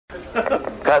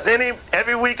Because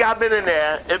every week I've been in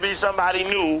there, it'd be somebody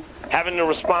new having the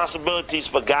responsibilities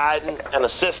for guiding and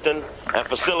assisting and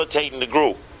facilitating the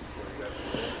group.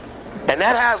 And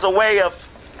that has a way of,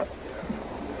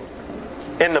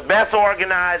 in the best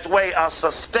organized way, of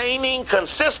sustaining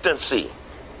consistency.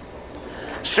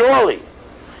 Surely,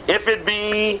 if it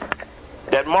be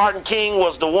that Martin King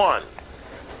was the one,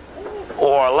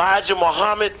 or Elijah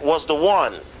Muhammad was the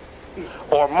one,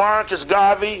 or Marcus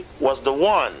Garvey was the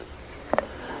one,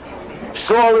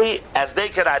 surely as they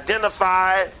could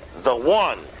identify the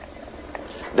one,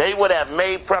 they would have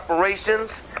made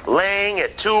preparations laying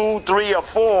at 2, 3, or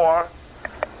 4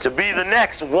 to be the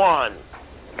next one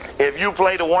if you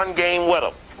play the one game with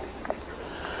them.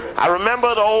 I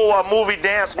remember the old movie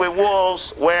Dance with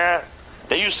Wolves where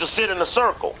they used to sit in a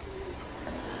circle,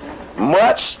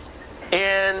 much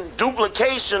in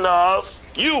duplication of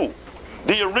you,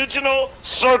 the original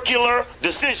circular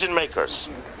decision makers.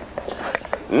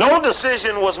 No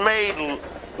decision was made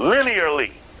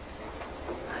linearly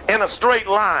in a straight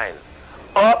line,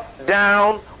 up,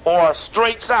 down, or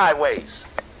straight sideways.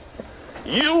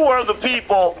 You were the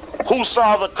people who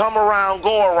saw the come around,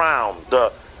 go around,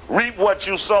 the reap what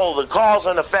you sow, the cause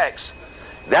and effects.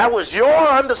 That was your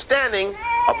understanding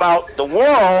about the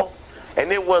world,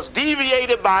 and it was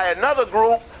deviated by another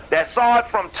group that saw it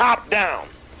from top down.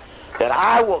 That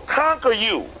I will conquer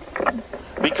you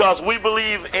because we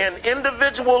believe in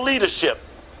individual leadership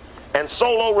and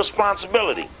solo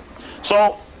responsibility.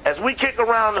 So as we kick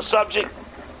around the subject,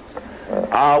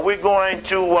 we're going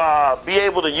to be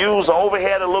able to use the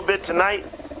overhead a little bit tonight.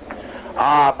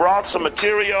 I brought some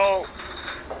material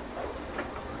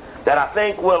that I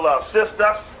think will assist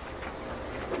us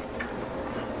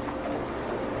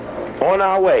on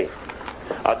our way.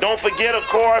 Don't forget, of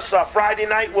course, Friday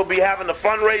night we'll be having a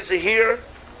fundraiser here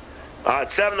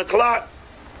at 7 o'clock.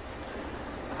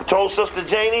 I told Sister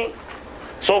Janie,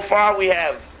 so far we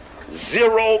have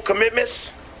 0 commitments.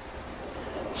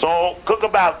 So cook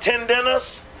about 10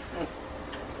 dinners.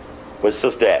 Where's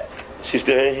Sister at? She's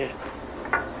still in here?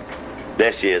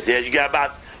 There she is. Yeah, you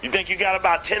think you got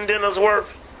about 10 dinners worth?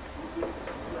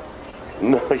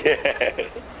 No, yeah.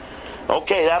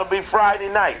 Okay, that'll be Friday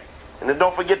night. And then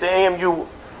don't forget the AMU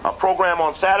program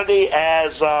on Saturday,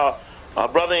 as Brother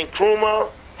Nkrumah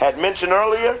had mentioned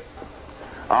earlier.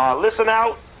 Listen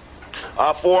out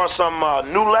for some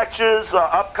new lectures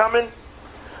upcoming.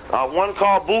 One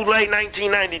called Bootleg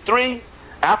 1993,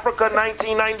 Africa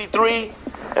 1993,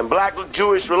 and Black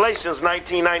Jewish Relations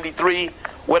 1993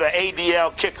 with an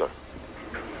ADL kicker.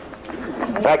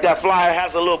 In fact, that flyer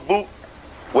has a little boot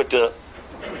with the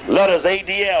letters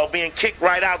ADL being kicked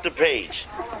right out the page.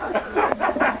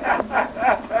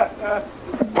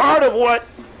 Part of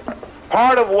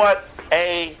what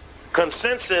a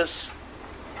consensus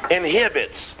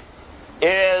inhibits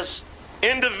is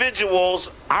individuals'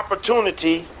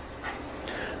 opportunity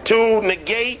to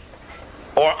negate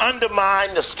or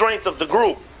undermine the strength of the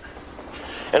group.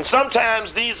 And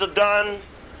sometimes these are done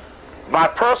by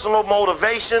personal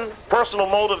motivation. Personal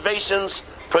motivation's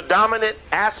predominant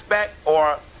aspect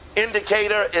or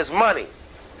indicator is money.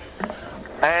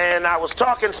 And I was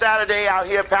talking Saturday out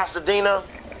here in Pasadena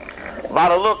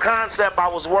about a little concept I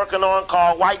was working on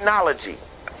called white-nology,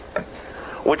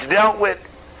 which dealt with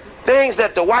things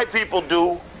that the white people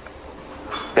do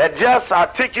that just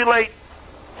articulate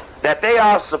that they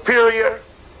are superior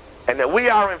and that we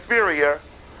are inferior,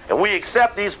 and we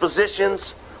accept these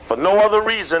positions for no other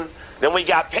reason than we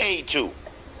got paid to.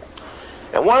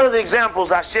 And one of the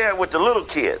examples I shared with the little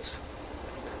kids,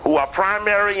 who are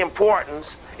primary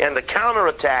importance in the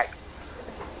counterattack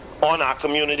on our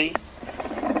community,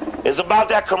 is about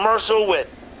that commercial with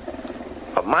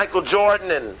Michael Jordan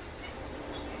and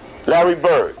Larry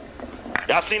Bird.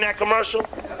 Y'all seen that commercial?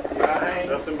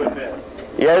 Nothing but that.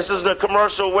 Yeah, this is the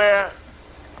commercial where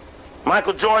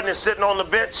Michael Jordan is sitting on the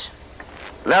bench.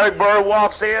 Larry Bird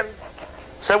walks in.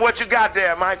 Said, "What you got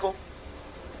there, Michael?"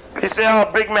 He said,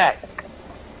 "Oh, Big Mac."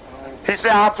 He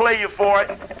said, "I'll play you for it."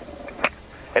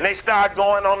 And they start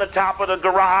going on the top of the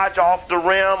garage, off the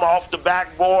rim, off the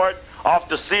backboard, off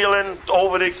the ceiling,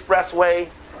 over the expressway,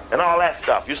 and all that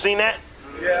stuff. You seen that?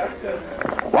 Yeah.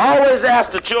 Well, I always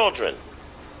ask the children,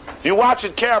 if you watch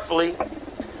it carefully,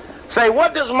 say,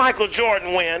 what does Michael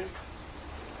Jordan win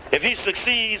if he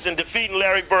succeeds in defeating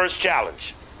Larry Bird's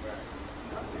challenge?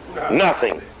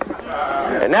 Nothing.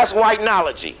 And that's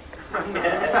white-nology.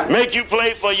 Make you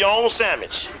play for your own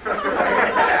sandwich.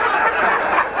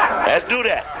 Let's do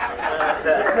that.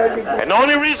 And the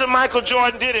only reason Michael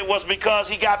Jordan did it was because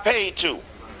he got paid to.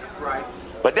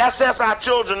 But that sets our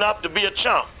children up to be a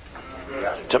chump.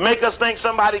 to make us think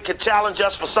somebody could challenge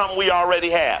us for something we already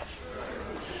have.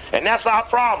 And that's our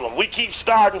problem. We keep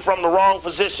starting from the wrong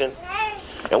position,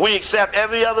 and we accept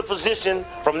every other position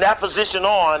from that position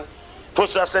on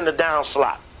puts us in the down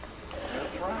slot.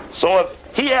 So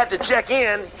if he had to check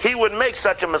in, he would make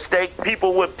such a mistake.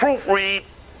 People would proofread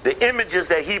the images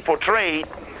that he portrayed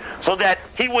so that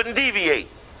he wouldn't deviate.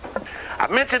 I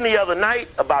mentioned the other night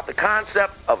about the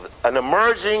concept of an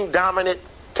emerging dominant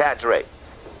cadre.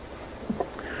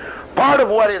 Part of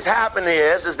what has happened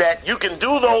is that you can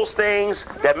do those things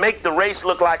that make the race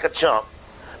look like a chump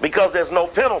because there's no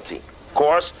penalty. Of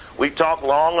course, we've talked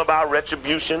long about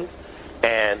retribution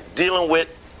and dealing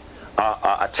with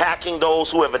attacking those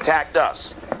who have attacked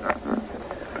us.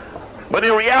 But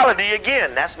in reality,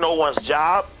 again, that's no one's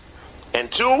job.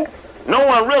 And two, no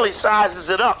one really sizes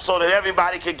it up so that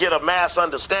everybody can get a mass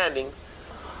understanding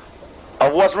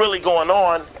of what's really going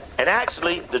on. And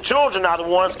actually, the children are the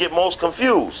ones get most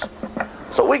confused.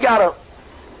 So we got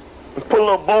to put a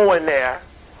little bow in there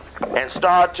and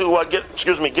start to get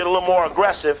a little more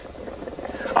aggressive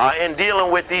in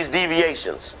dealing with these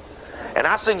deviations. And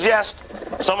I suggest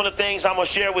some of the things I'm going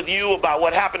to share with you about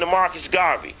what happened to Marcus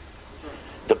Garvey.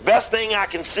 The best thing I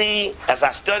can see as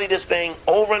I study this thing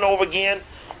over and over again,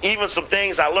 even some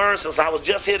things I learned since I was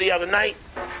just here the other night,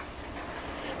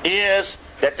 is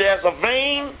that there's a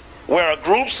vein where a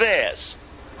group says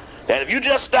that if you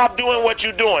just stop doing what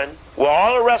you're doing, well,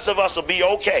 all the rest of us will be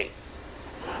okay.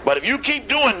 But if you keep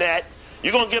doing that,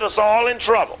 you're going to get us all in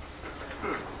trouble.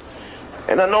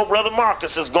 And I know Brother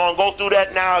Marcus is going to go through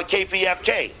that now at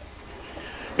KPFK.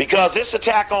 Because this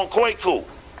attack on Kwaku,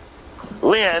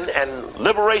 Lynn, and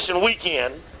Liberation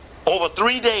Weekend, over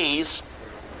 3 days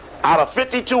out of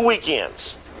 52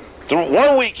 weekends, through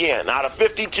one weekend out of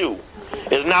 52,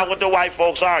 is not what the white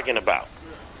folks are arguing about.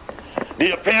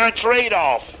 The apparent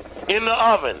trade-off in the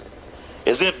oven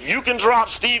is if you can drop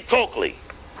Steve Coakley,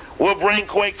 we'll bring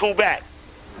Kwaku back.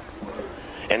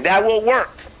 And that will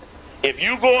work if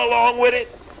you go along with it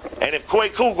and if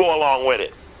Kwaku go along with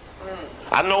it.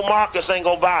 I know Marcus ain't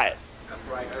going to buy it.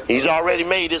 He's already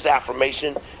made his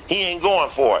affirmation. He ain't going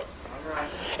for it.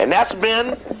 And that's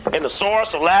been in the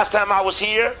source of last time I was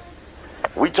here.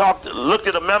 We looked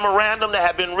at a memorandum that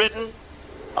had been written,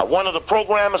 one of the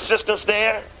program assistants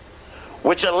there,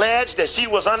 which alleged that she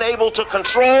was unable to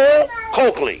control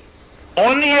Coakley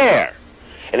on the air,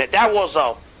 and that was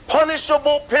a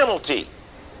punishable penalty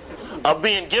of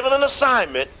being given an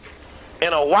assignment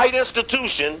in a white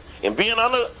institution and being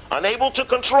unable to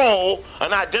control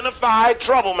an identified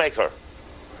troublemaker.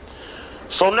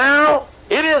 So now,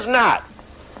 it is not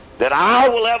that I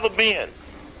will ever bend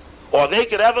or they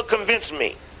could ever convince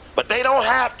me, but they don't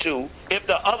have to if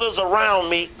the others around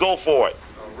me go for it.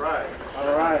 All right.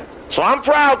 All right. So I'm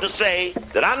proud to say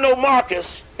that I know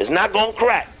Marcus is not going to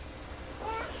crack.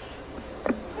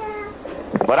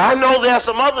 But I know there's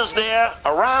some others there,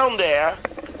 around there,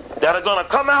 that are going to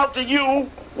come out to you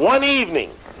one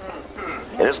evening.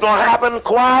 And it's going to happen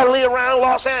quietly around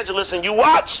Los Angeles, and you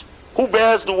watch who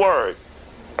bears the word.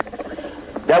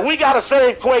 That we got to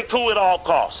save Kwaku at all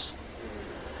costs.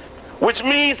 Which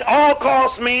means all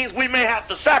costs means we may have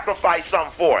to sacrifice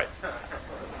something for it.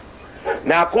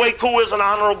 Now, Kwaku is an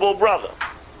honorable brother,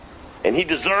 and he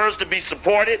deserves to be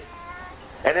supported.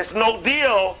 And it's no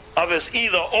deal of it's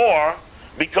either or,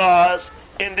 because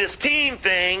in this team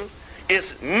thing,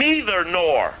 it's neither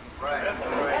nor.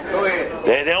 Right. Go ahead.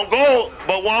 They don't go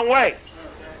but one way.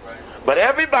 But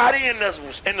everybody in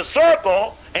the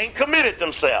circle ain't committed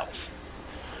themselves.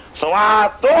 So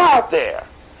I throw out there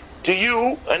to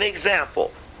you an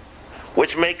example,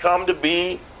 which may come to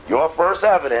be your first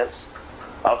evidence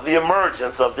of the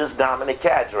emergence of this dominant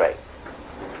cadre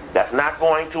that's not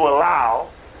going to allow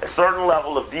a certain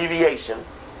level of deviation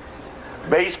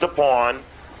based upon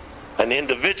an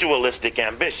individualistic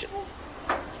ambition.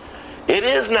 It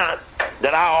is not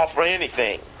that I offer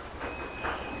anything,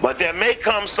 but there may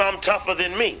come some tougher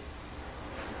than me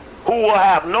who will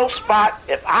have no spot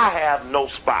if I have no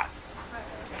spot.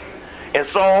 And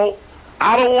so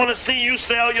I don't want to see you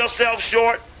sell yourself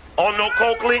short on no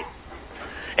Coakley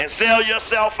and sell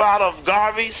yourself out of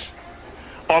Garvey's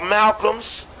or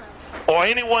Malcolm's or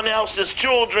anyone else's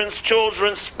children's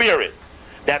spirit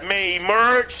that may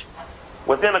emerge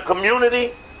within a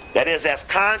community that is as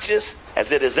conscious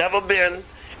as it has ever been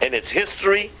in its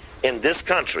history in this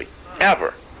country,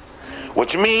 ever.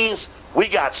 Which means we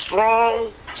got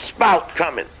strong spout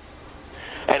coming.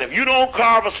 And if you don't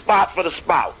carve a spot for the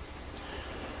spout,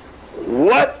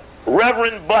 what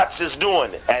Reverend Butts is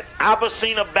doing at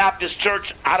Abyssina Baptist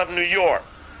Church out of New York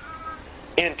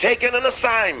in taking an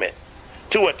assignment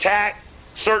to attack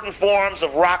certain forms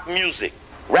of rap music,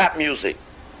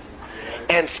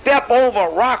 and step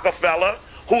over Rockefeller,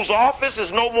 whose office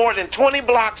is no more than 20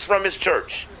 blocks from his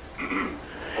church,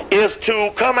 is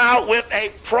to come out with a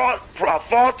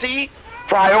faulty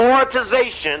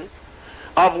prioritization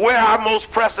of where our most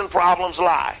pressing problems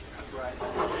lie.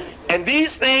 And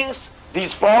these things,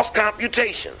 these false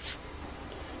computations,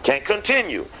 can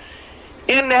continue.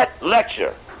 In that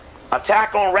lecture,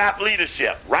 Attack on Rap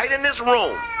Leadership, right in this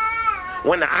room,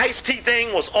 when the Ice-T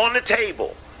thing was on the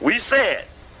table, we said,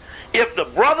 if the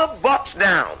brother bucks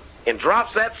down and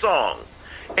drops that song,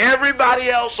 everybody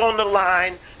else on the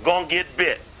line gonna get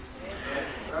bit.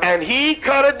 And he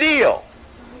cut a deal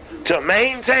to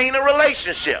maintain a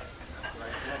relationship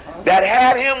that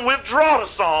had him withdraw the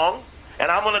song. And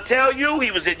I'm going to tell you,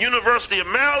 he was at University of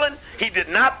Maryland. He did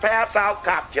not pass out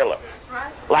Cop Killer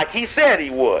like he said he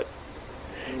would.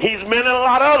 He's been in a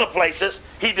lot of other places.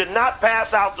 He did not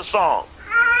pass out the song.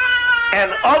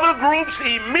 And other groups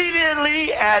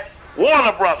immediately at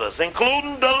Warner Brothers,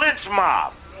 including the Lynch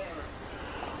Mob,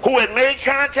 who had made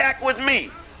contact with me,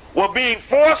 were being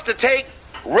forced to take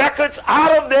records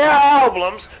out of their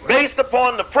albums based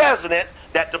upon the president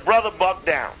that the brother bucked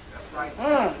down.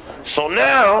 So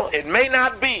now it may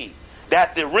not be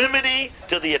that the remedy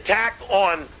to the attack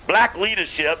on black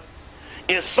leadership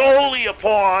is solely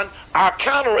upon our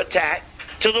counterattack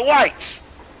to the whites.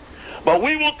 But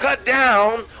we will cut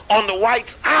down on the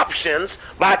whites' options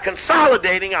by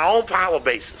consolidating our own power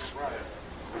bases.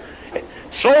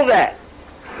 So that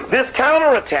this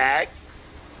counterattack,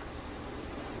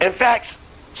 in fact,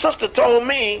 Sister told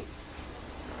me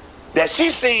that she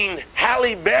seen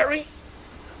Halle Berry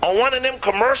on one of them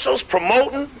commercials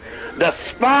promoting the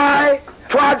spy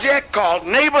project called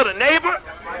Neighbor to Neighbor,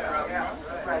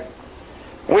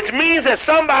 which means that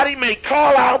somebody may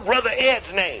call out Brother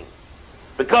Ed's name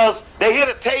because they hear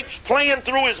the tapes playing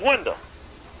through his window.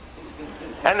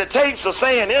 And the tapes are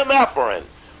saying MFer and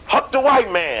Huck the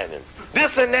White Man and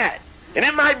this and that. And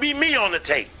it might be me on the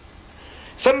tape.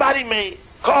 Somebody may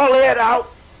call Ed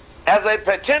out as a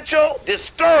potential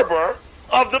disturber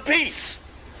of the peace,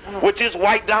 which is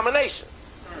white domination.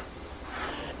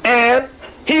 And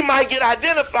he might get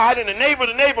identified in the Neighbor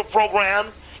to Neighbor program,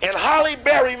 and Halle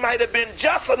Berry might have been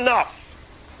just enough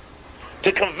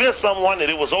to convince someone that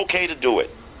it was okay to do it.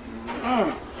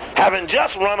 Having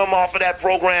just run him off of that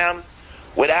program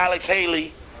with Alex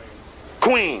Haley,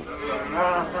 Queen,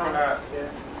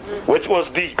 which was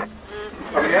deep.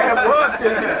 And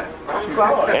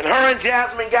her and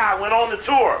Jasmine Guy went on the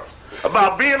tour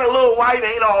about being a little white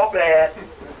ain't all bad.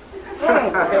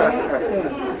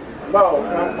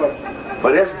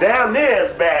 But it's damn near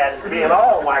as bad as being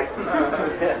all white.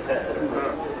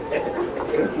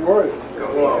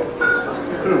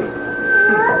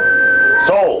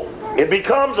 So it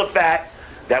becomes a fact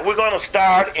that we're going to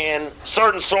start in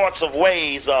certain sorts of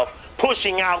ways of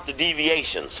pushing out the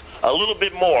deviations a little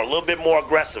bit more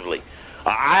aggressively.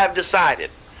 I have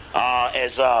decided,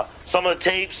 as some of the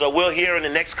tapes we'll hear in the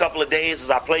next couple of days as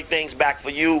I play things back for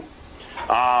you,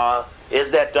 is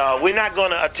that we're not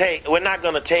going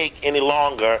to take any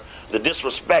longer the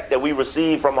disrespect that we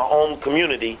receive from our own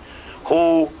community,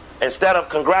 who instead of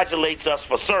congratulates us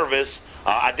for service,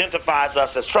 identifies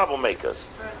us as troublemakers.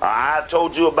 I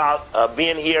told you about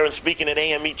being here and speaking at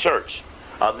AME Church,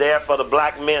 there for the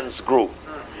black men's group,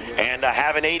 and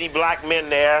having 80 black men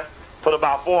there, put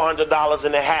about $400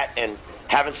 in the hat, and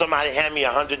having somebody hand me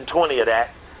 120 of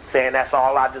that, saying that's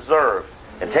all I deserve,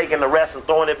 and taking the rest and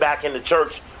throwing it back in the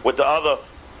church with the other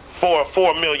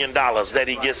 $4 million that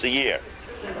he gets a year.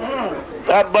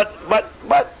 But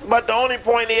the only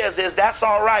point is that's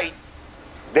all right.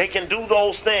 They can do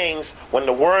those things when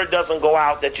the word doesn't go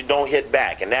out that you don't hit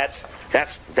back, and that's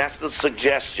the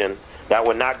suggestion that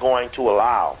we're not going to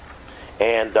allow.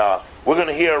 And we're going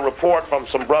to hear a report from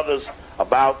some brothers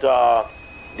about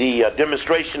the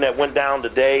demonstration that went down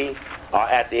today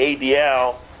at the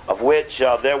ADL, of which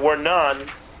there were none.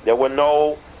 There were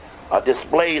no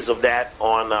displays of that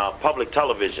on public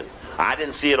television. I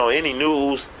didn't see it on any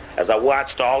news as I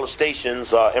watched all the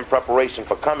stations in preparation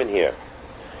for coming here.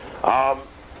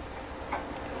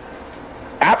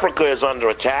 Africa is under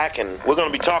attack, and we're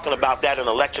going to be talking about that in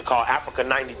a lecture called Africa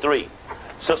 93.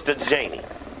 Sister Janie,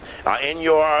 in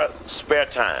your spare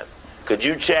time, could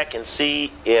you check and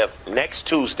see if next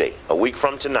Tuesday, a week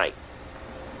from tonight,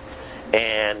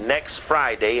 and next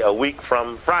Friday, a week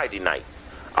from Friday night,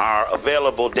 are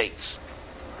available dates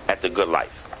at the Good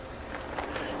Life,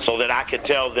 so that I could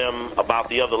tell them about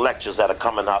the other lectures that are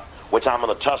coming up, which I'm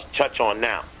going to touch on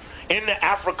now. In the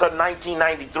Africa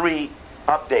 1993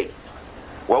 update,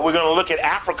 where we're going to look at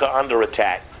Africa under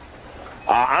attack,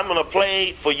 I'm going to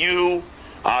play for you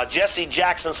Jesse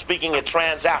Jackson speaking at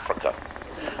Trans-Africa,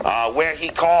 where he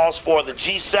calls for the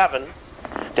G7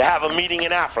 to have a meeting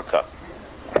in Africa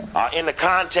in the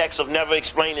context of never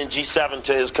explaining G7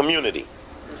 to his community.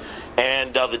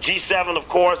 And the G7, of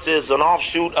course, is an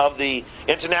offshoot of the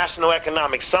International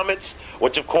Economic Summits,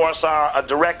 which, of course, are a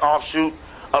direct offshoot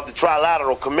of the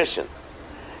Trilateral Commission.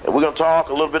 And we're going to talk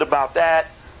a little bit about that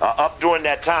up during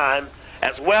that time,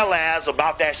 as well as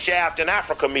about that Shaft in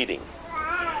Africa meeting.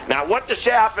 Now, what the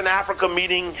Shaft in Africa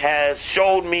meeting has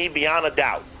showed me beyond a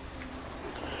doubt,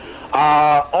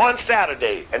 on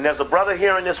Saturday, and there's a brother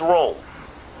here in this room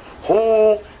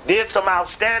who did some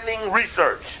outstanding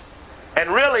research. And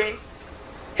really,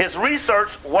 his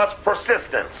research was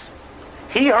persistence.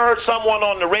 He heard someone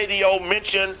on the radio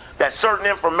mention that certain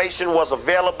information was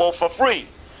available for free.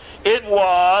 It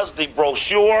was the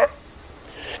brochure,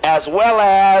 as well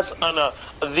as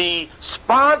the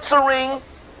sponsoring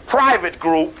private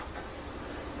group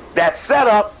that set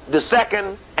up the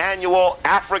second annual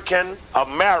African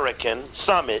American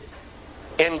Summit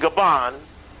in Gabon,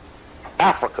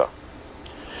 Africa.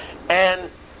 And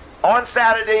on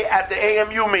Saturday at the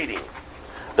AMU meeting,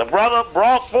 the brother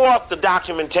brought forth the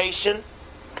documentation,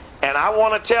 and I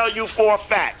want to tell you for a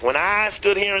fact, when I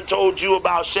stood here and told you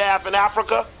about Shaft in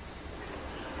Africa,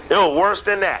 it was worse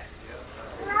than that.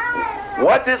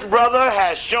 What this brother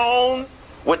has shown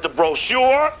with the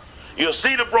brochure, you'll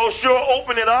see the brochure,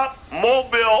 open it up,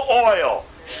 Mobil Oil,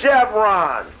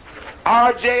 Chevron,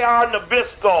 RJR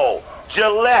Nabisco,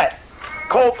 Gillette,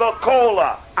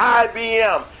 Coca-Cola,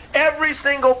 IBM. Every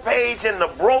single page in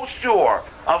the brochure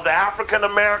of the African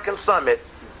American Summit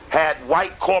had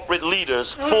white corporate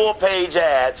leaders, full-page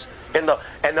ads, and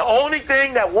the only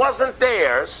thing that wasn't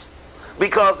theirs,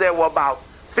 because there were about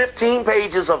 15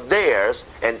 pages of theirs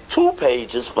and 2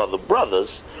 pages for the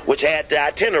brothers, which had the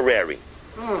itinerary.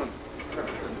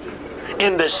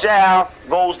 In the Shaft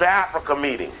Goes to Africa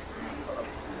meeting.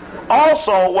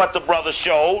 Also, what the brother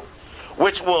showed,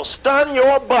 which will stun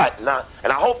your butt. Now,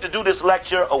 and I hope to do this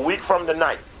lecture a week from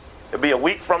tonight. It'll be a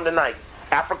week from tonight.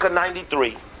 Africa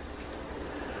 93.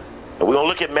 And we're going to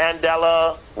look at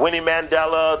Mandela, Winnie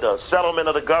Mandela, the settlement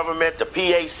of the government, the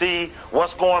PAC,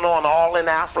 what's going on all in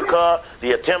Africa,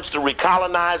 the attempts to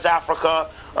recolonize Africa.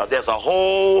 There's a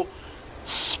whole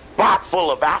spot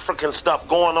full of African stuff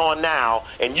going on now,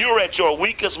 and you're at your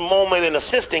weakest moment in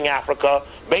assisting Africa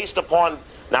based upon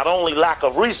not only lack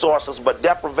of resources, but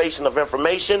deprivation of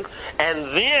information. And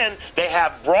then they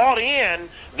have brought in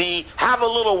the have a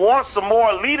little want some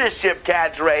more leadership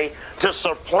cadre to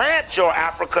supplant your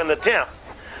African attempt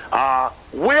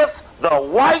with the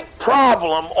white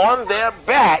problem on their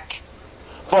back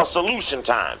for solution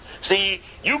time. See,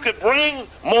 you could bring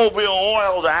Mobil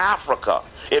Oil to Africa.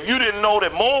 If you didn't know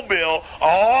that Mobil,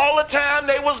 all the time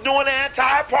they was doing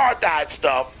anti-apartheid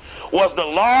stuff, was the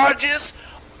largest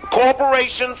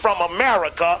corporation from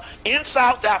America in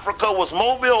South Africa, was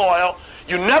Mobil Oil.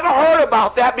 You never heard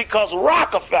about that because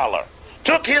Rockefeller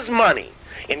took his money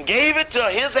and gave it to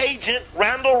his agent,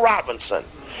 Randall Robinson.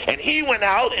 And he went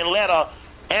out and led a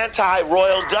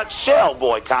anti-Royal Dutch Shell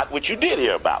boycott, which you did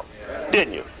hear about,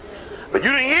 didn't you? But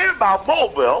you didn't hear about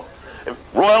Mobil.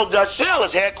 Royal Dutch Shell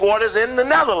is headquarters in the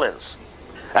Netherlands.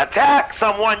 Attack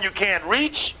someone you can't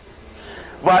reach,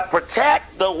 but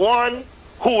protect the one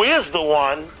who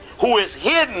is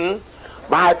hidden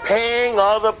by paying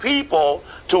other people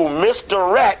to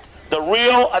misdirect the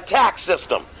real attack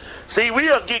system. See, we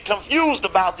get confused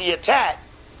about the attack.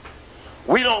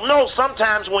 We don't know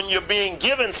sometimes when you're being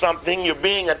given something, you're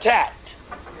being attacked.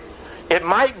 It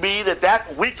might be that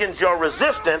that weakens your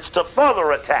resistance to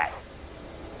further attack.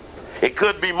 It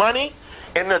could be money.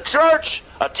 In the church,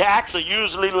 attacks are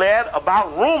usually led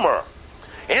about rumor.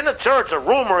 In the church, a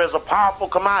rumor is a powerful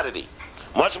commodity,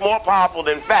 much more powerful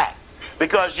than fact,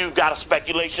 because you've got a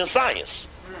speculation science.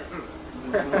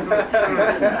 So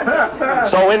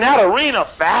in that arena,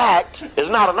 fact is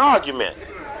not an argument.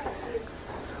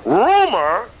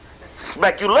 Rumor,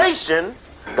 speculation,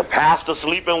 the pastor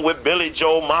sleeping with Billy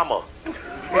Joe mama,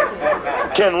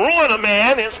 can ruin a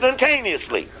man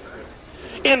instantaneously.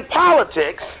 In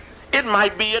politics, it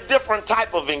might be a different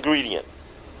type of ingredient.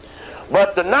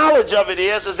 But the knowledge of it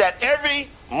is that every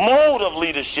mode of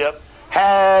leadership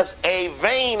has a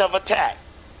vein of attack.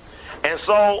 And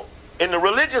so in the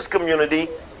religious community,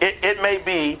 it may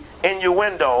be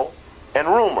innuendo and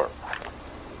rumor.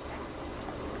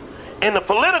 In the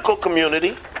political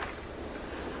community,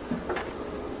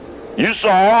 you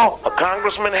saw a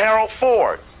Congressman Harold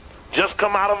Ford just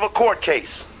come out of a court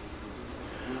case.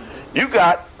 You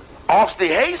got Austin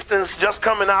Hastings just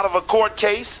coming out of a court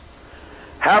case,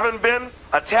 having been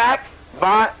attacked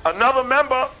by another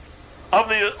member of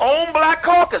the own Black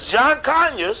Caucus, John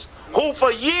Conyers, who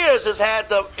for years has had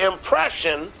the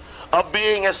impression of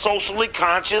being a socially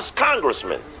conscious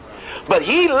congressman. But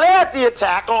he led the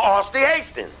attack on Austin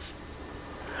Hastings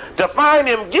to find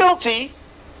him guilty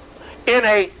in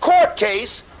a court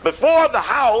case before the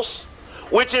House,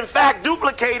 which in fact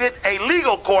duplicated a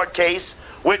legal court case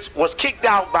which was kicked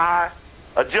out by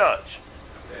a judge.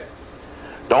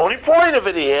 The only point of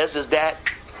it is that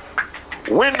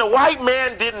when the white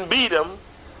man didn't beat him,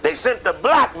 they sent the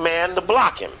black man to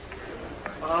block him.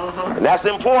 And that's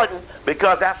important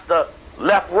because that's the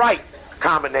left-right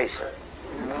combination.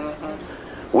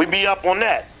 We be up on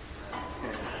that.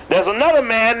 There's another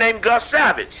man named Gus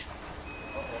Savage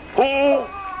who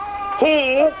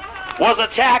was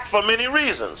attacked for many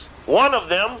reasons. One of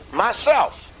them,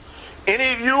 myself.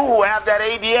 Any of you who have that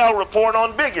ADL report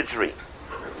on bigotry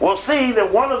will see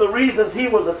that one of the reasons he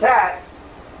was attacked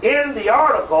in the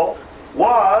article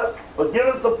was for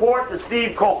giving support to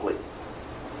Steve Coakley.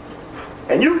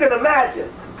 And you can imagine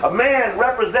a man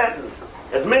representing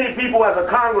as many people as a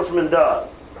congressman does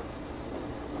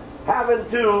having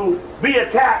to be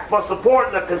attacked for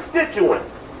supporting a constituent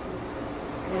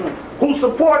who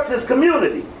supports his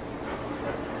community.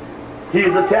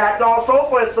 He's attacked also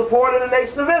for his support of the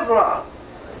Nation of Islam.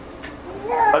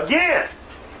 Again,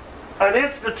 an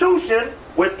institution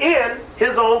within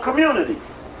his own community.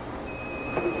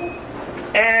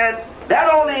 And that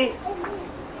only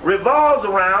revolves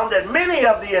around that many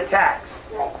of the attacks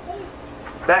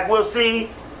that we'll see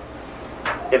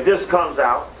if this comes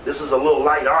out. This is a little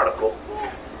light article.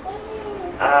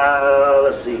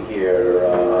 Let's see here.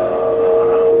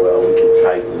 Well, we can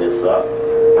tighten this up.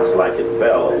 It's like it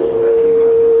fell a little bit.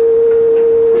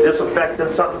 Is this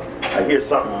affecting something? I hear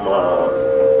something.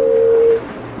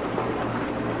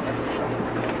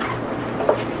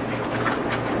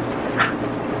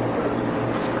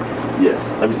 Yes.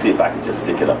 Let me see if I can just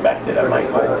stick it up back there. That might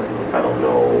hold. I don't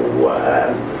know.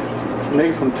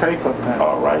 Need some tape up there.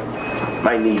 All right.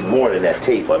 Might need more than that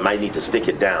tape. I might need to stick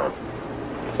it down.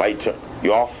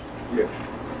 You off? Yeah.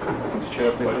 The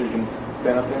chair, so you can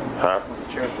stand up there? Huh?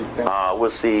 The chair, so you stand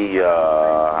We'll see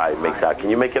how it makes out. Can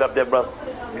you make it up there, brother?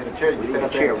 Yeah, the chair, you stand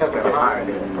up there. Tap it behind.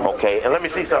 Okay, and let me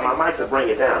see something. I might have to bring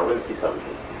it down. Let me see something.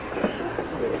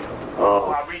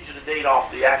 I'll read you the date off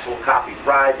the actual copy.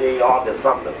 Friday, August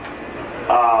something.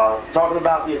 Talking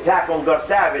about the attack on Gus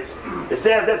Savage. It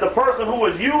says that the person who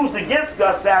was used against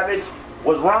Gus Savage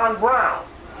was Ron Brown,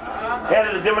 head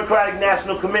of the Democratic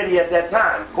National Committee at that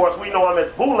time. Of course, we know him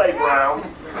as Boule Brown.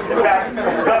 In fact,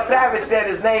 Gus Savage said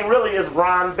his name really is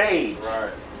Ron Beige.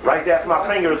 Right, that's my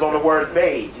fingers on the word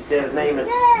beige. He said his name is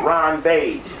Ron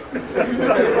Beige.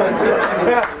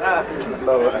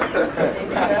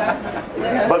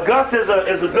 But Gus is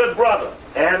a good brother,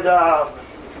 and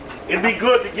it'd be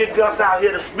good to get Gus out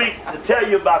here to speak, to tell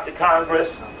you about the Congress.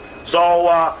 So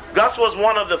Gus was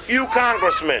one of the few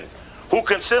congressmen who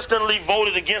consistently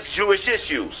voted against Jewish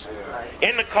issues.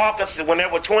 In the caucus, when there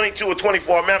were 22 or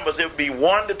 24 members, it would be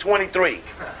 1 to 23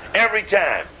 every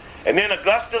time. And then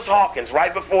Augustus Hawkins,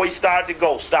 right before he started to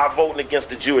go, started voting against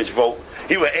the Jewish vote.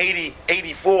 He was 80,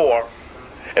 84,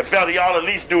 and felt he ought to at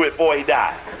least do it before he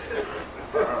died.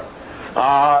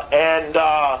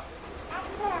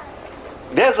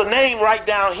 There's a name right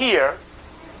down here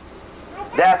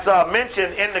that's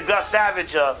mentioned in the Gus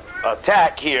Savage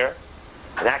attack here.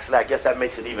 And actually, I guess that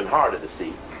makes it even harder to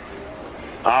see.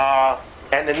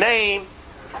 And the name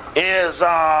is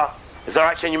all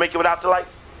right? Can you make it without the light?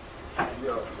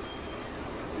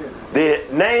 The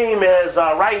name is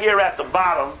right here at the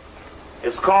bottom.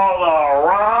 It's called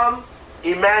Rahm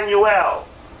Emanuel.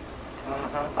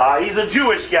 He's a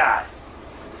Jewish guy.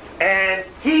 And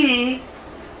he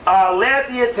led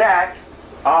the attack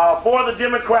for the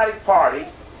Democratic Party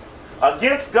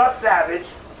against Gus Savage,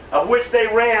 of which they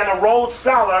ran a Rhodes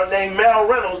Scholar named Mel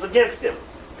Reynolds against him.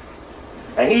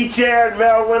 And he chaired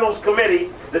Mel Reynolds' committee.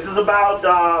 This is about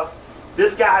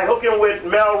this guy hooking with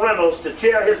Mel Reynolds to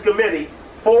chair his committee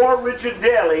for Richard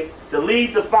Daley to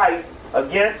lead the fight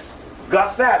against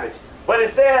Gus Savage. But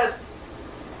it says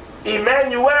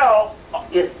Emanuel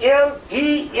is E-M-E-M-M-E-M-M-A-N-U-E-L.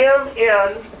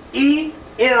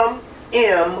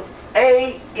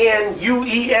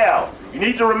 You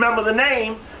need to remember the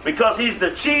name because he's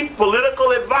the chief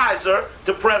political advisor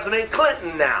to President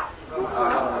Clinton now.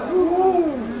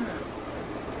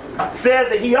 Says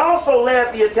that he also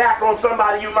led the attack on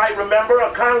somebody you might remember,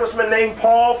 a congressman named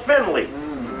Paul Finley.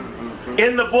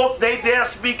 In the book, They Dare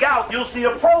Speak Out, you'll see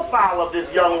a profile of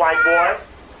this young white boy.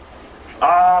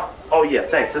 Oh yeah,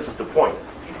 thanks, this is the point.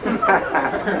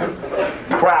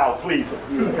 Crowd pleaser.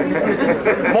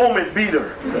 Moment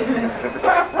beater.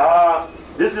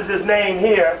 This is his name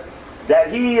here,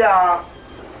 that he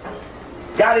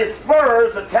got his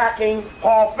spurs attacking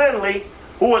Paul Finley,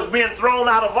 who was being thrown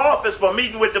out of office for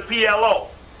meeting with the PLO.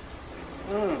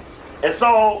 And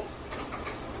so,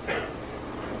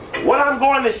 what I'm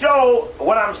going to show,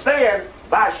 what I'm saying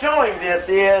by showing this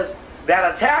is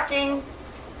that attacking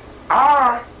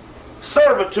our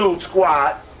servitude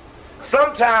squad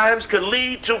sometimes could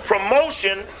lead to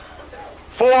promotion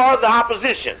for the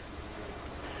opposition.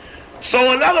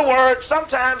 So in other words,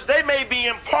 sometimes they may be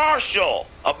impartial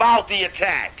about the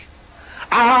attack.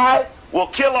 I will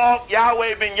kill off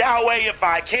Yahweh ben Yahweh if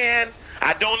I can.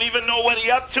 I don't even know what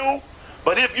he's up to,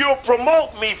 but if you'll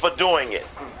promote me for doing it.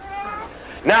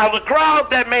 Now the crowd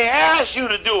that may ask you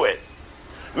to do it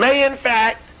may in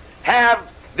fact have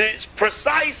the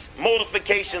precise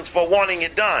motivations for wanting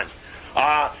it done.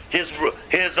 His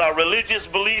religious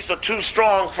beliefs are too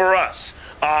strong for us.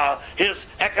 His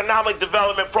economic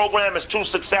development program is too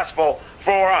successful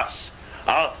for us.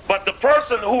 But the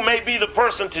person who may be the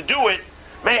person to do it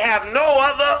may have no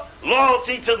other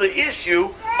loyalty to the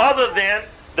issue other than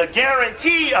the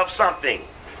guarantee of something,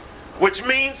 which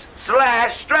means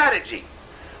strategy.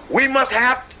 We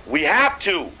have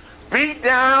to beat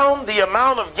down the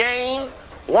amount of gain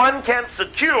one can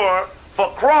secure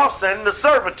for crossing the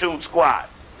servitude squad.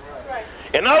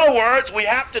 In other words, we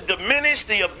have to diminish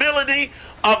the ability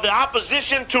of the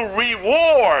opposition to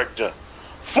reward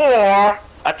for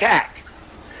attack.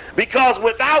 Because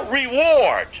without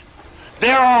reward,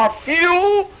 there are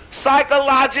few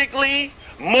psychologically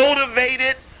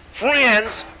motivated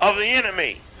friends of the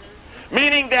enemy.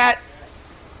 Meaning that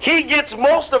he gets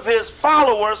most of his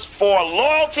followers for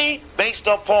loyalty based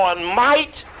upon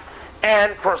might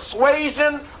and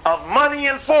persuasion of money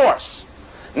and force,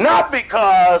 not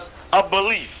because of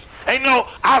belief. Ain't no,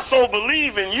 I so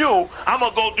believe in you, I'm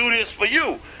going to go do this for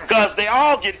you, because they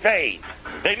all get paid.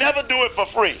 They never do it for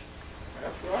free.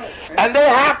 And they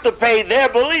have to pay their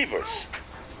believers.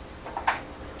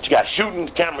 You got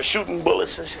camera shooting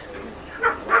bullets and shit.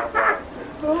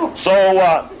 So,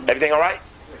 everything all right?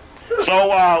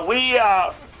 So we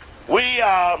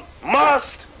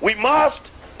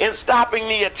must, in stopping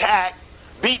the attack,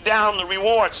 beat down the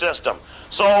reward system.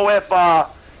 So if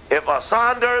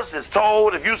Saunders is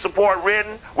told, if you support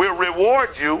Ridden, we'll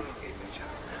reward you,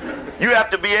 you have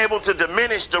to be able to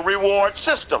diminish the reward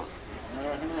system.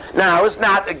 Now, it's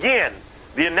not, again,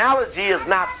 the analogy is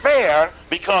not fair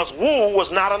because Wu was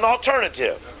not an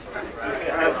alternative.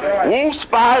 Wu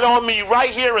spied on me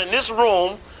right here in this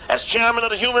room as chairman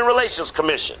of the Human Relations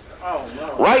Commission.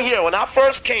 Right here, when I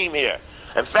first came here.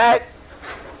 In fact,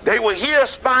 they were here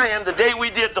spying the day we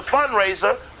did the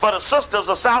fundraiser for the Sisters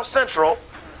of South Central,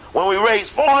 when we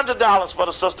raised $400 for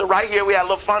the sister. Right here, we had a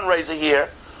little fundraiser here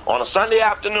on a Sunday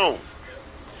afternoon.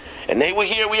 And they were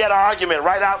here, we had an argument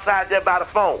right outside there by the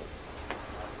phone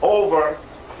over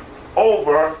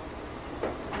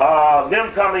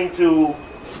them coming to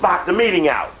spot the meeting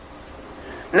out.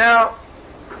 Now,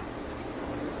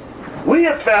 we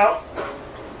have felt,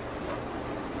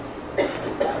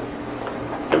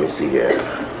 let me see here.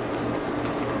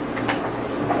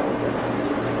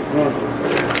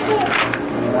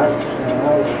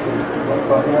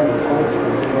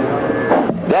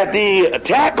 That the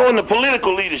attack on the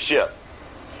political leadership,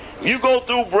 you go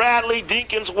through Bradley,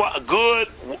 Dinkins, Good,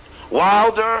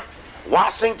 Wilder,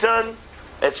 Washington,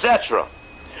 etc.,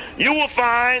 you will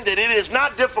find that it is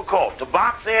not difficult to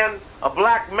box in a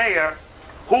black mayor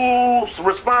whose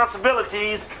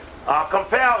responsibilities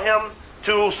compel him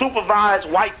to supervise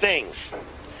white things.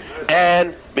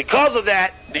 And because of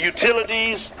that, the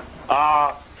utilities,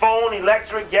 phone,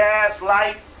 electric, gas,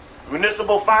 light,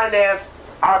 municipal finance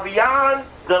are beyond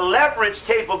the leverage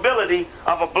capability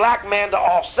of a black man to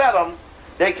offset them.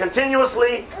 They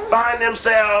continuously find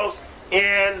themselves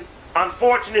in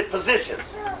unfortunate positions.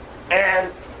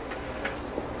 And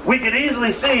we could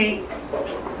easily see,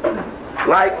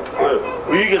 like,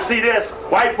 you can see this,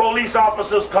 white police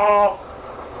officers call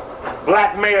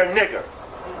black mayor nigger.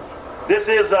 This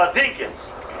is Dinkins,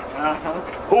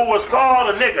 who was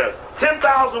called a nigger.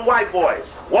 10,000 white boys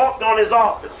walked on his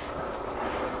office.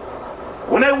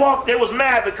 When they walked, they was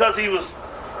mad because he was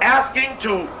asking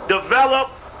to develop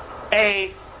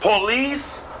a police,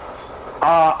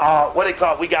 what they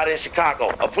call it, we got it in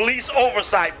Chicago, a police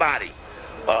oversight body,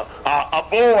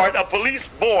 a police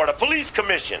board, a police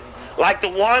commission, like the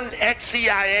one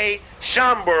ex-CIA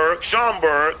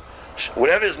Schomburg,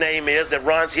 whatever his name is, that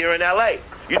runs here in L.A.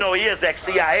 You know he is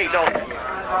ex-CIA, don't you?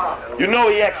 You know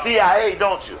he ex-CIA,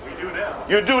 don't you? We do now.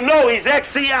 You do know he's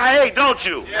ex-CIA, don't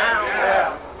you?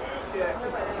 Yeah.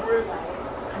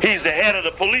 He's the head of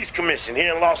the police commission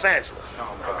here in Los Angeles.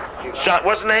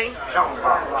 What's his name?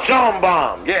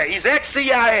 Schonbaum. Yeah, he's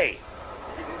ex-CIA.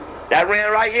 That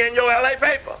ran right here in your LA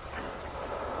paper.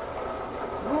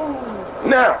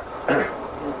 Now,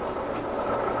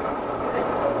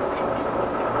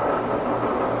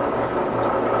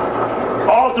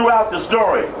 all throughout the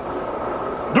story,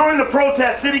 during the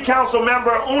protest, City Council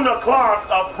member Una Clark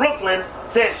of Brooklyn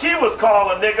said she was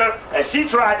called a nigger as she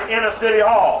tried to enter City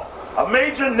Hall. A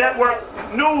major network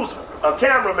news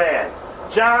cameraman,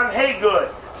 John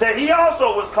Haygood, said he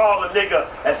also was called a nigger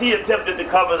as he attempted to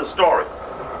cover the story.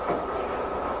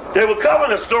 They were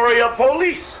covering the story of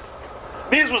police.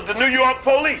 These was the New York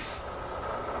police.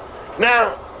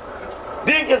 Now,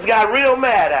 Dinkins got real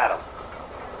mad at him.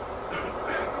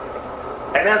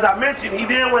 And as I mentioned, he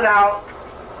then went out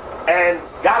and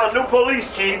got a new police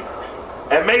chief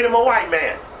and made him a white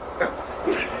man.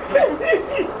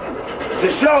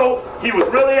 To show he was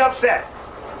really upset.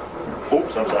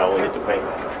 Oops, I'm sorry, I won't hit the paint.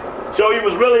 So he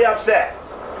was really upset.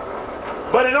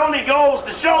 But it only goes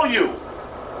to show you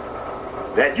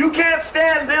that you can't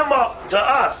stand them up to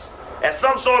us as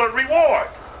some sort of reward.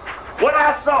 What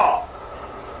I saw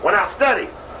when I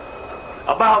studied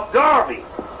about Garvey,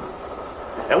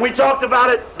 and we talked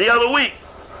about it the other week,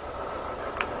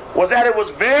 was that it was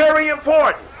very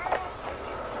important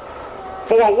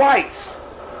for whites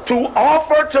to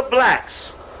offer to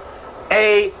blacks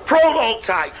a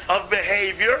prototype of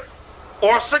behavior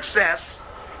or success,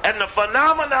 and the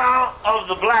phenomena of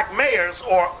the black mayors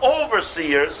or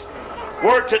overseers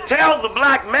were to tell the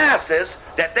black masses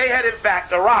that they had in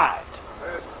fact arrived.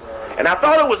 And I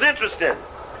thought it was interesting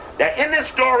that in this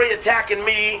story attacking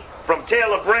me from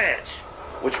Taylor Branch,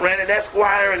 which ran in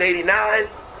Esquire in '89,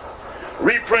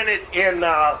 reprinted in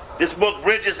this book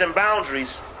Bridges and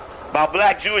Boundaries about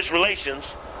black-Jewish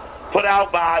relations, put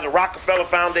out by the Rockefeller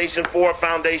Foundation, Ford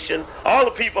Foundation, all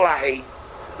the people I hate,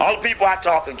 all the people I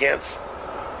talk against,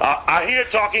 are here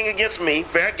talking against me,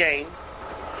 fair game.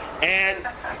 And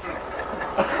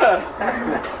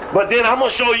but then I'm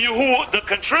going to show you who the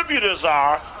contributors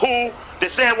are, who they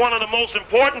said one of the most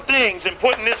important things in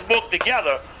putting this book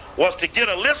together was to get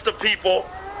a list of people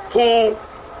who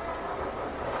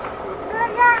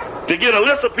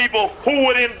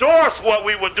would endorse what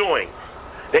we were doing.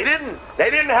 They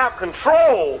didn't have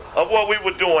control of what we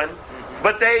were doing,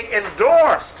 but they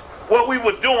endorsed what we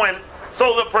were doing,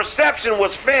 so the perception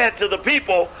was fed to the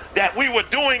people that we were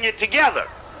doing it together.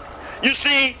 You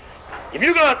see, if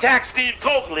you're going to attack Steve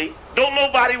Coakley, don't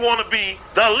nobody want to be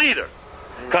the leader,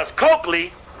 because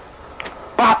Coakley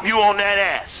bop you on that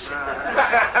ass.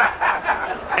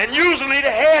 And usually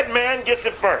the head man gets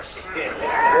it first.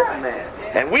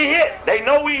 And we hit. They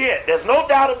know we hit. There's no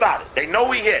doubt about it. They know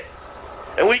we hit.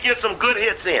 And we get some good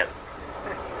hits in.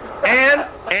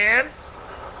 And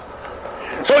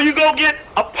so you go get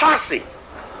a posse,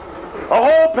 a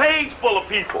whole page full of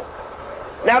people.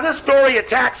 Now this story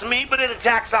attacks me, but it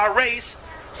attacks our race,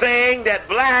 saying that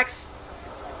blacks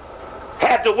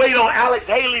had to wait on Alex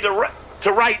Haley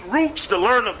to write Roots to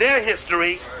learn of their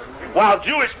history, while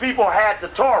Jewish people had the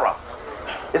Torah.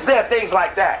 It said things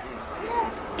like that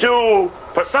to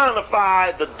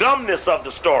personify the dumbness of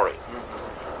the story.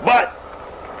 But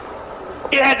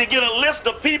it had to get a list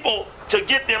of people to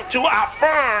get them to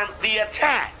affirm the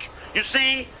attack. You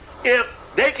see, if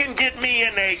they can get me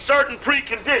in a certain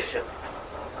precondition,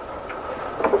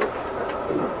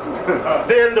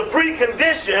 then the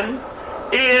precondition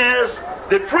is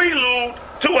the prelude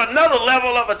to another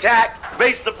level of attack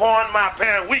based upon my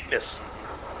apparent weakness.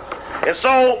 And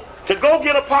so, to go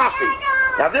get a posse.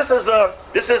 Now this is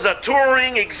a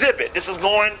touring exhibit. This is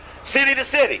going city to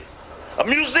city. A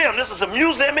museum. This is a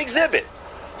museum exhibit.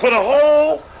 Put a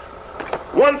whole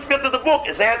 1/5 of the book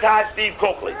is anti-Steve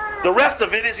Coakley. The rest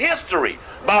of it is history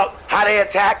about how they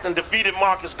attacked and defeated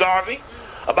Marcus Garvey,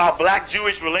 about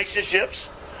black-Jewish relationships,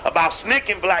 about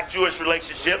SNCC and black-Jewish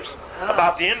relationships,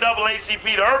 about the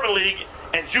NAACP, the Urban League,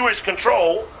 and Jewish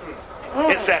control,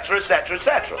 etc., etc.,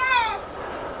 etc.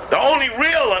 The only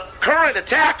real current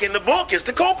attack in the book is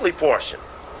the Coakley portion.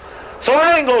 So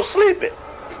I ain't gonna sleep it.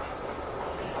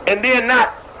 And then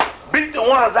not beat the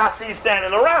ones I see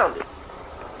standing around it.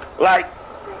 Like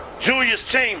Julius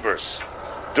Chambers,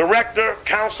 Director,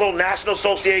 Council, National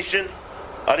Association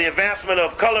of the Advancement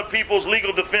of Colored People's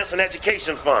Legal Defense and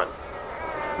Education Fund.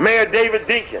 Mayor David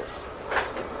Dinkins.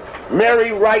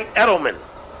 Mary Wright Edelman.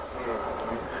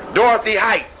 Dorothy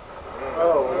Height.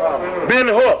 Ben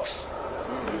Hooks.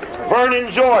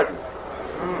 Vernon Jordan.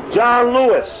 John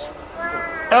Lewis.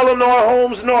 Eleanor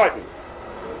Holmes Norton,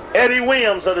 Eddie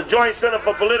Williams of the Joint Center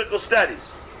for Political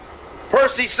Studies,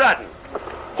 Percy Sutton,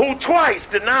 who twice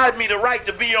denied me the right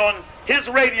to be on his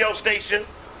radio station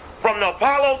from the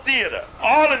Apollo Theater,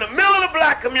 all in the middle of the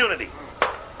black community.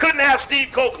 Couldn't have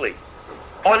Steve Coakley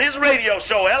on his radio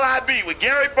show, LIB, with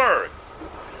Gary Berg,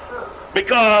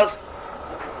 because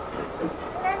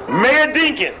Mayor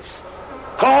Dinkins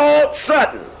called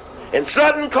Sutton, and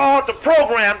Sutton called the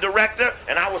program director,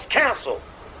 and I was canceled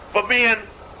for being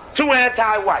too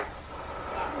anti-white.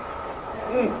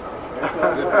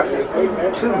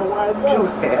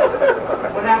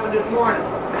 What happened this morning?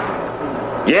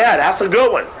 Yeah, that's a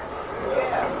good one.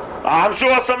 I'm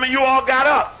sure some of you all got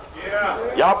up.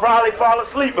 Yeah. Y'all probably fall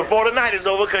asleep before the night is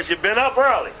over because you've been up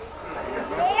early.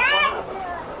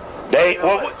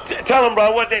 Tell them,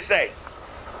 bro, what they say.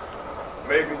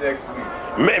 Maybe next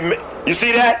week. You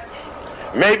see that?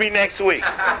 Maybe next week.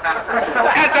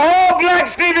 At the all-black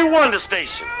Stevie Wonder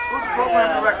station.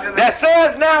 That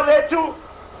says now they're too.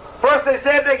 First they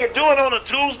said they could do it on a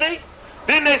Tuesday.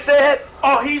 Then they said,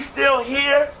 oh, he's still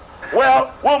here.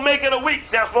 Well, we'll make it a week.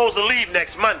 They're supposed to leave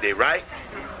next Monday, right?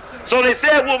 So they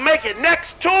said we'll make it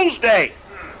next Tuesday.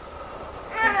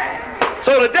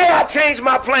 So today I changed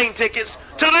my plane tickets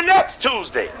to the next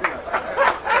Tuesday.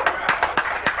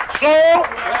 So,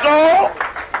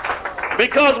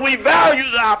 because we value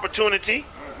the opportunity,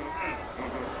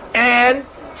 and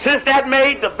since that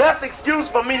made the best excuse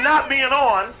for me not being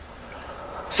on,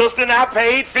 Sister and I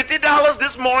paid $50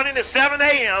 this morning at 7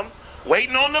 a.m.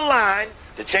 waiting on the line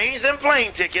to change them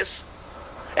plane tickets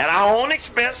at our own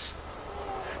expense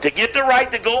to get the right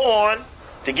to go on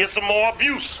to get some more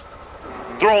abuse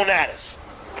thrown at us.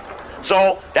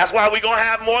 So that's why we're going to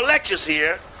have more lectures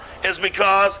here, is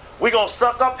because we're going to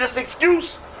suck up this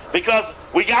excuse, because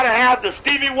we got to have the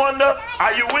Stevie Wonder,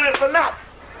 are you with us or not?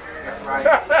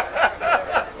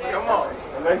 Come on.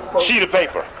 Sheet of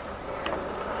paper.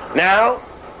 Now,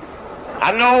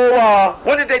 I know,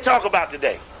 what did they talk about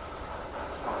today?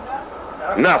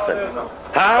 Nothing.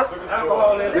 Huh?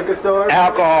 Liquor stores.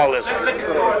 Alcoholism.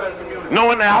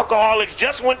 Knowing the alcoholics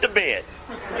just went to bed.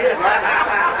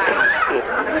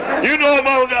 You know them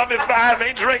all up at 5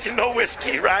 ain't drinking no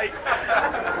whiskey, right?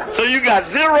 So you got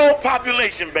zero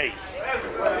population base.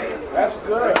 That's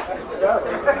good.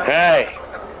 Hey,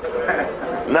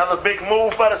 another big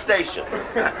move for the station.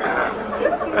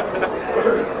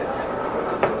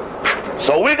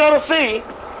 So we're going to see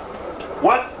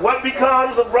what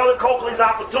becomes of Brother Coakley's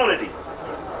opportunity.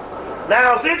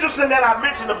 Now, it's interesting that I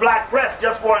mentioned the black press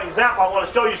just for an example. I want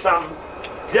to show you something,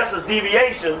 just as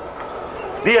deviation.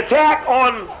 The attack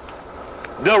on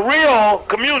the real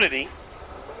community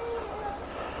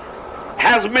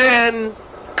has been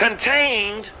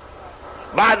contained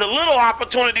by the little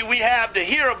opportunity we have to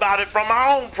hear about it from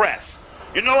our own press.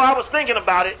 You know, I was thinking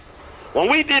about it. When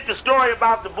we did the story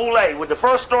about the Boule, when the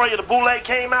first story of the Boule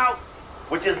came out,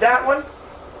 which is that one,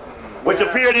 which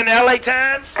appeared in the LA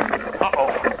Times.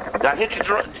 Uh-oh. Did I hit you?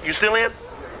 You still in?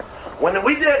 When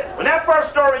that first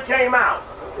story came out,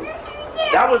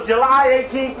 that was July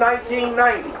 18th,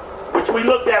 1990, which we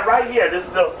looked at right here. This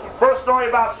is the first story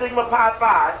about Sigma Pi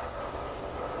Phi.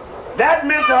 That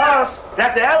meant to us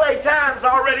that the LA Times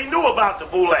already knew about the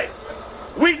Boule.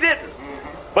 We didn't,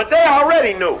 but they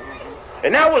already knew.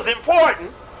 And that was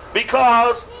important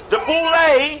because the Boule,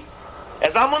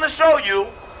 as I'm going to show you,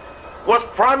 was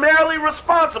primarily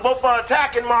responsible for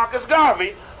attacking Marcus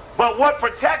Garvey, but what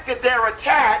protected their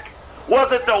attack was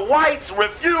that the whites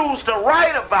refused to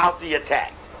write about the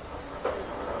attack.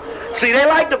 See, they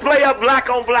like to play up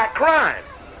black-on-black crime.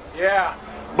 Yeah.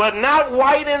 But not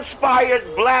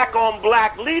white-inspired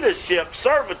black-on-black leadership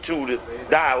servitude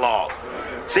dialogue.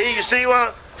 See, you see what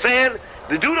I'm saying?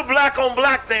 To do the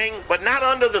black-on-black thing, but not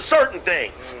under the certain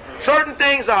things. Certain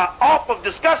things are off of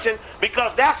discussion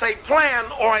because that's a plan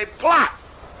or a plot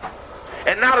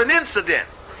and not an incident.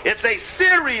 It's a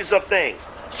series of things.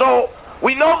 So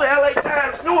we know the LA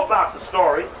Times knew about the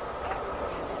story.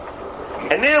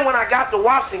 And then when I got to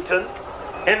Washington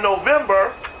in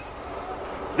November,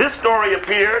 this story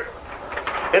appeared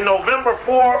in November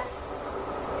 4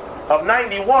 of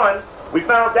 91. We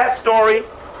found that story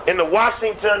in the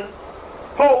Washington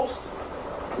Post,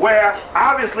 where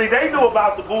obviously they knew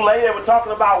about the Boule. They were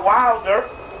talking about Wilder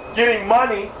getting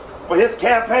money for his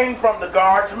campaign from the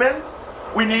Guardsmen.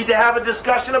 We need to have a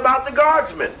discussion about the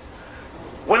Guardsmen.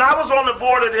 When I was on the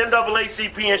board of the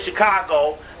NAACP in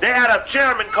Chicago, they had a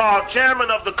chairman called Chairman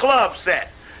of the Club Set.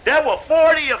 There were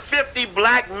 40 or 50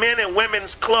 black men and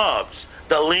women's clubs.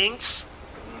 The Links.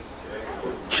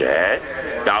 Chad,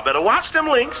 y'all better watch them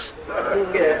Links.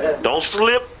 Don't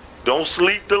sleep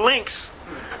the Links.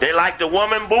 They like the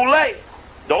woman Boule.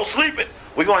 Don't sleep it.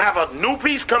 We're going to have a new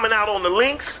piece coming out on the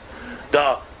links.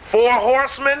 The Four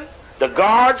Horsemen, the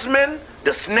Guardsmen,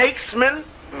 the Snakesmen.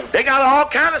 They got all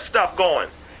kind of stuff going.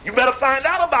 You better find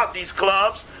out about these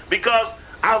clubs, because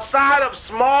outside of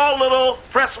small little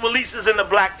press releases in the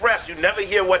black press, you never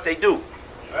hear what they do.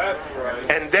 That's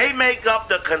right. And they make up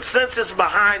the consensus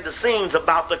behind the scenes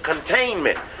about the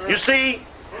containment. You see,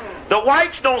 the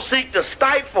whites don't seek to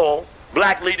stifle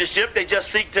black leadership, they just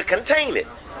seek to contain it.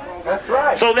 That's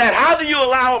right. So that how do you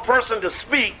allow a person to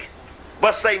speak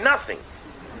but say nothing?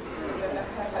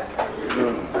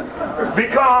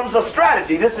 Becomes a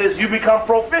strategy. This is, you become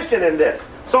proficient in this.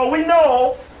 So we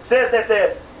know, says that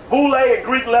the Boule and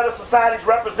Greek letter societies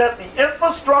represent the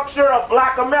infrastructure of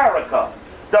black America,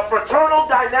 the fraternal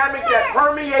dynamic that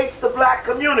permeates the black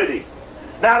community.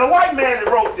 Now the white man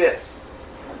that wrote this,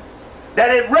 that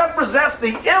it represents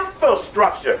the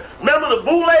infrastructure. Remember, the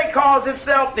Boule calls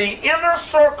itself the inner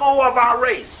circle of our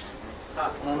race.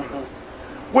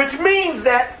 Which means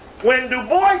that when Du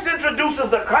Bois introduces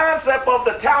the concept of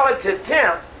the talented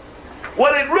tenth,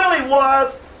 what it really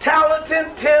was, talented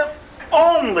tenth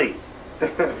only.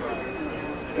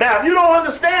 Now, if you don't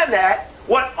understand that,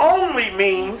 what only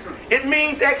means, it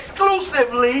means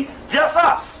exclusively just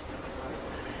us.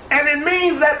 And it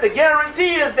means that the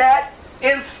guarantee is that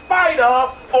in spite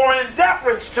of or in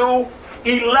deference to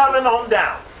 11 on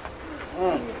down.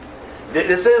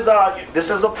 This is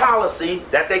a policy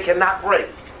that they cannot break.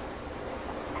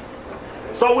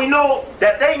 So we know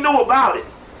that they knew about it.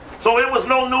 So it was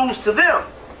no news to them.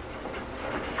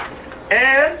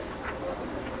 And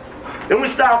then we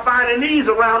start finding these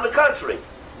around the country.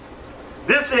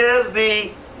 This is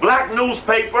the black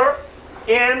newspaper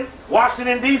in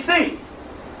Washington, D.C.,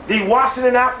 the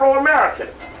Washington Afro-American,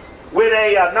 with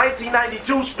a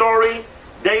 1992 story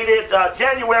dated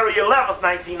January 11th,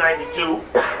 1992,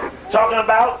 talking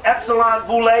about Epsilon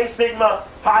Boule Sigma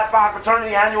Pi Phi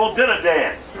Fraternity Annual Dinner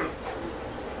Dance.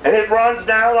 And it runs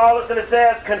down all this, and it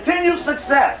says, continued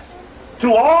success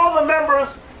to all the members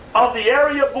of the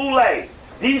area Boule,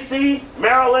 D.C.,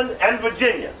 Maryland, and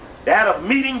Virginia. They had a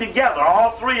meeting together,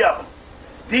 all three of them.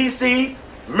 D.C.,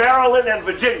 Maryland, and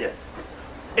Virginia.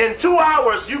 In 2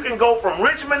 hours, you can go from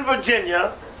Richmond,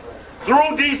 Virginia,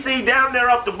 through D.C., down there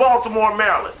up to Baltimore,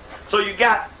 Maryland. So you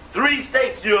got 3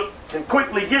 states you can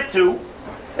quickly get to.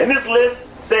 And this list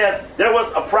says there was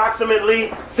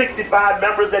approximately 65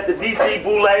 members at the D.C.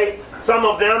 Boule. Some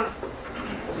of them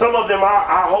are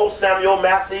our host, Samuel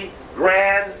Massey,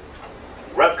 Grand,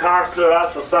 Rep. Carcer,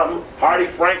 or something, Hardy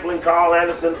Franklin, Carl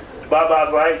Anderson, blah, blah,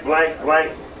 blank, blank,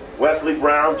 blank, Wesley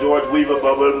Brown, George Weaver,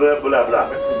 blah, blah, blah, blah,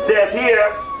 blah. It says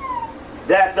here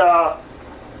that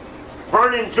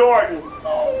Vernon Jordan,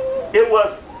 it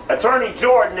was Attorney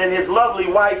Jordan and his lovely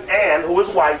wife, Ann, who is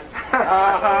white,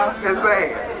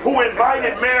 who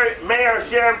invited Mayor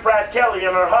Sharon Pratt Kelly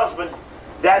and her husband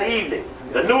that evening.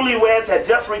 The newlyweds had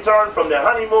just returned from their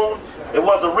honeymoon. It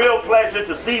was a real pleasure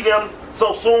to see them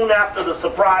so soon after the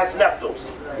surprise nuptials.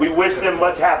 We wish them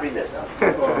much happiness.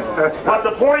 But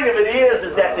the point of it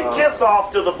is that the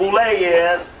kiss-off to the Boule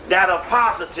is that of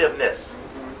positiveness.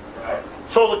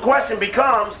 So the question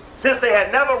becomes, since they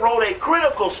had never wrote a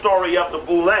critical story of the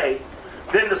Boule,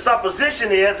 then the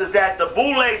supposition is that the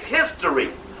Boule's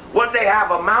history, what they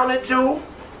have amounted to,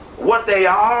 what they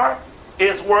are,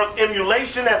 is worth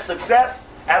emulation and success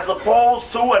as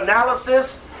opposed to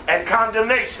analysis and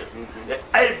condemnation.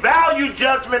 A value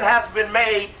judgment has been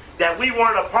made that we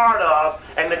weren't a part of,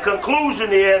 and the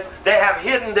conclusion is they have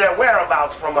hidden their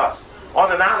whereabouts from us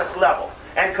on an honest level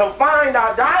and confined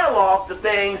our dialogue to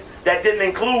things that didn't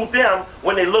include them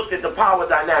when they looked at the power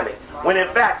dynamic. When in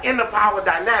fact, in the power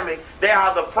dynamic, they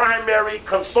are the primary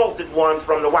consulted ones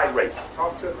from the white race.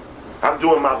 I'm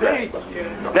doing my best.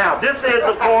 Now, this is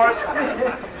of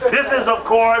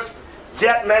course,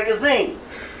 Jet Magazine,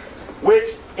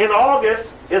 which in August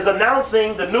is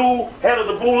announcing the new head of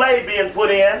the Boule being put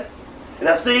in. And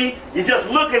I see, you're just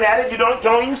looking at it, you don't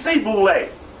even see Boule.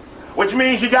 Which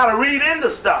means you got to read into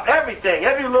stuff, everything,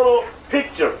 every little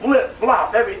picture, flip,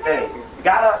 flop, everything. You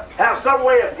got to have some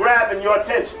way of grabbing your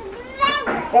attention.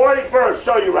 41st,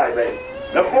 show you right, baby.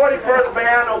 The 41st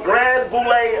Biennial Grand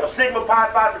Boule of Sigma Pi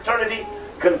Phi Fraternity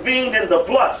convened in the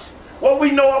Plush. What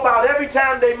we know about every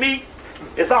time they meet,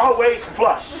 it's always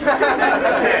plush.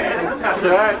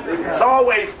 It's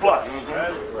always plush.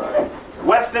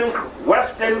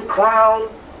 Weston Crown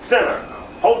Center,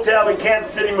 hotel in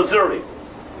Kansas City, Missouri.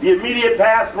 The immediate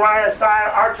past Grand Sire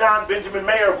Archon Benjamin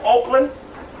Mayer of Oakland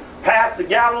passed the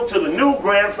gavel to the new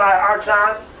Grand Sire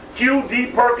Archon Hugh D.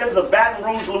 Perkins of Baton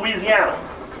Rouge, Louisiana.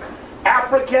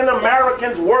 African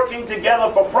Americans working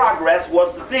together for progress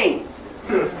was the theme.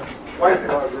 White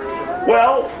progress.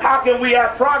 Well, how can we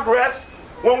have progress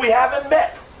when we haven't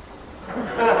met?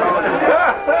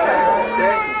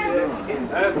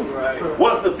 That's right.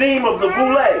 Was the theme of the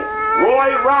Boule.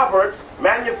 Roy Roberts,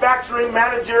 manufacturing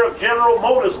manager of General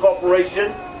Motors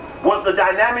Corporation, was the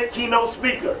dynamic keynote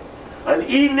speaker. An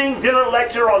evening dinner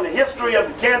lecture on the history of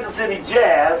the Kansas City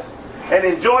Jazz, an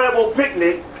enjoyable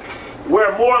picnic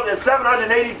where more than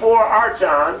 784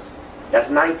 Archons, that's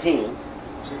 19,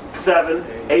 7,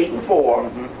 8, and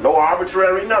 4, no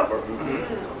arbitrary number,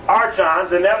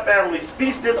 Archons and their families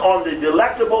feasted on the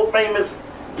delectable famous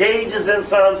Gage's and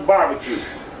Sons barbecue.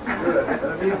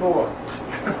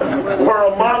 Were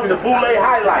among the Boule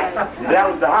highlights. That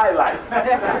was the highlight.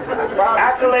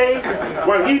 Accolades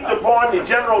were heaped upon the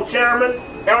General Chairman,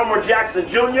 Elmer Jackson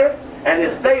Jr., and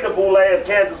his state of Boule of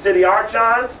Kansas City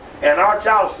Archons and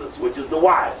Archhouses, which is the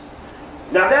wives.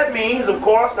 Now that means, of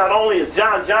course, not only is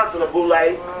John Johnson a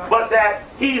Boule, but that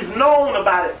he's known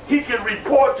about it. He can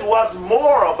report to us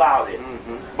more about it.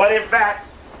 But in fact,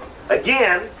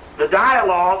 again, the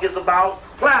dialogue is about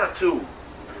platitude.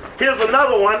 Here's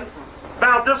another one.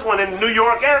 Found this one in New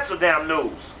York Amsterdam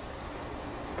News.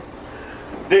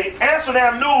 The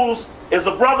Amsterdam News is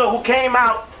a brother who came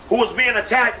out who was being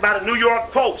attacked by the New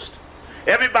York Post.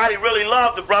 Everybody really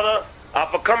loved the brother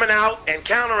for coming out and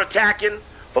counterattacking,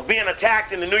 for being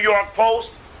attacked in the New York Post.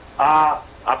 I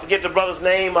forget the brother's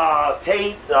name,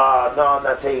 Tate, no,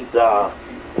 not Tate, the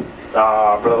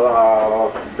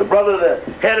brother, the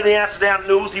head of the Amsterdam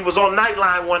News, he was on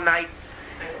Nightline one night.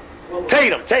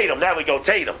 Tatum, there we go,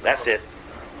 Tatum, that's it.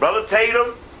 Brother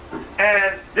Tatum,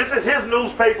 and this is his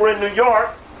newspaper in New York,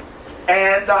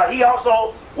 and he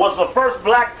also was the first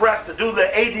black press to do the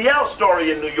ADL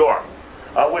story in New York,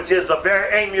 which is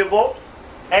very amiable.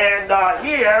 And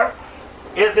here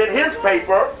is in his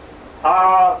paper,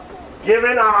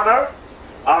 giving honor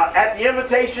at the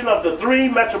invitation of the 3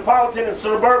 metropolitan and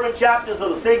suburban chapters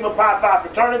of the Sigma Pi Phi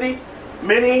fraternity,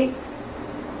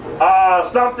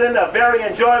 a very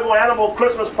enjoyable animal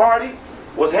Christmas party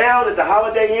was held at the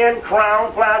Holiday Inn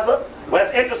Crown Plaza. Well,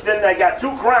 it's interesting, they got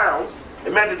 2 crowns.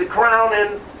 It meant that the Crown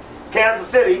in Kansas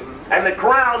City, and the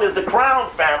Crown is the Crown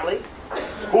family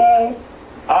who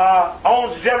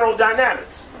owns General Dynamics.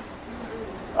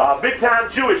 Big-time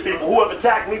Jewish people who have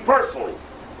attacked me personally.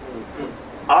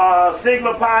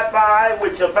 Sigma Pi Phi,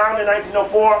 which founded in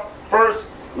 1904, first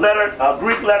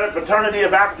Greek-lettered fraternity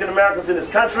of African Americans in this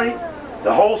country.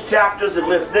 The host chapters, it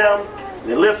lists them.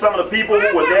 It lists some of the people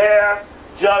who were there,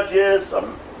 judges,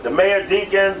 the Mayor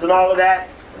Dinkins and all of that.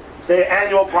 Say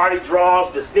annual party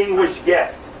draws, distinguished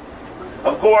guests.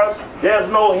 Of course, there's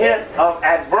no hint of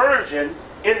aversion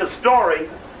in the story,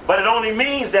 but it only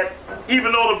means that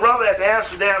even though the brother at the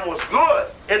Amsterdam was good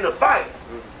in the fight,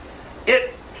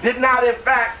 it did not in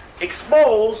fact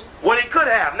expose what it could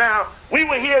have. Now, we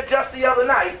were here just the other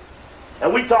night,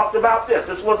 and we talked about this.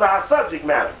 This was our subject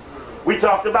matter. We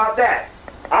talked about that.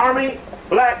 Army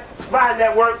Black Spy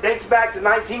Network dates back to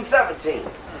 1917.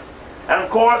 And of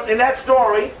course, in that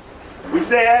story, we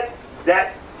said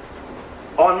that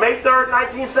on May 3rd,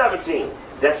 1917,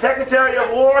 that Secretary of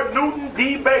War Newton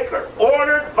D. Baker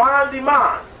ordered Von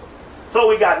Demand. So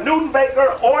we got Newton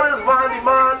Baker orders Von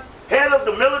Demand, head of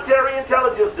the Military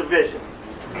Intelligence Division.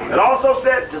 It also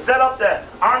said to set up the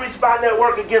Army Spy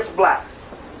Network against blacks.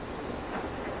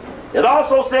 It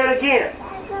also said again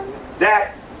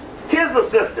that his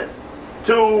assistant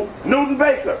to Newton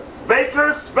Baker,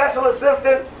 Baker's special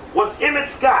assistant was Emmett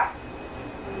Scott.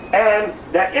 And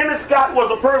that Emmett Scott was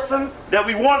a person that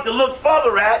we wanted to look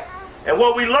further at. And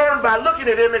what we learned by looking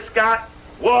at Emmett Scott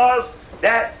was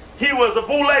that he was a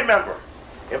Boule member.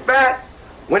 In fact,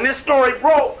 when this story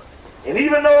broke, and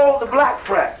even though the black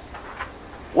press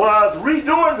was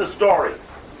redoing the story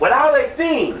without a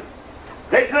theme,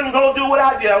 they couldn't go do what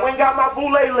I did. I went and got my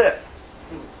Boule list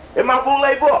in my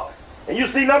Boule book. And you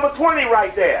see number 20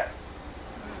 right there.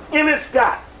 Emmett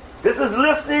Scott. This is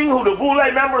listing who the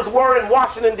Boule members were in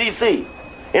Washington, D.C.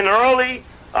 in the early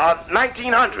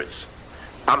 1900s.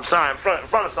 I'm sorry, in front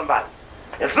of somebody.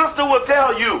 And sister will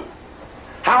tell you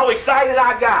how excited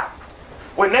I got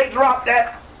when they dropped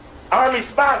that Army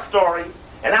spy story,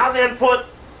 and I then put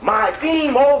my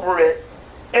theme over it,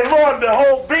 and lo and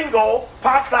behold, bingo,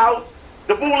 pops out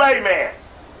the Boule man.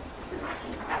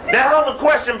 Now the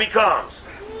question becomes,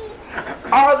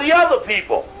 are the other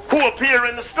people who appear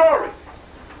in the story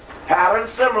patterned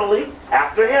similarly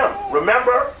after him?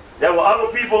 Remember, there were other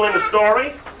people in the story,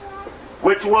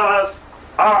 which was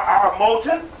R.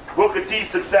 Moulton, Booker T's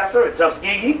successor at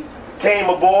Tuskegee, came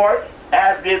aboard,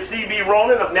 as did C.B.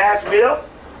 Ronan of Nashville,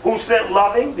 who sent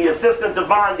Loving, the assistant to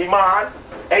Von Demand,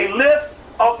 a list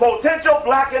of potential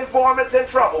black informants and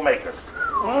troublemakers.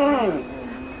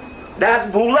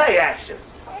 That's Boule action.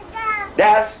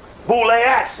 That's Boule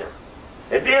action.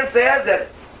 It then says that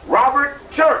Robert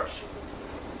Church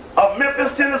of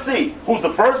Memphis, Tennessee, who's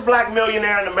the first black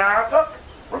millionaire in America.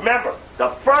 Remember, the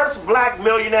first black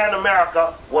millionaire in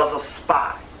America was a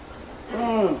spy.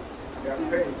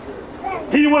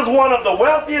 He was one of the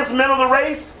wealthiest men of the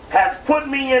race, has put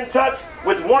me in touch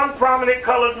with one prominent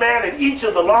colored man in each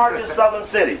of the largest southern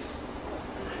cities.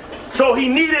 So he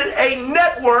needed a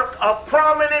network of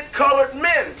prominent colored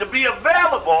men to be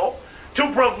available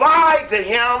to provide to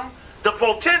him the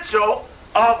potential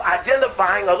of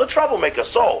identifying other troublemakers.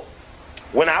 So,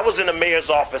 when I was in the mayor's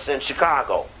office in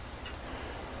Chicago,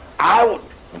 I,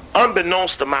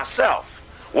 unbeknownst to myself,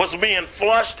 was being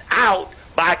flushed out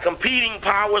by competing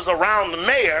powers around the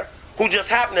mayor who just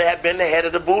happened to have been the head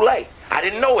of the Boule. I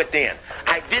didn't know it then.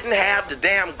 I didn't have the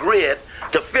damn grid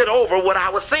to fit over what I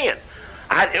was seeing.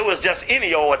 It was just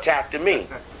any old attack to me.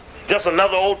 Just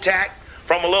another old attack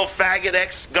from a little faggot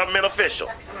ex-government official.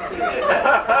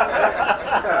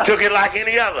 Took it like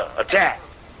any other attack.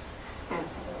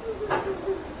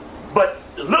 But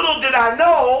little did I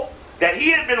know that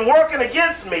he had been working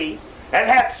against me and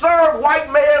had served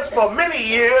white mayors for many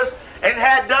years and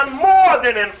had done more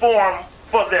than inform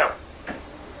for them.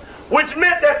 Which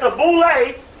meant that the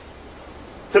Boule,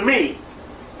 to me,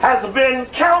 has been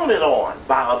counted on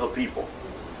by other people.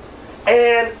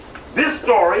 And this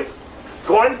story,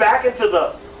 going back into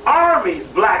the Army's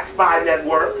Black Spy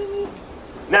Network,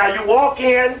 now you walk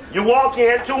in, two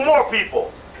more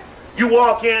people. You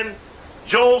walk in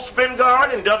Joel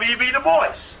Spingard and W.B. Du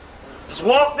Bois. Just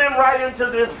walk them right into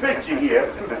this picture here.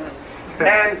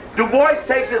 And Du Bois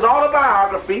takes his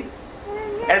autobiography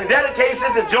and dedicates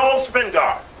it to Joel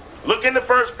Spingard. Look in the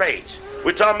first page.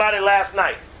 We talked about it last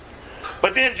night.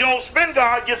 But then Joel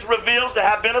Spingard gets revealed to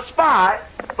have been a spy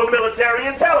for military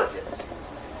intelligence,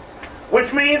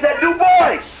 which means that Du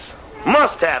Bois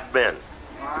must have been,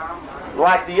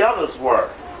 like the others were,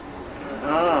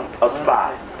 a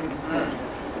spy.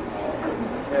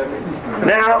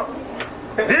 Now,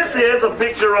 this is a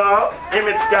picture of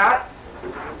Emmett Scott.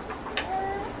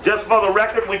 Just for the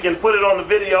record, we can put it on the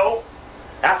video.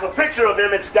 That's a picture of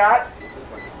Emmett Scott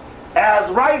as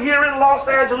right here in Los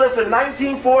Angeles in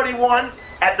 1941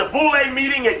 at the Boule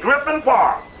meeting at Griffin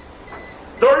Park.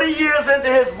 30 years into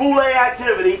his Boule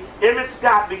activity, Emmett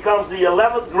Scott becomes the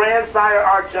 11th Grand Sire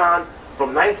Archon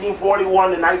from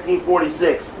 1941 to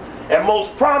 1946, and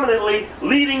most prominently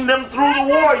leading them through the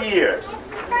war years.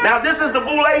 Now this is the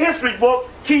Boule history book,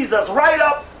 keys us right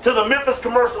up to the Memphis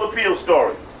Commercial Appeal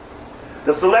story.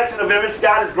 The selection of Emmett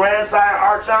Scott as Grand Sire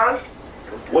Archon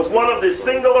was one of the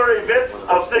singular events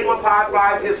of Sigma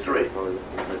Pi Phi's history,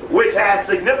 which had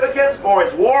significance for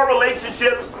its war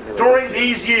relationships during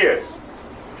these years.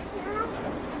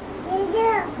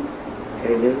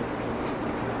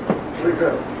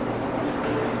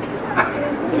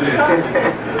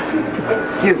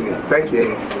 Excuse me, thank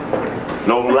you.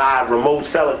 No live remote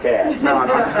telecast. No.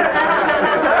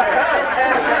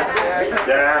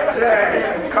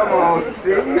 Come on,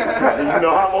 Steve. You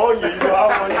know I'm on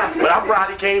you. But I'm proud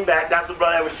he came back. That's the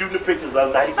brother that was shooting the pictures the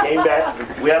other night. He came back.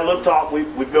 We had a little talk. We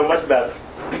feel much better.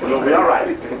 We'll be all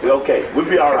right. We're okay. We'll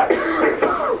be all right.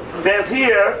 Says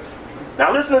here,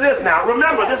 now listen to this now.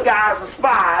 Remember, this guy is a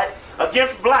spy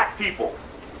against black people.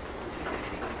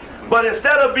 But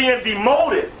instead of being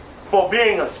demoted for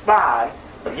being a spy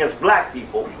against black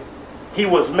people, he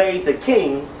was made the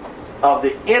king of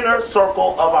the inner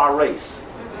circle of our race.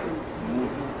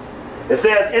 It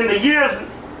says, in the years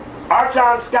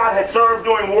Archon Scott had served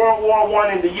during World War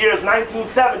I in the years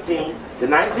 1917 to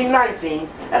 1919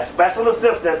 as Special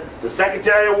Assistant to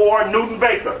Secretary of War Newton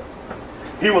Baker.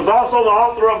 He was also the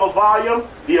author of a volume,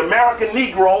 The American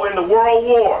Negro in the World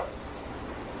War,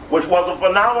 which was a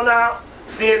phenomenon,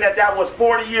 seeing that was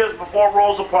 40 years before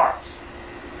Rosa Parks.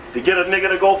 To get a nigga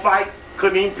to go fight,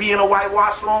 couldn't even pee in a white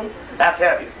washroom, that's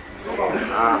heavy.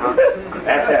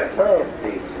 That's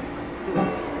heavy.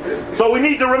 So we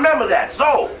need to remember that.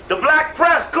 So the black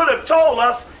press could have told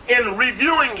us in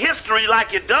reviewing history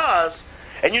like it does,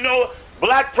 and you know,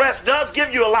 black press does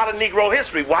give you a lot of Negro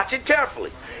history. Watch it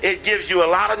carefully. It gives you a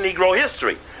lot of Negro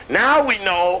history. Now we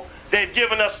know they've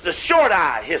given us the short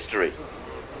eye history.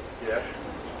 Yeah.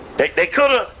 They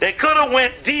could have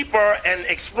went deeper and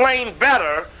explained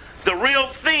better the real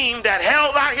theme that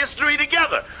held our history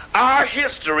together. Our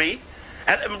history,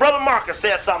 and Brother Marcus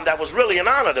said something that was really an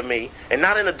honor to me, and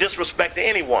not in a disrespect to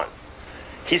anyone.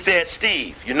 He said,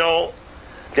 Steve, you know,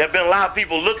 there have been a lot of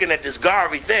people looking at this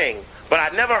Garvey thing, but I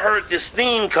never heard this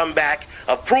theme come back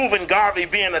of proving Garvey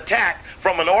being attacked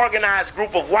from an organized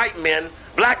group of white men,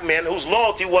 black men, whose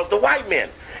loyalty was the white men.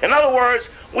 In other words,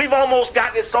 we've almost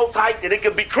gotten it so tight that it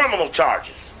could be criminal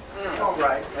charges. All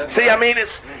right. See, I mean,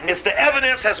 it's the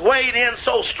evidence has weighed in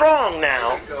so strong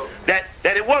now that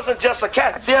it wasn't just a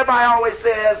cat. See, everybody always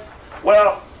says,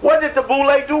 well, what did the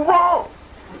Boule do wrong?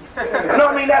 No,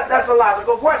 I mean, that's a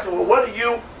logical question. Well, what are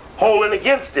you holding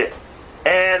against it?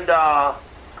 And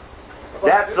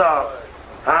that's,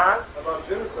 About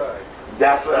genocide.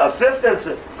 that's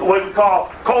assistance, what we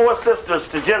call co-assistance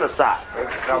to genocide.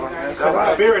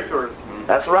 Conspirators.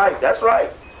 That's right, that's right.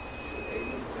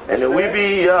 And then we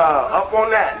be up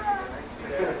on that.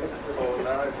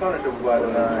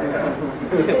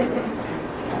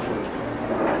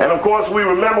 And of course, we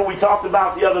remember we talked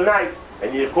about the other night,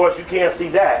 and of course you can't see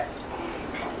that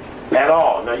at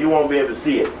all. Now you won't be able to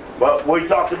see it. But we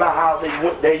talked about how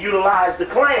they utilized the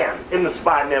Klan in the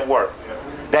spy network.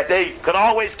 That they could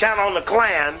always count on the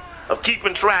Klan of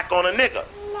keeping track on a nigger.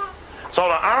 So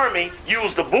the Army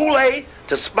used the Boule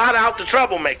to spot out the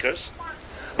troublemakers,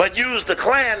 but used the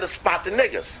Klan to spot the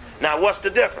niggers. Now what's the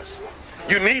difference?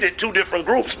 You needed two different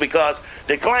groups because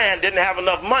the Klan didn't have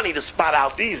enough money to spot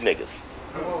out these niggas.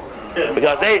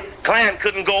 Because Klan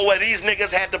couldn't go where these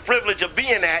niggas had the privilege of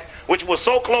being at, which was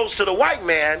so close to the white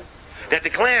man that the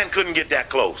Klan couldn't get that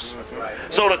close.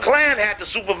 So the Klan had to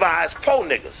supervise po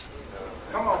niggas.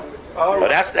 But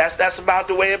that's about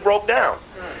the way it broke down.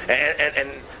 And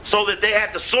so that they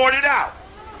had to sort it out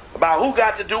about who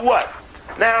got to do what.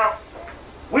 Now,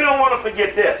 we don't want to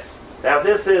forget this. Now,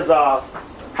 this is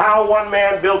how one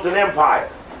man built an empire.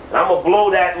 And I'm going to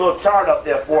blow that little chart up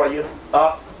there for you.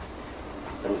 Up.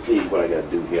 Let me see what I got to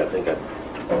do here. I think I'm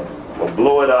going to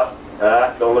blow it up.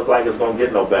 Don't look like it's going to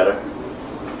get no better.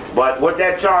 But what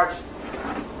that chart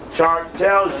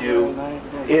tells you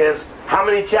is how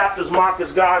many chapters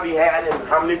Marcus Garvey had in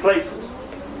how many places.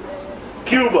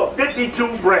 Cuba,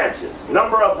 52 branches.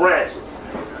 Number of branches.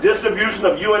 Distribution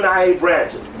of UNIA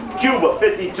branches. Cuba,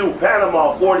 52.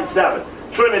 Panama, 47.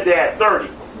 Trinidad, 30.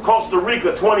 Costa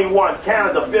Rica, 21.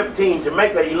 Canada, 15.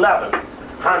 Jamaica, 11.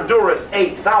 Honduras,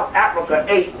 8. South Africa,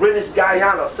 8. British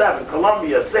Guyana, 7.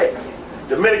 Colombia, 6.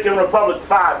 Dominican Republic,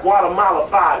 5. Guatemala,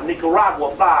 5.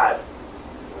 Nicaragua, 5.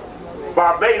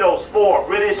 Barbados, 4.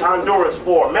 British Honduras,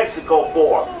 4. Mexico,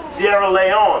 4. Sierra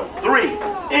Leone, 3.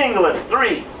 England,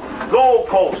 3. Gold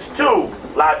Coast, 2.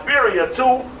 Liberia,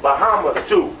 2. Bahamas,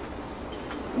 2.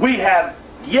 We have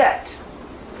yet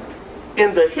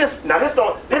in the history, now this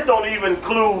don't even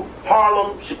include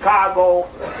Harlem, Chicago.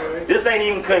 This ain't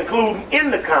even concluding in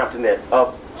the continent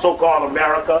of so-called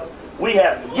America. We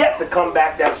have yet to come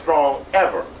back that strong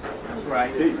ever. That's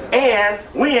right. And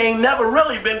we ain't never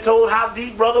really been told how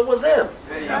deep brother was in.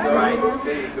 That's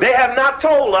right. They have not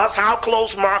told us how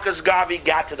close Marcus Garvey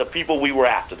got to the people we were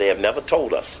after. They have never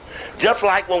told us. Just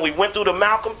like when we went through the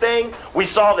Malcolm thing, we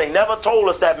saw they never told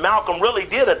us that Malcolm really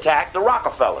did attack the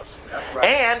Rockefellers. Right.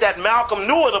 And that Malcolm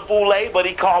knew of the Boule, but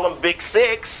he called them Big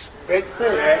Six. Big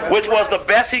Six. Which was the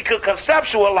best he could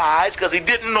conceptualize because he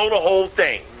didn't know the whole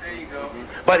thing. There you go.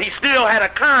 But he still had a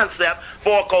concept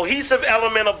for a cohesive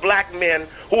element of black men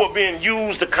who were being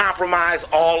used to compromise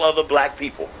all other black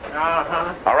people.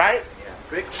 Uh-huh. All right?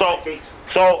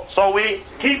 So we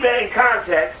keep that in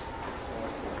context.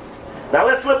 Now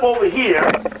let's flip over here.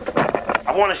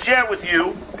 I want to share with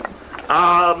you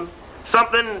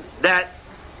something that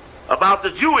about the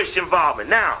Jewish involvement.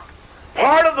 Now,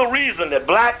 part of the reason that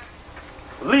black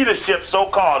leadership,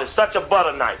 so-called, is such a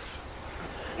butter knife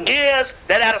is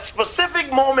that at a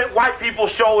specific moment, white people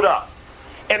showed up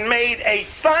and made a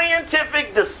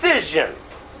scientific decision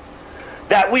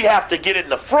that we have to get in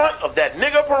the front of that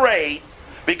nigger parade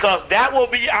because that will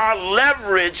be our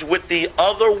leverage with the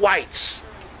other whites.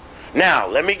 Now,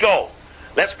 let me go.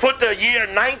 Let's put the year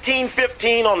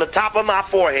 1915 on the top of my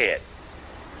forehead.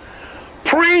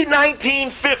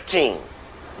 Pre-1915,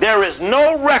 there is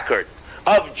no record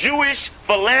of Jewish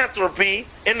philanthropy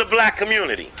in the black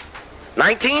community.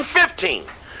 1915.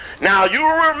 Now, you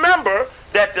remember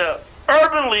that the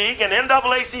Urban League and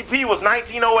NAACP was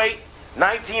 1908,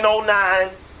 1909,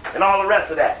 and all the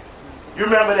rest of that. You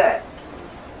remember that?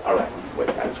 All right. Wait,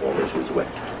 I just want to make sure it's wet.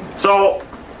 So,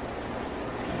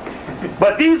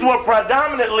 but these were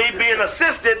predominantly being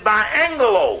assisted by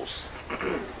Anglos.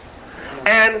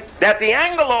 And that the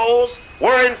Anglos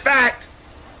were, in fact,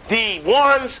 the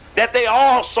ones that they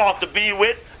all sought to be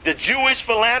with, the Jewish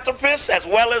philanthropists as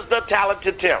well as the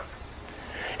talented Tim.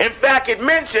 In fact, it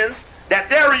mentions that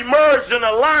there emerged an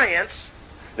alliance.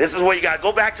 This is where you got to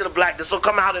go back to the black. This will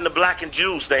come out in the black and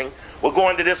Jews thing. We'll go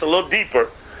into this a little deeper.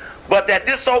 but that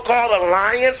this so-called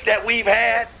alliance that we've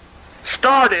had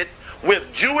started with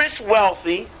Jewish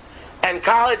wealthy and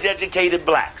college-educated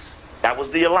blacks. That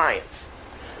was the alliance.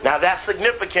 Now that's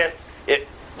significant,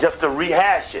 just to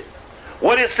rehash it.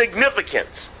 What is significant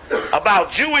about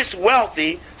Jewish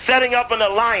wealthy setting up an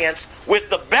alliance with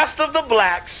the best of the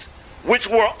blacks, which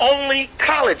were only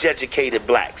college-educated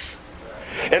blacks?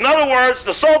 In other words,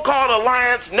 the so-called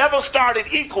alliance never started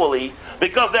equally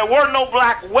because there were no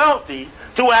black wealthy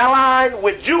to align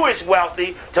with Jewish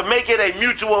wealthy to make it a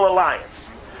mutual alliance.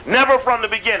 Never from the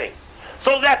beginning.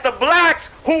 So that the blacks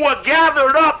who were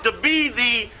gathered up to be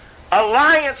the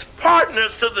alliance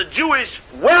partners to the Jewish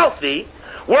wealthy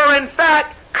were in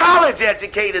fact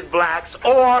college-educated blacks,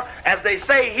 or as they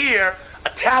say here, a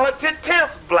talented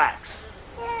 10th blacks.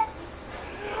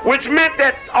 Which meant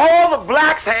that all the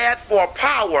blacks had for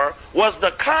power was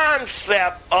the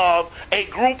concept of a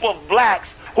group of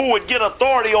blacks who would get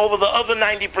authority over the other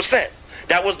 90%.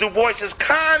 That was Du Bois's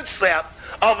concept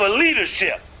of a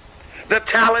leadership, the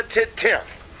talented 10th.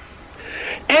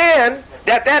 And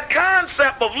that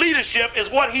concept of leadership is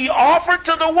what he offered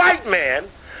to the white man,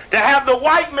 to have the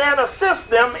white man assist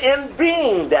them in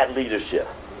being that leadership.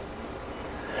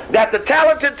 That the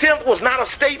talented 10th was not a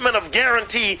statement of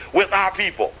guarantee with our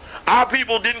people. Our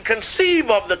people didn't conceive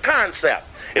of the concept.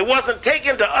 It wasn't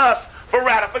taken to us for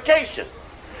ratification.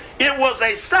 It was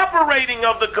a separating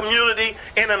of the community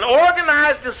in an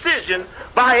organized decision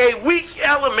by a weak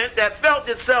element that felt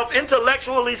itself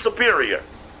intellectually superior,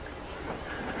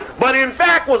 but in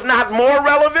fact was not more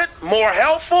relevant, more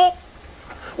helpful,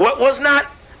 what was not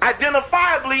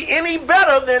identifiably any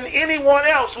better than anyone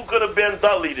else who could have been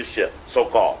the leadership,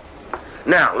 so-called.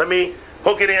 Now, let me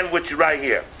hook it in with you right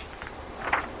here.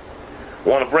 I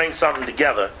want to bring something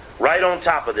together right on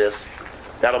top of this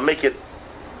that'll make it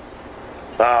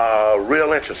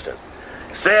real interesting.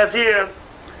 It says here,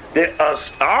 the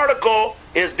article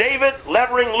is David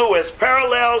Levering Lewis,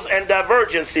 Parallels and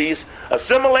Divergencies,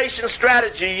 Assimilation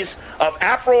Strategies of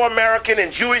Afro-American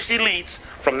and Jewish Elites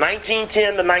from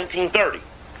 1910 to 1930.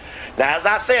 Now, as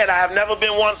I said, I have never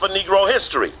been one for Negro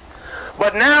history.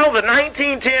 But now the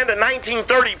 1910 to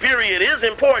 1930 period is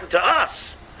important to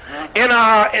us in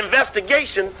our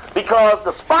investigation, because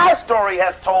the spy story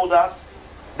has told us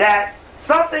that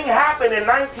something happened in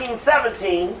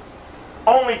 1917,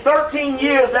 only 13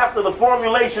 years after the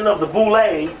formulation of the Boule.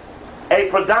 A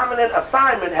predominant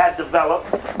assignment had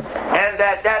developed, and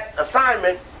that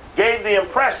assignment gave the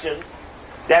impression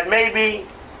that maybe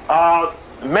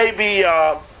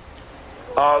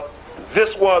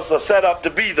this was set up to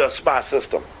be the spy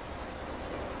system.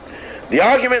 The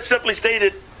argument simply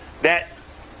stated that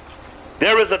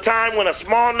there is a time when a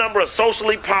small number of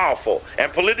socially powerful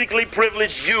and politically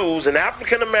privileged Jews and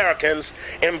African Americans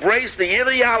embraced the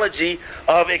ideology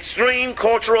of extreme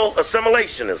cultural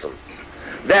assimilationism.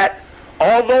 That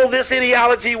although this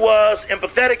ideology was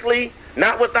empathetically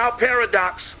not without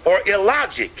paradox or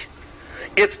illogic,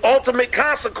 its ultimate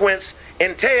consequence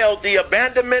entailed the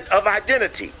abandonment of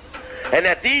identity, and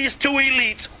that these two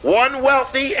elites, one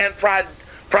wealthy and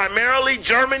primarily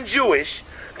German Jewish,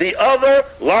 the other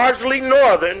largely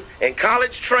Northern and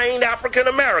college-trained African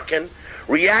American,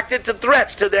 reacted to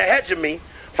threats to their hegemony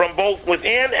from both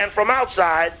within and from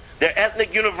outside their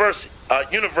ethnic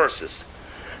universes,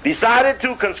 decided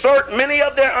to concert many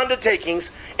of their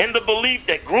undertakings in the belief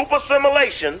that group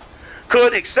assimilation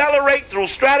could accelerate through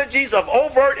strategies of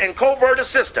overt and covert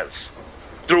assistance.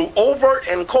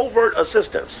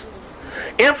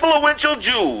 Influential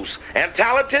Jews and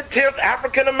talented 10th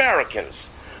African Americans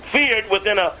feared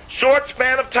within a short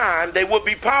span of time they would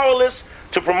be powerless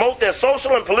to promote their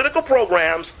social and political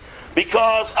programs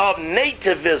because of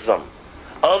nativism,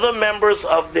 other members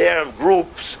of their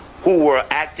groups who were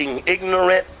acting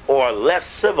ignorant or less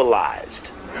civilized.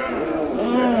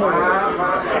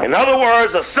 In other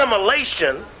words,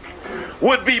 assimilation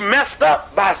would be messed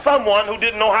up by someone who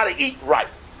didn't know how to eat right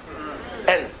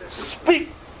and speak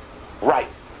right.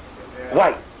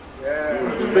 White.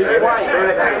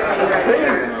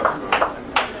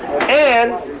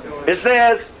 And it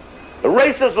says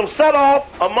racism set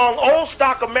off among old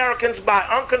stock Americans by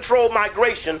uncontrolled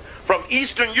migration from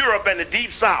Eastern Europe and the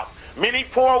Deep South. Many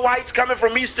poor whites coming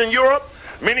from Eastern Europe,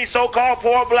 many so-called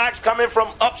poor blacks coming from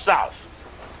up south.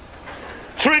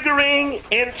 Triggering,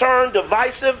 in turn,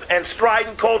 divisive and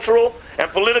strident cultural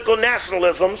and political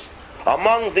nationalisms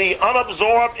among the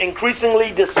unabsorbed,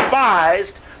 increasingly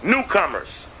despised newcomers.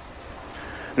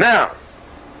 Now,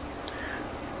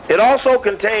 it also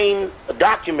contained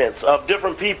documents of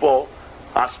different people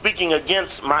speaking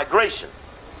against migration,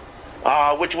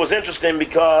 which was interesting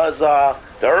because the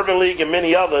Urban League and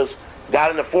many others got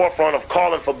in the forefront of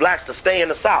calling for blacks to stay in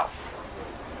the South.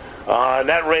 And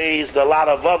that raised a lot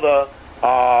of other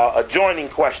adjoining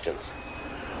questions.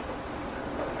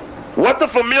 What the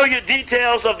familiar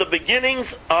details of the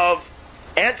beginnings of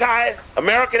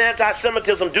American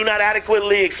anti-Semitism do not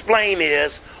adequately explain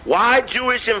is why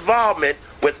Jewish involvement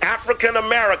with African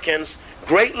Americans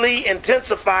greatly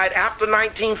intensified after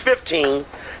 1915,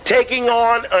 taking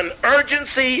on an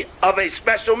urgency of a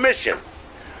special mission.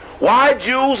 Why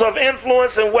Jews of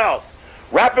influence and wealth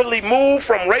rapidly moved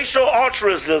from racial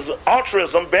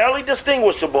altruism barely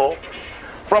distinguishable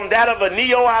from that of a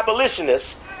neo-abolitionist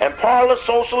and parlor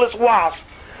socialist wasp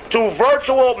to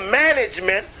virtual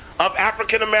management of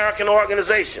African American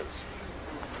organizations.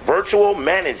 Virtual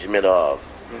management of.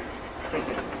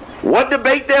 What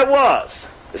debate there was?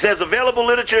 It says available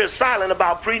literature is silent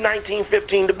about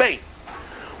pre-1915 debate.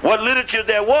 What literature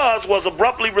there was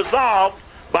abruptly resolved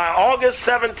by August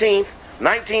 17,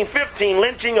 1915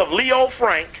 lynching of Leo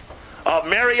Frank of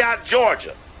Marietta,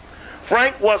 Georgia.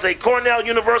 Frank was a Cornell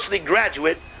University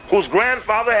graduate whose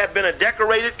grandfather had been a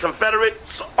decorated Confederate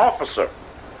officer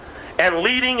and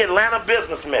leading Atlanta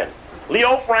businessman.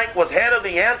 Leo Frank was head of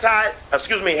head of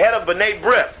B'nai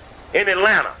B'rith in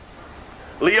Atlanta.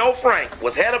 Leo Frank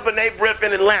was head of B'nai B'rith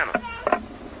in Atlanta.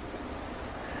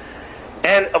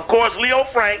 And of course, Leo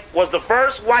Frank was the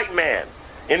first white man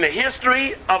in the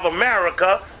history of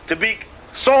America to be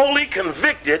solely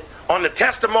convicted on the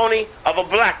testimony of a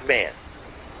black man.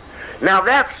 Now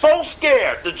that so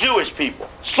scared the Jewish people,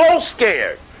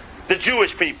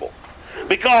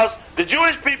 because the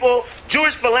Jewish people,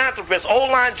 Jewish philanthropists,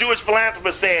 old-line Jewish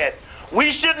philanthropists said,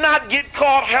 we should not get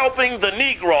caught helping the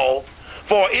Negro,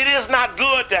 for it is not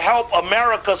good to help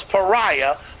America's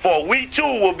pariah, for we too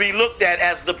will be looked at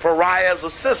as the pariah's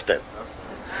assistant.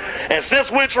 And since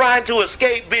we're trying to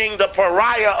escape being the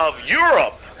pariah of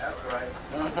Europe,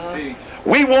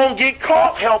 we won't get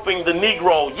caught helping the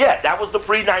Negro yet. That was the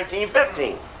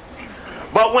pre-1915.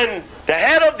 But when the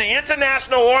head of the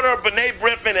International Order of B'nai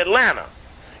B'rith in Atlanta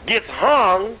gets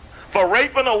hung for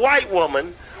raping a white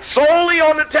woman solely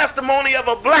on the testimony of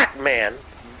a black man,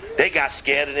 they got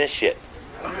scared of this shit.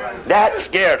 That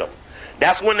scared them.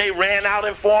 That's when they ran out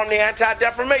and formed the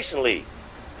Anti-Defamation League.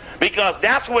 Because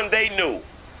that's when they knew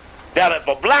that if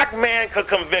a black man could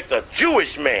convict a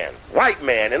Jewish man, white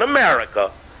man in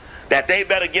America, that they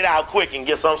better get out quick and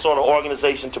get some sort of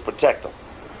organization to protect them.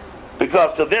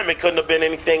 Because to them it couldn't have been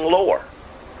anything lower.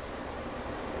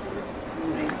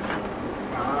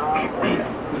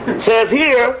 Says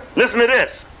here, listen to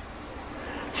this.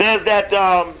 Says that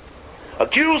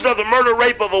accused of the murder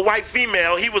rape of a white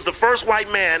female, he was the first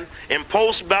white man in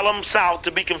post-bellum South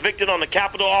to be convicted on the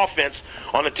capital offense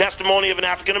on the testimony of an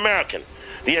African American.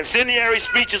 The incendiary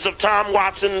speeches of Tom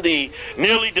Watson, the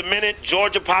nearly demented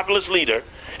Georgia populist leader,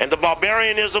 and the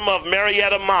barbarianism of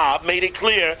Marietta mob made it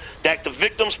clear that the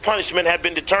victim's punishment had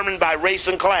been determined by race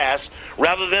and class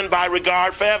rather than by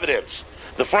regard for evidence.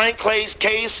 The Frank Clay's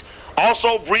case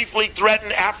also briefly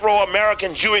threatened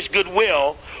Afro-American Jewish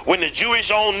goodwill when the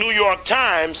Jewish-owned New York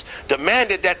Times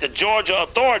demanded that the Georgia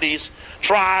authorities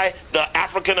try the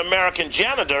African-American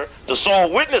janitor, the sole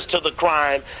witness to the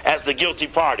crime, as the guilty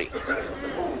party.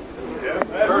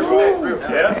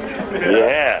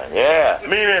 Yeah.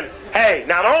 Meaning, hey,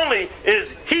 not only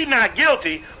is he not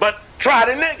guilty, but try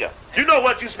the nigga. You know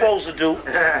what you're supposed to do.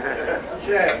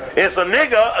 It's a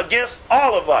nigga against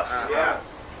all of us.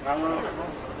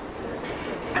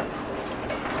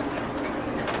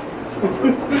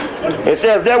 It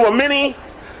says there were many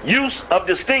use of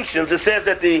distinctions. It says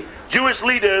that the Jewish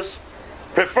leaders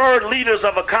preferred leaders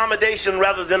of accommodation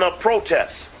rather than of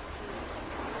protest.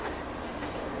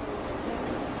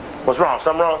 What's wrong?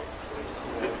 Something wrong?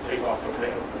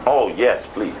 Oh, yes,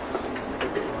 please.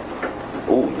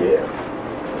 Oh, yeah.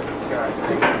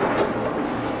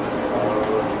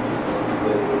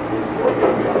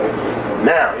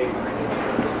 Now,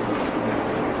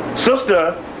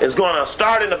 sister is going to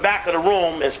start in the back of the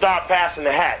room and start passing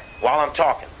the hat while I'm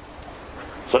talking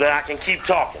so that I can keep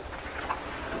talking.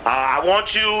 I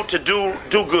want you to do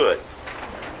good.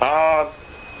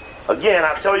 Again,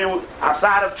 I tell you,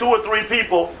 outside of 2 or 3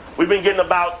 people, we've been getting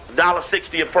about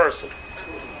 $1.60 a person.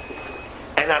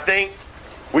 And I think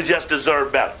we just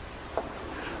deserve better.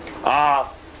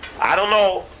 I don't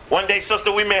know. One day,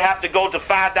 sister, we may have to go to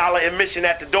 $5 admission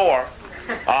at the door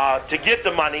to get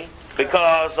the money,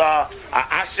 because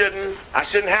I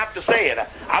shouldn't have to say it.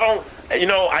 I don't,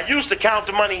 I used to count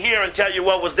the money here and tell you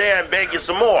what was there and beg you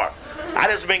some more. I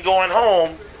just been going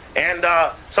home, and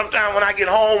sometimes when I get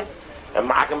home,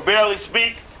 and I can barely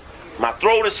speak, my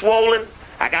throat is swollen,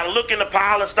 I got to look in the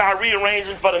pile and start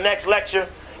rearranging for the next lecture,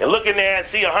 and look in there and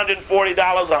see $140,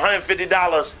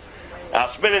 $150,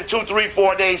 spending 2, 3,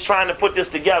 4 days trying to put this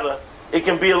together, it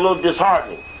can be a little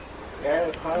disheartening.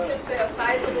 A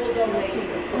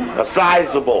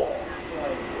sizable,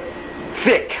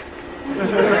 thick.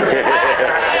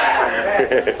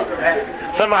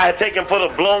 Somebody take and put a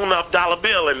blown up dollar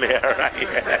bill in there, right?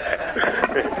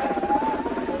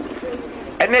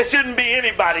 And there shouldn't be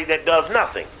anybody that does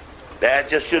nothing. That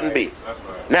just shouldn't be.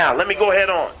 Now, let me go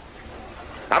ahead on.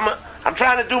 I'm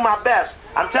trying to do my best.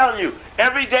 I'm telling you,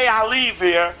 every day I leave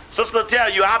here, Sister will tell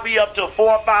you, I'll be up till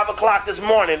 4 or 5 o'clock this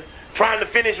morning trying to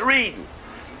finish reading.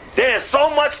 There's so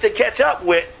much to catch up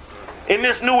with in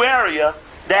this new area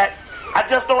that I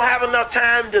just don't have enough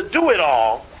time to do it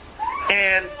all.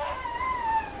 And,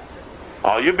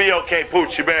 oh, you'll be okay,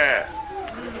 Poochie Bear.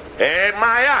 Hey,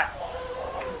 Maya.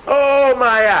 Oh,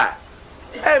 Maya.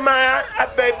 Hey, Maya. Hi,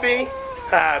 baby.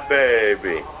 Hi,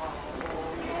 baby.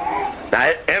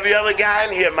 Now, every other guy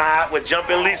in here, Maya, would jump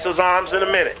in Lisa's arms in a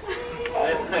minute.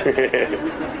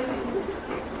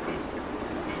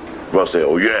 Well, say,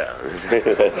 oh, yeah.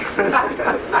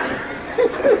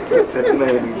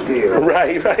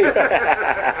 Right.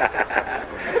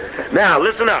 Now,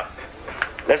 listen up.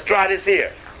 Let's try this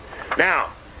here.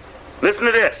 Now, listen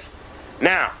to this.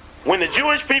 Now, when the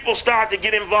Jewish people start to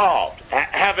get involved,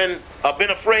 having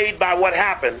been afraid by what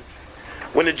happened,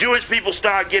 when the Jewish people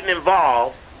start getting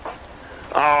involved,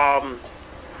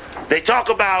 they talk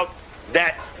about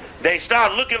that they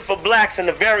start looking for blacks in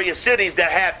the various cities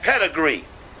that had pedigree.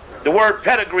 The word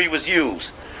pedigree was used.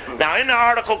 Now, in the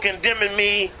article condemning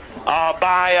me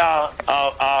by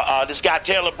this guy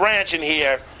Taylor Branch in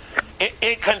here,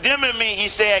 in condemning me, he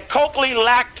said Coakley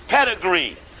lacked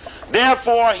pedigree.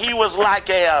 Therefore, he was like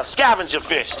a scavenger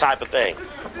fish type of thing.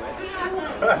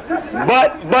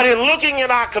 But in looking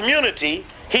at our community,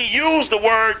 he used the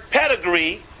word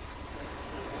pedigree.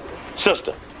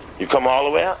 Sister, you come all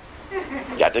the way out?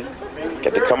 Got to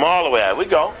come all the way out.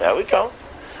 There we go.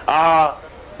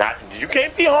 Now, you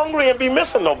can't be hungry and be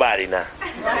missing nobody now.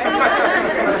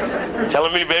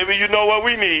 Telling me, baby, you know what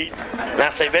we need. And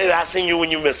I say, baby, I seen you when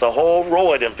you miss a whole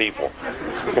row of them people.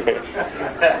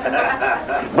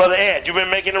 Brother Ed, you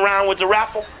been making around with the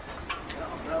raffle?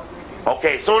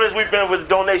 Okay, as soon as we've been with the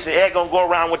donation, Ed gonna go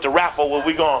around with the raffle where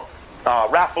we gonna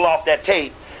raffle off that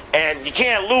tape. And you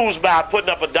can't lose by putting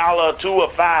up $1 or $2 or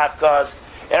 $5 because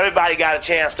everybody got a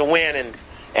chance to win,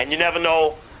 and you never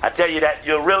know. I tell you that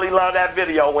you'll really love that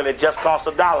video when it just costs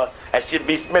 $1. And she'd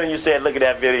be spinning you saying, look at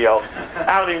that video.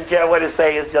 I don't even care what it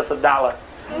say, it's just $1.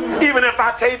 Even if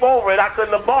I tape over it, I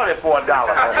couldn't have bought it for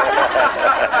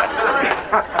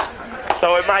 $1.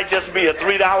 So it might just be a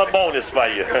 $3 bonus for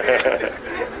you.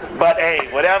 But hey,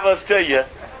 whatever's to you,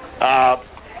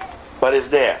 but it's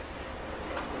there.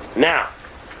 Now,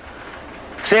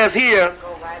 it says here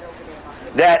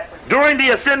that during the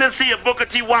ascendancy of Booker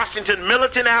T. Washington,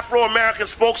 militant Afro-American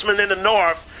spokesmen in the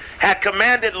North had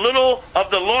commanded little of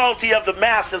the loyalty of the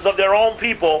masses of their own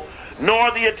people,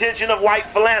 nor the attention of white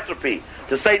philanthropy,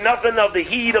 to say nothing of the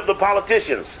heed of the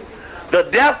politicians. The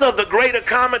death of the great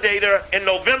accommodator in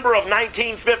November of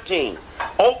 1915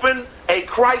 opened a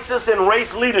crisis in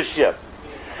race leadership.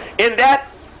 In that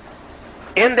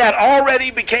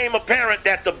already became apparent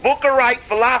that the Bookerite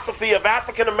philosophy of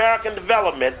African American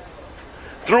development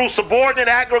through subordinate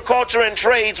agriculture and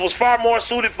trades was far more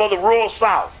suited for the rural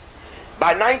South.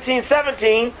 By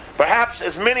 1917, perhaps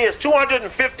as many as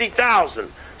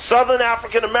 250,000 Southern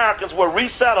African Americans were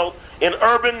resettled in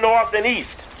urban North and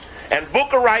East, and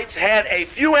Bookerites had a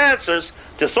few answers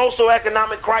to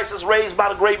socioeconomic crisis raised by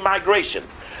the Great Migration.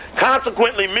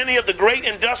 Consequently, many of the great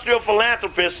industrial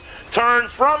philanthropists turned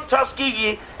from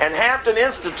Tuskegee and Hampton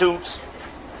Institutes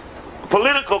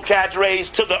political cadres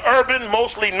to the urban,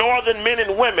 mostly northern men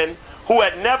and women who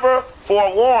had never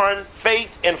forewarned faith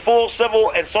in full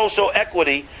civil and social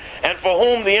equity, and for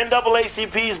whom the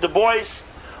NAACP's Du Bois,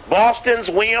 Boston's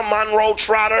William Monroe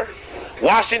Trotter,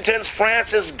 Washington's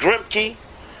Francis Grimke,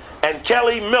 and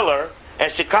Kelly Miller, and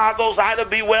Chicago's Ida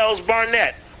B. Wells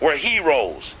Barnett were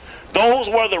heroes. Those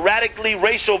were the radically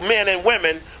racial men and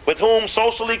women with whom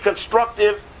socially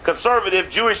conservative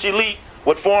Jewish elite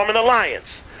would form an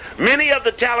alliance. Many of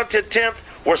the talented 10th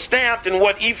were stamped in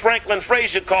what E. Franklin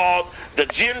Frazier called the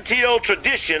genteel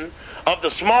tradition of the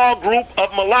small group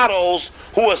of mulattoes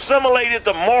who assimilated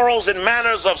the morals and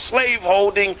manners of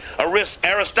slaveholding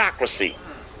aristocracy.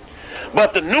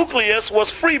 But the nucleus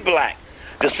was free black,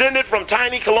 descended from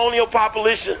tiny colonial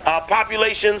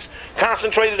populations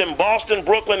concentrated in Boston,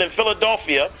 Brooklyn, and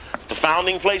Philadelphia, the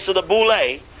founding place of the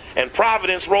Boule, and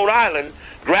Providence, Rhode Island,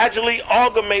 gradually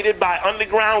amalgamated by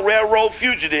Underground Railroad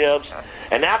fugitives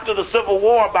and after the Civil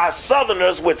War by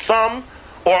Southerners with some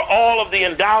or all of the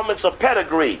endowments of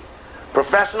pedigree,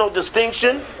 professional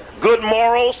distinction, good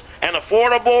morals, and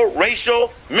affordable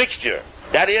racial mixture,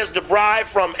 that is derived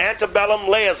from antebellum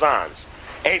liaisons.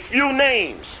 A few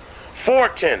names: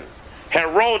 Fortin,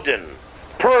 Herodin,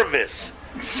 Purvis,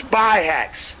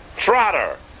 Spyhacks,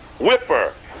 Trotter,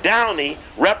 Whipper, Downey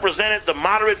represented the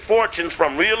moderate fortunes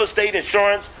from real estate,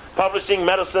 insurance, publishing,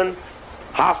 medicine,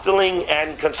 hosteling,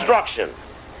 and construction.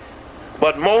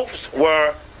 But most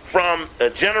were from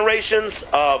generations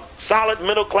of solid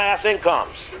middle-class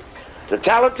incomes. The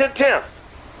talented 10th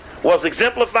was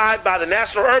exemplified by the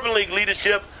National Urban League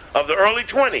leadership of the early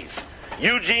 20s,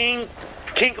 Eugene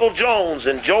Kinkle Jones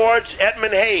and George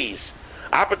Edmund Hayes,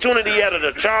 opportunity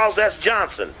editor Charles S.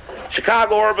 Johnson,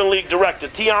 Chicago Urban League director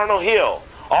T. Arnold Hill,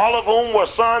 all of whom were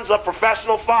sons of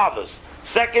professional fathers,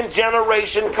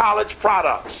 second-generation college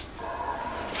products.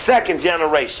 Second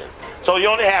generation. So you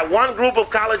only had one group of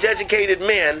college-educated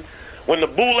men. When the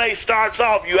boule starts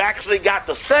off, you actually got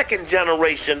the second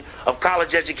generation of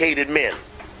college-educated men.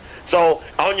 So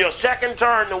on your second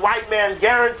turn, the white man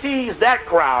guarantees that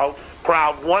crowd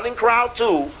 1 and crowd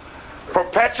 2,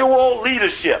 perpetual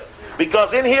leadership.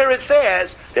 Because in here it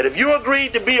says that if you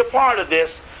agreed to be a part of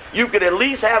this, you could at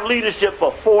least have leadership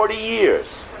for 40 years.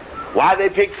 Why they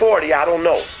picked 40, I don't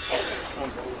know.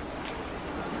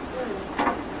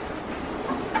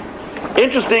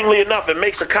 Interestingly enough, it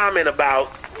makes a comment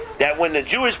about that when the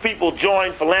Jewish people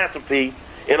joined philanthropy,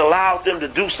 it allowed them to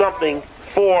do something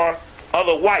for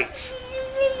other whites.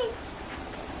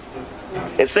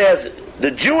 It says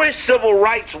the Jewish civil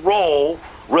rights role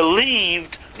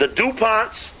relieved the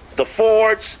DuPonts, the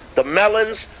Fords, the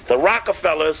Mellons, the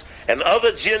Rockefellers, and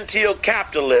other genteel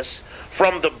capitalists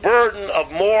from the burden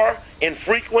of more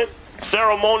infrequent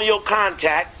ceremonial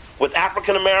contact with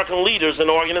African American leaders and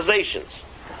organizations,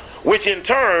 which in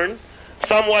turn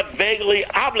somewhat vaguely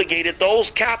obligated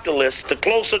those capitalists to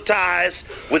closer ties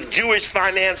with Jewish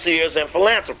financiers and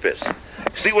philanthropists.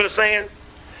 See what it's saying?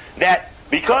 That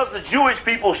because the Jewish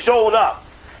people showed up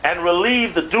and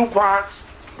relieved the DuPonts,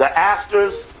 the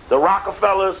Astors, the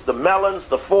Rockefellers, the Mellons,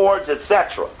 the Fords,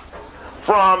 etc.,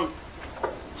 from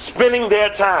spending their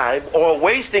time or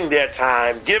wasting their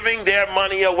time giving their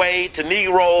money away to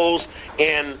Negroes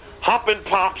in hump and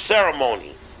pomp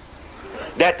ceremony,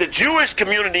 that the Jewish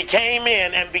community came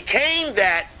in and became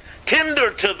that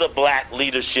tender to the black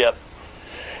leadership,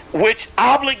 which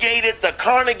obligated the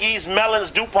Carnegies, Mellons,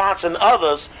 DuPonts, and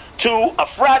others to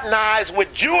fraternize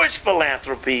with Jewish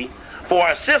philanthropy for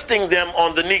assisting them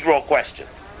on the Negro question.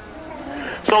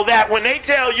 So that when they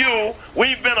tell you,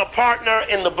 we've been a partner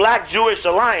in the Black-Jewish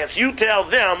Alliance, you tell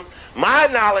them, my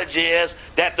knowledge is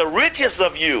that the richest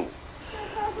of you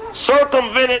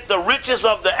circumvented the riches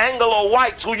of the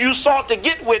Anglo-whites who you sought to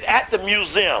get with at the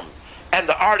museum and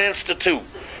the Art Institute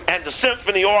and the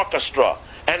Symphony Orchestra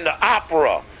and the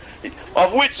opera,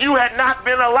 of which you had not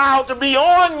been allowed to be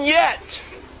on yet.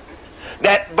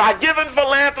 That by giving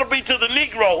philanthropy to the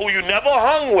Negro, who you never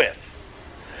hung with,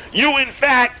 you in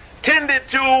fact tended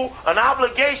to an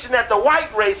obligation that the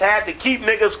white race had to keep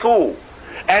niggas cool.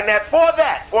 And that for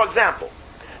that, for example,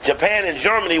 Japan and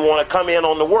Germany want to come in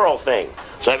on the world thing.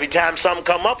 So every time something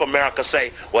come up, America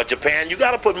say, well, Japan, you got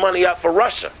to put money up for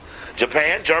Russia.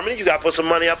 Japan, Germany, you got to put some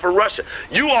money up for Russia.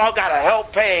 You all got to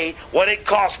help pay what it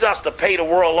cost us to pay the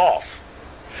world off.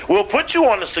 We'll put you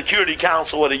on the Security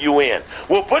Council of the UN.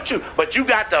 We'll put you, but you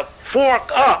got to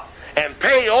fork up and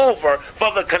pay over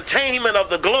for the containment of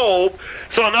the globe.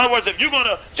 So in other words, if you're going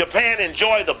to, Japan,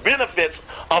 enjoy the benefits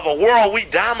of a world we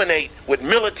dominate with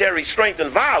military strength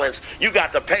and violence, you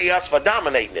got to pay us for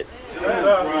dominating it.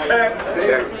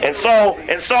 And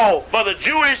so for the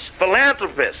Jewish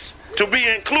philanthropists to be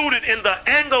included in the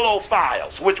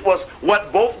Anglophiles, which was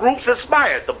what both groups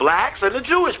aspired, the blacks and the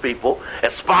Jewish people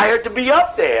aspired to be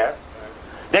up there,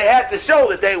 they had to show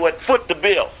that they would foot the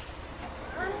bill.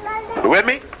 You with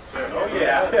me? Oh,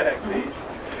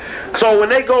 yeah. So when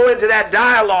they go into that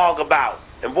dialogue about,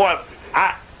 and boy,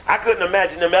 I couldn't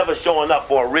imagine them ever showing up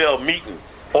for a real meeting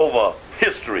over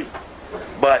history.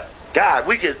 But God,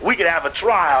 we could have a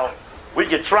trial. We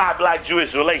could try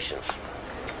black-Jewish relations.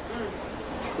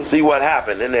 See what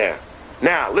happened in there.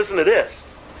 Now, listen to this.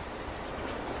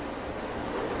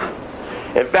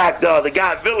 In fact, the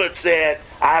guy Villard said,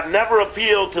 I have never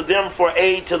appealed to them for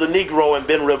aid to the Negro and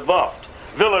been rebuffed.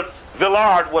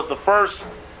 Villard was the first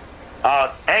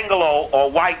Anglo or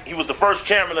white, he was the first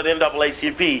chairman of the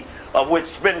NAACP, of which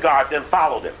Spingard then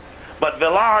followed him. But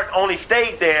Villard only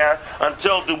stayed there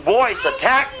until Du Bois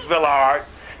attacked Villard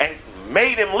and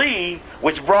made him leave,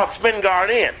 which brought Spingard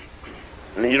in.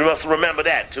 And you must remember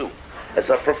that too. It's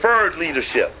a preferred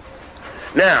leadership.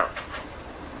 Now,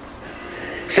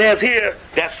 it says here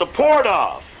that support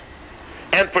of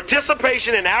and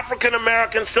participation in African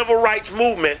American civil rights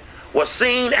movement was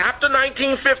seen after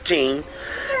 1915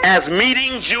 as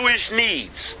meeting Jewish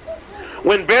needs,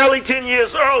 when barely 10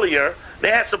 years earlier they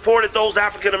had supported those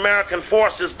African American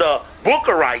forces, the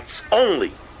Bookerites,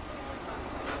 only.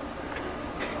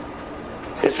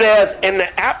 It says, in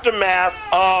the aftermath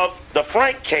of the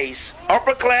Frank case,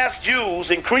 upper-class Jews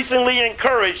increasingly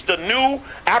encouraged the new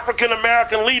African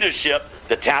American leadership,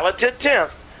 the talented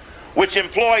 10th, which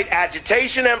employed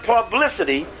agitation and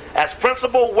publicity as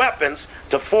principal weapons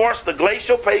to force the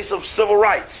glacial pace of civil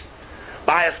rights.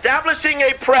 By establishing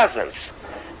a presence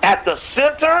at the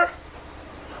center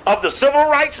of the civil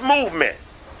rights movement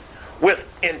with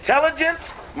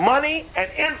intelligence, money, and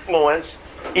influence,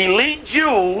 elite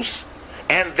Jews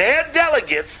and their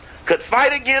delegates could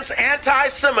fight against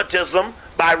anti-Semitism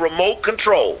by remote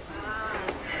control.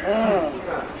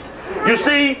 You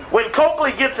see, when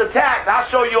Coakley gets attacked, I'll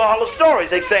show you all the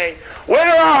stories. They say,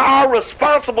 where are our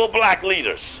responsible black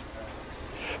leaders?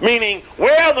 Meaning,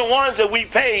 where are the ones that we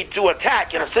paid to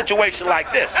attack in a situation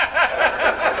like this?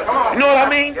 You know what I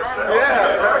mean?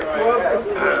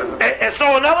 And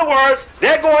so, in other words,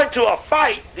 they're going to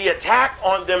fight the attack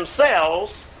on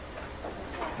themselves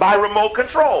by remote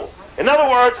control. In other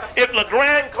words, if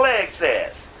LeGrand Clegg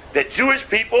says that Jewish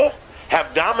people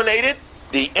have dominated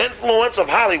the influence of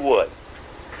Hollywood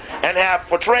and have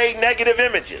portrayed negative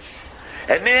images,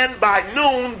 and then by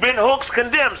noon Ben Hooks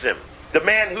condemns him, the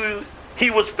man who he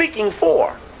was speaking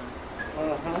for.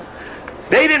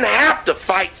 They didn't have to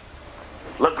fight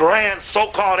LeGrand's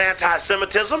so-called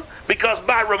anti-Semitism, because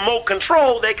by remote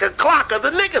control they could clocker the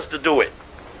niggas to do it.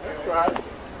 That's right.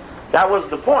 That was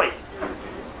the point.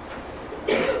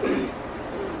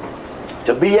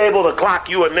 To be able to clock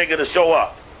you a nigga to show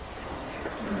up.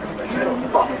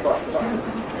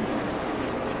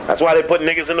 That's why they put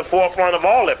niggas in the forefront of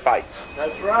all their fights.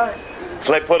 That's right.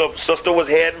 So they put a sister was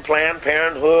head in Planned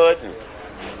Parenthood, and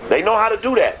they know how to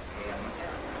do that.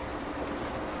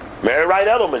 Mary Wright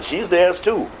Edelman, she's theirs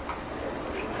too.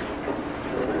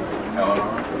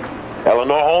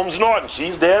 Eleanor Holmes Norton,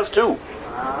 she's theirs too.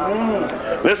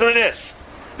 Listen to this.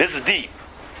 This is deep.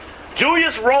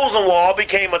 Julius Rosenwald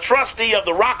became a trustee of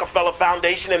the Rockefeller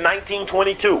Foundation in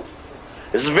 1922.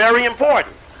 This is very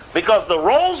important, because the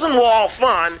Rosenwald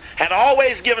Fund had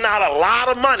always given out a lot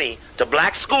of money to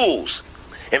black schools.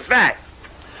 In fact,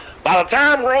 by the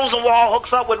time Rosenwald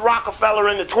hooks up with Rockefeller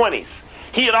in the 20s,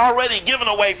 he had already given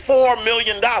away $4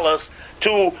 million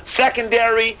to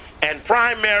secondary and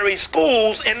primary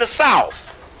schools in the South.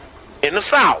 In the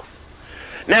South.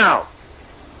 Now,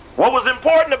 what was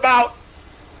important about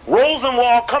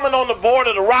Rosenwald coming on the board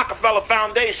of the Rockefeller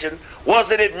Foundation was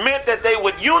that it meant that they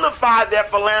would unify their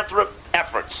philanthropic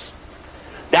efforts.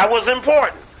 That was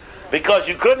important, because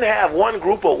you couldn't have one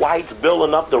group of whites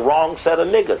building up the wrong set of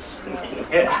niggas.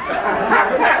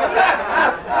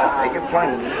 Make it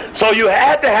plain. So you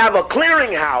had to have a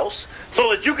clearinghouse so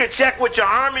that you could check with your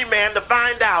army man to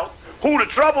find out who the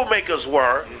troublemakers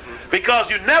were, because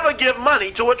you never give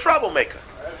money to a troublemaker.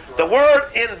 The word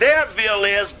in their bill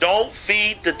is, don't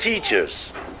feed the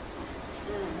teachers.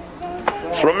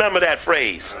 So remember that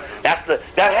phrase. That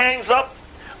hangs up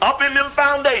in them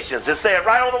foundations. It said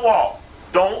right on the wall,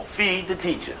 don't feed the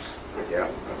teachers. Yeah.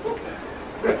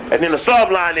 And then the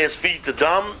subline is, feed the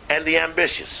dumb and the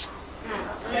ambitious.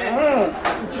 Now,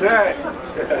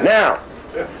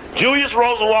 Julius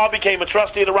Rosenwald became a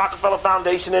trustee of the Rockefeller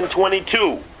Foundation in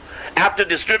 22. After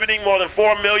distributing more than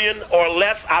 $4 million or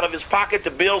less out of his pocket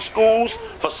to build schools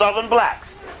for Southern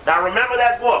blacks. Now remember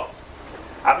that book.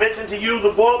 I mentioned to you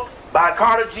the book by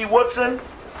Carter G. Woodson,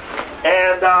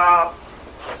 and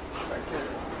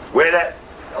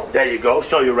there you go,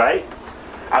 show you right.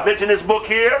 I mentioned this book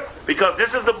here because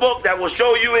this is the book that will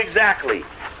show you exactly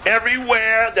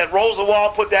everywhere that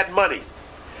Rosenwald put that money,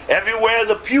 everywhere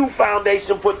the Pew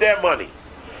Foundation put their money,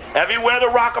 everywhere the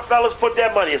Rockefellers put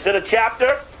their money. It's in a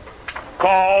chapter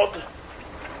called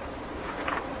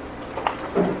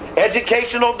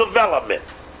Educational Development.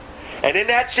 And in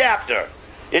that chapter,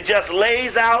 it just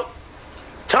lays out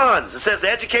tons. It says the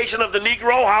education of the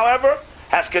Negro, however,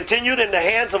 has continued in the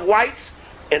hands of whites,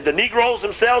 and the Negroes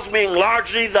themselves being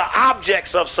largely the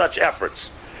objects of such efforts.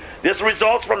 This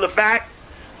results from the fact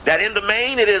that in the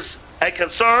main it is a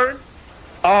concern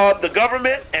of the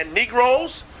government, and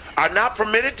Negroes are not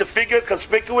permitted to figure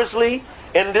conspicuously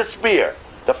in this sphere.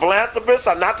 The philanthropists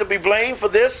are not to be blamed for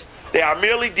this. They are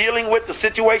merely dealing with the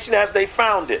situation as they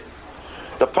found it.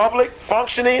 The public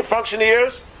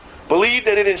functionaries believe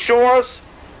that it ensures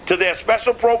to their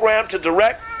special program to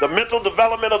direct the mental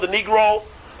development of the Negro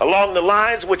along the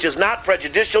lines which is not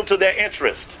prejudicial to their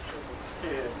interest.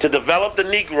 To develop the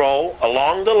Negro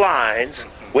along the lines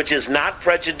which is not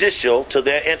prejudicial to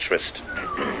their interest.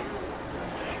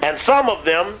 And some of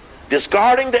them,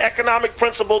 discarding the economic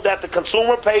principle that the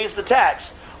consumer pays the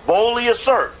tax, boldly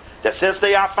assert that since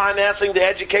they are financing the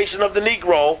education of the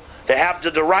Negro, they have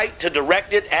the right to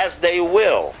direct it as they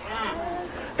will.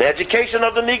 The education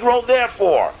of the Negro,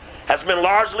 therefore, has been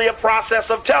largely a process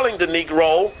of telling the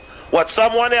Negro what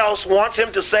someone else wants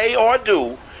him to say or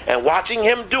do, and watching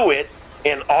him do it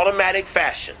in automatic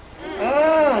fashion.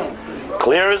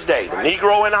 Clear as day. The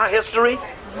Negro in our history,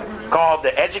 called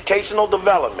the educational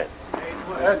development.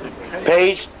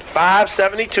 Page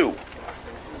 572.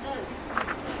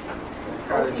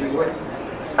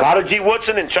 Carter G.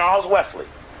 Woodson and Charles Wesley.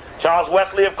 Charles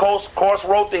Wesley, of course,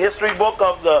 wrote the history book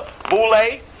of the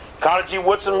Boule. Carter G.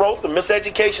 Woodson wrote the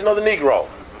Miseducation of the Negro.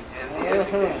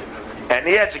 And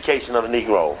the Education of the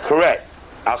Negro. Correct.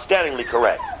 Outstandingly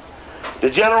correct. The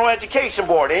General Education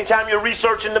Board. Anytime you're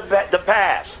researching the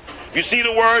past, you see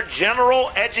the word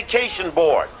General Education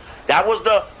Board. That was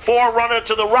the forerunner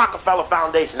to the Rockefeller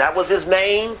Foundation. That was his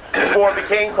name before it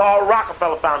became called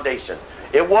Rockefeller Foundation.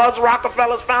 It was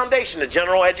Rockefeller's foundation, the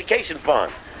General Education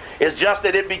Fund. It's just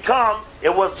that it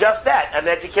was just that, an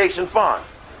education fund.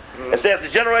 It says the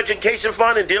General Education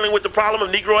Fund, in dealing with the problem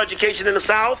of Negro education in the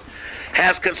South,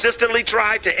 has consistently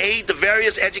tried to aid the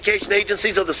various education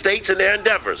agencies of the states in their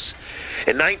endeavors.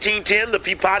 In 1910, the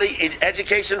Peabody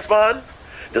Education Fund,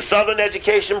 the Southern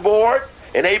Education Board,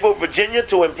 enabled Virginia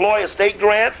to employ a state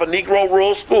grant for Negro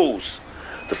rural schools.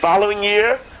 The following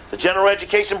year, the General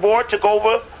Education Board took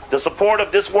over the support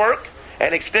of this work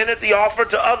and extended the offer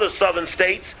to other southern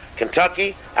states.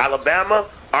 Kentucky, Alabama,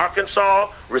 Arkansas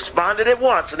responded at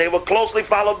once, and they were closely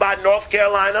followed by North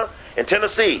Carolina and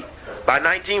Tennessee. By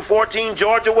 1914,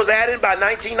 Georgia was added. By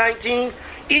 1919,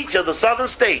 each of the southern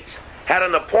states had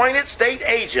an appointed state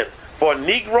agent for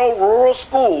Negro rural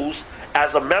schools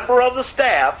as a member of the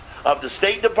staff of the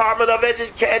State Department of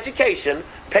Education,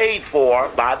 paid for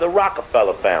by the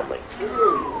Rockefeller family.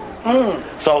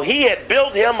 So he had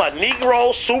built him a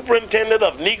Negro superintendent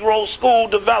of Negro school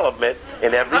development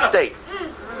in every state.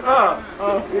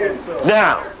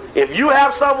 Now, if you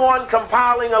have someone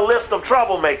compiling a list of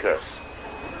troublemakers,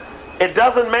 it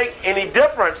doesn't make any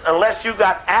difference unless you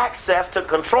got access to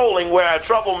controlling where a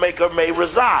troublemaker may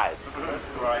reside.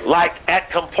 Like at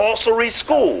compulsory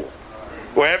school,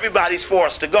 where everybody's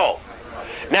forced to go.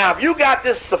 Now, if you got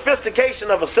this sophistication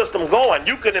of a system going,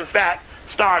 you can in fact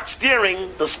start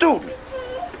steering the student.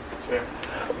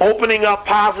 Opening up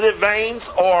positive veins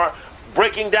or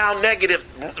breaking down negative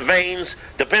veins,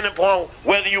 depending upon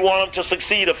whether you want them to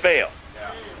succeed or fail.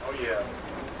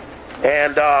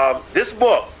 And this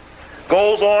book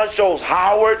goes on, shows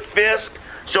Howard, Fisk,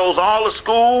 shows all the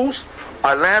schools,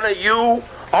 Atlanta U,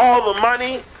 all the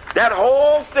money. That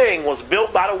whole thing was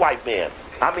built by the white man.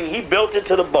 I mean, he built it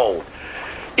to the bone.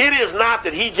 It is not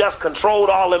that he just controlled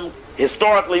all them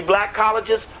historically black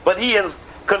colleges, but he has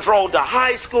controlled the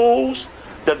high schools,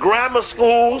 the grammar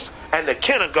schools, and the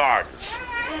kindergartens.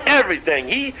 Everything.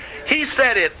 He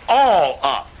set it all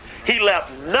up. He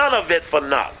left none of it for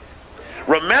nothing.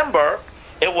 Remember,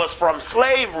 it was from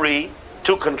slavery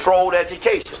to controlled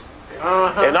education.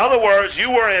 In other words,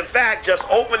 you were in fact just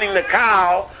opening the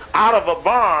cow out of a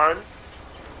barn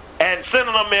and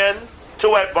sending them in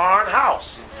to a barn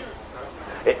house.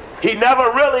 He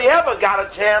never really ever got a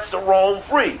chance to roam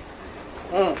free.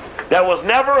 There was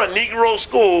never a Negro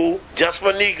school just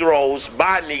for Negroes,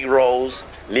 by Negroes,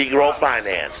 Negro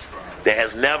finance. There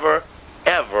has never,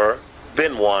 ever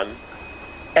been one,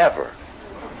 ever.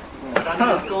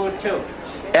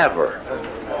 Ever.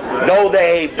 Though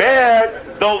they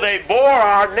bore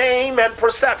our name and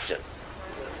perception,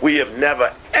 we have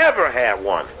never, ever had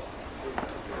one.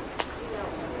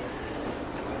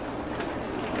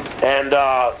 And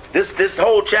this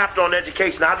whole chapter on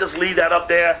education, I'll just leave that up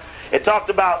there. It talked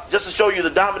about, just to show you the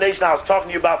domination, I was talking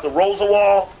to you about the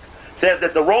Roosevelt, says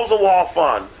that the Roosevelt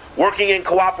Fund, working in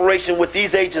cooperation with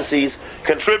these agencies,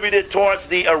 contributed towards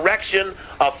the erection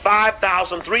of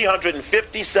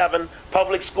 5,357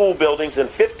 public school buildings in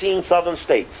 15 southern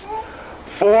states,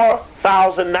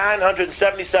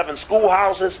 4,977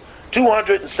 schoolhouses,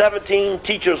 217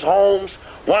 teachers' homes,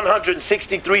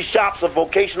 163 shops of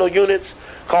vocational units,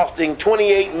 costing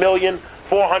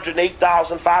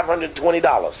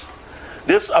 $28,408,520.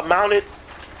 This amount,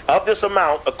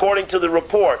 according to the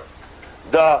report,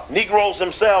 the Negroes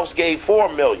themselves gave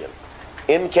 $4 million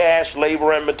in cash,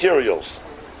 labor, and materials.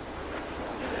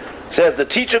 says the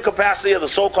teacher capacity of the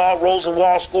so-called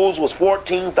Rosenwald schools was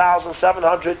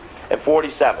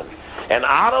 14,747. And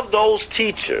out of those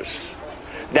teachers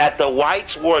that the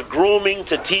whites were grooming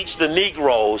to teach the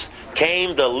Negroes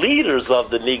came the leaders of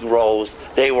the Negroes.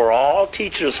 They were all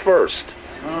teachers first.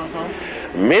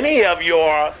 Many of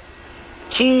your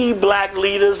key black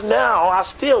leaders now are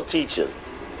still teaching.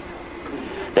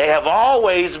 They have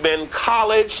always been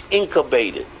college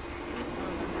incubated.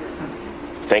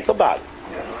 Think about it.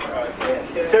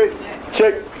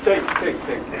 Check.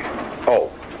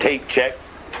 Oh, tape check.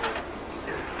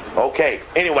 Okay.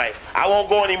 Anyway, I won't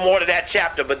go any more to that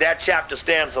chapter, but that chapter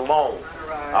stands alone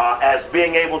as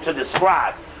being able to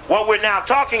describe. What we're now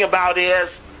talking about is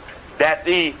that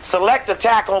the select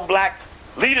attack on black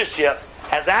leadership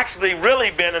has actually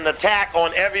really been an attack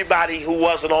on everybody who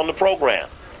wasn't on the program.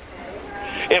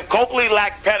 If Coakley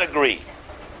lacked pedigree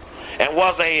and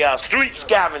was a street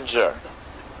scavenger,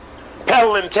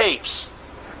 peddling tapes,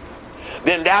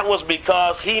 then that was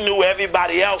because he knew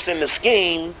everybody else in the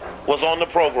scheme was on the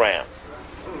program.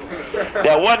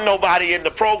 There wasn't nobody in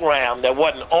the program that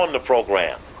wasn't on the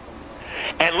program.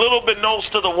 And little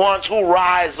beknownst to the ones who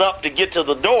rise up to get to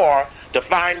the door to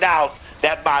find out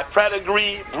that by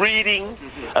pedigree, breeding,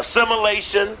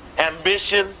 assimilation,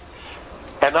 ambition,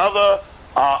 and other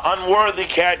unworthy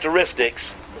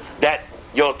characteristics, that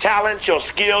your talent, your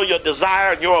skill, your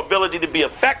desire, and your ability to be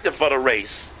effective for the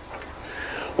race,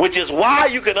 which is why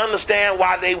you can understand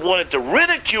why they wanted to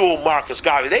ridicule Marcus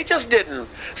Garvey. They just didn't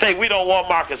say we don't want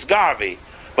Marcus Garvey,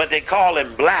 but they call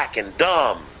him black and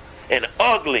dumb and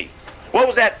ugly. What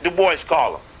was that Du Bois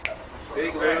call him?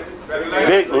 Big lips.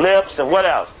 Big lips and what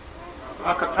else?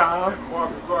 Uncle Tom.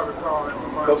 Marcus Garvey called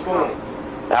him a Buffoon.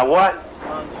 monstrosity. Now what?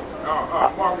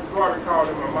 Marcus Garvey called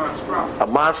him a monstrosity. A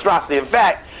monstrosity. In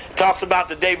fact, it talks about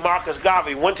the day Marcus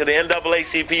Garvey went to the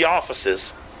NAACP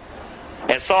offices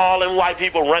and saw all them white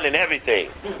people running everything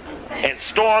and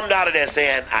stormed out of there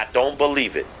saying, I don't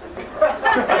believe it.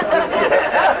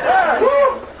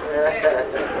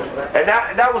 And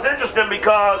that was interesting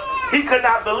because he could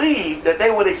not believe that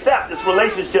they would accept this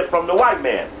relationship from the white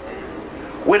man.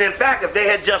 When in fact, if they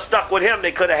had just stuck with him,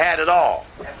 they could have had it all.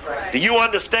 Do you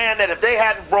understand that if they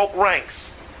hadn't broke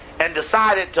ranks and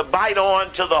decided to bite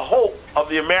on to the hope of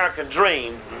the American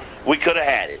dream, we could have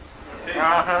had it?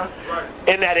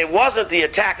 In that it wasn't the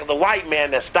attack of the white man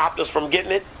that stopped us from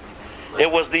getting it. It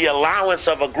was the allowance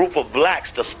of a group of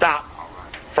blacks to stop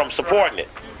from supporting it.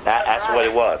 That's what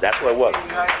it was. That's what it was.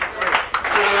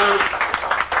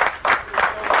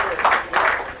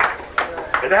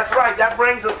 And that's right. That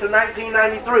brings us to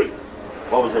 1993.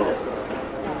 What was in it?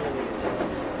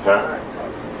 Huh?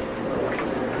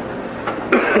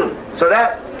 So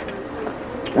that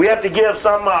we have to give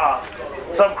some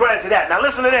credit to that. Now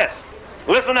listen to this.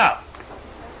 Listen up.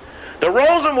 The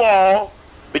Rosenwald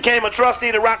became a trustee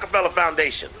of the Rockefeller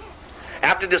Foundation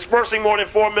after dispersing more than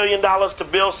 $4 million to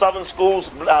build Southern schools,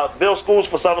 build schools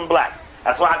for Southern blacks.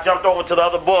 That's why I jumped over to the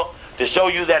other book to show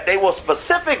you that they will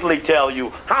specifically tell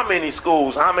you how many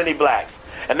schools, how many blacks.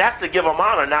 And that's to give them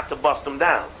honor, not to bust them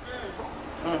down.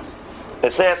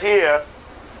 It says here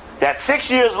that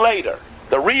 6 years later,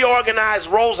 the reorganized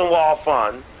Rosenwald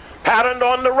Fund, patterned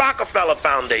on the Rockefeller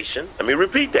Foundation, let me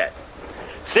repeat that.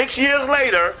 6 years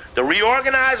later, the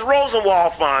reorganized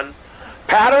Rosenwald Fund,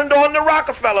 patterned on the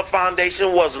Rockefeller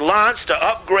Foundation, was launched to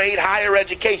upgrade higher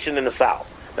education in the South.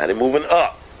 Now they're moving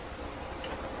up.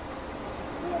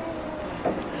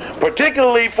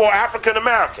 Particularly for African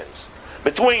Americans.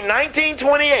 Between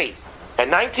 1928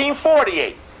 and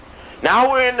 1948,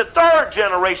 now we're in the third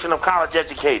generation of college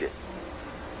educated.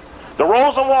 The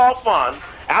Rosenwald Fund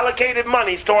allocated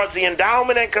monies towards the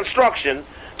endowment and construction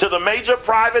to the major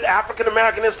private African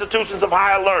American institutions of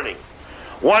higher learning.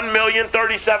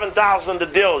 $1,037,000 to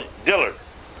Dillard,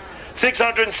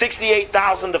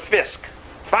 $668,000 to Fisk,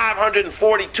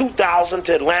 $542,000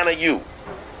 to Atlanta U.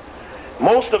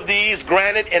 Most of these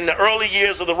granted in the early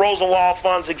years of the Rosenwald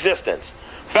Fund's existence.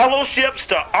 Fellowships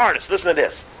to artists. Listen to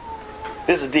this.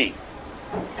 This is deep.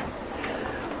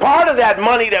 Part of that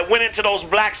money that went into those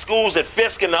black schools at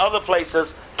Fisk and the other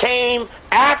places came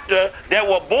after there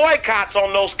were boycotts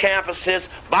on those campuses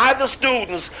by the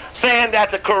students saying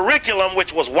that the curriculum,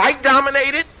 which was white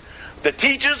dominated, the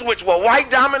teachers, which were white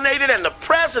dominated, and the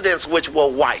presidents, which were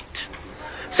white,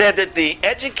 said that the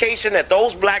education at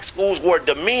those black schools were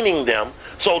demeaning them.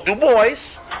 So Du Bois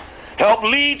helped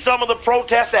lead some of the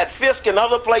protests at Fisk and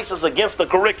other places against the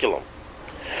curriculum.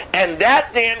 And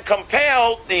that then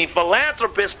compelled the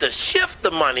philanthropists to shift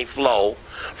the money flow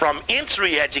from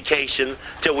entry education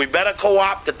to we better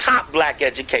co-opt the top black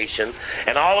education.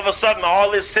 And all of a sudden, all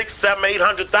this 6, 7,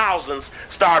 800,000s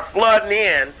start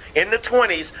flooding in the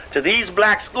 20s to these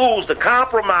black schools to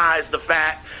compromise the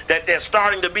fact that they're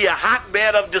starting to be a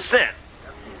hotbed of dissent.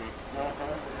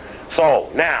 So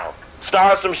now,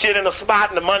 start some shit in a spot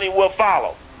and the money will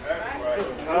follow.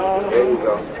 There you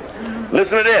go.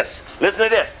 Listen to this. Listen to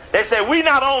this. They say we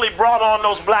not only brought on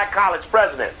those black college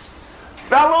presidents,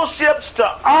 fellowships to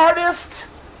artists,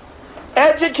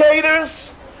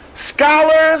 educators,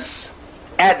 scholars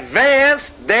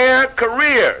advanced their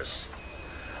careers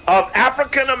of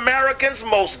African Americans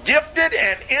most gifted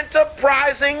and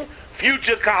enterprising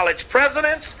future college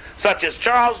presidents such as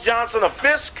Charles Johnson of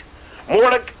Fisk,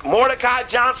 Mordecai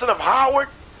Johnson of Howard,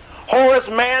 Horace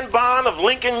Mann-Bond of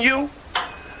Lincoln U,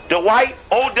 Dwight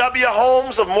O.W.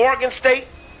 Holmes of Morgan State,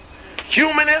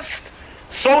 humanists,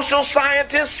 social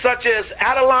scientists such as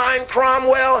Adeline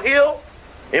Cromwell Hill.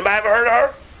 Anybody ever heard of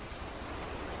her?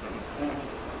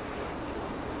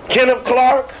 Kenneth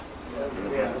Clark,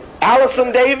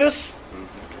 Allison Davis,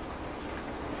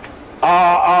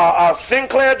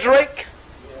 Sinclair Drake,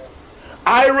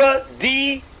 Ira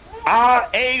D. R.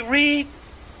 A. Reed,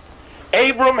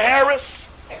 Abram Harris,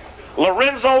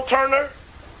 Lorenzo Turner,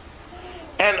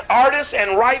 and artists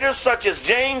and writers such as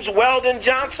James Weldon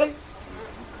Johnson,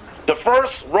 the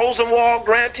first Rosenwald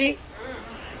grantee,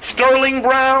 Sterling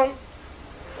Brown,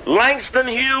 Langston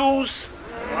Hughes,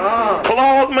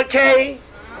 Claude McKay,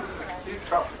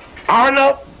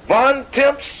 Arna Von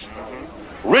Temps,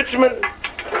 Richmond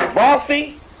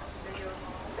Bothy,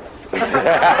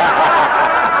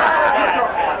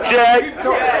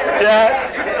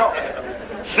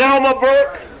 Selma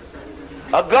Burke,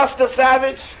 Augusta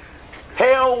Savage,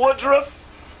 Hale Woodruff,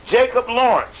 Jacob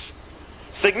Lawrence.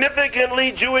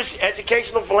 Significantly, Jewish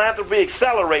educational philanthropy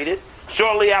accelerated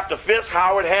shortly after Fisk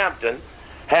Howard Hampton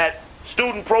had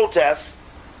student protests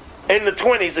in the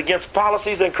 20s against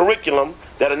policies and curriculum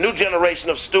that a new generation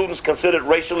of students considered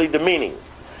racially demeaning.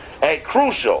 A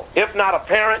crucial, if not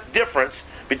apparent, difference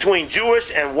between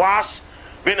Jewish and WASP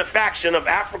benefaction of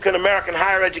African American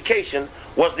higher education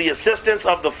was the assistance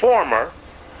of the former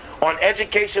on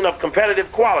education of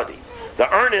competitive quality. The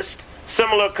earnest,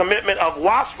 similar commitment of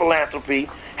WASP philanthropy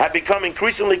had become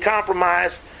increasingly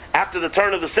compromised after the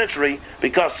turn of the century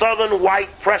because Southern white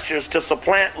pressures to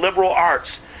supplant liberal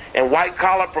arts and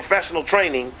white-collar professional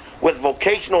training with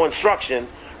vocational instruction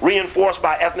reinforced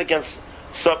by ethnic and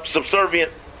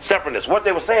subservient separatists. What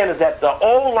they were saying is that the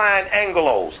old-line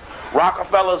Anglos,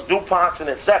 Rockefellers, DuPonts, and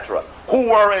etc., who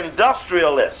were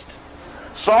industrialists,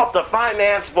 sought to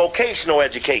finance vocational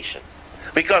education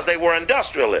because they were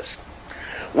industrialists.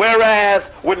 Whereas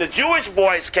when the Jewish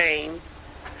boys came,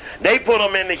 they put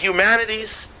them in the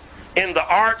humanities, in the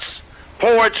arts,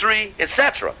 poetry,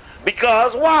 etc.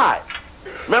 Because why?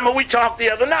 Remember we talked the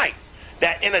other night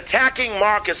that in attacking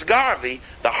Marcus Garvey,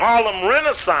 the Harlem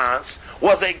Renaissance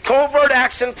was a covert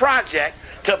action project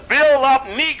to build up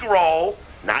Negro,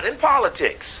 not in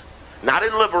politics, not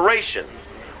in liberation,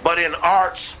 but in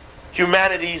arts,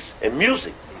 humanities, and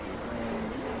music,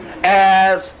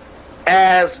 as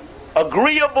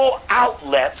agreeable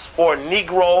outlets for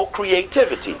Negro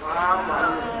creativity.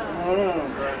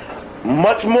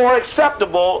 Much more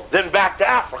acceptable than Back to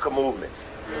Africa movements.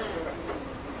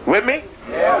 With me?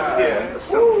 Yeah.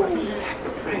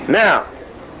 Now,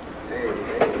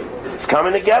 it's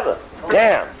coming together.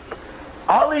 Damn.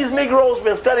 All these Negroes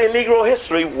been studying Negro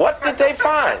history. What did they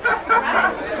find?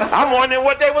 I'm wondering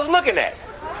what they was looking at.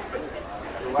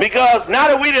 Because now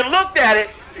that we done looked at it,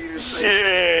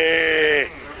 shit.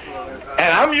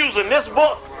 And I'm using this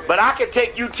book, but I could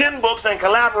take you 10 books and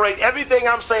collaborate everything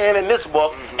I'm saying in this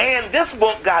book. And this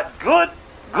book got good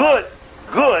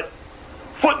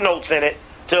footnotes in it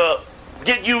to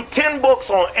get you 10 books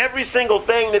on every single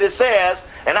thing that it says,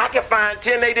 and I can find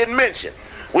 10 they didn't mention,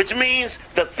 which means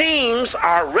the themes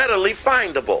are readily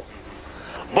findable.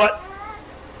 But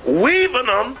weaving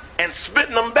them and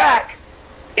spitting them back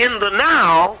in the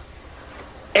now,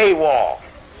 AWOL.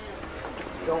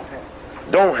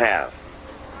 Don't have.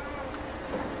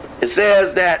 It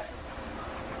says that,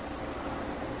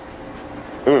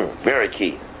 very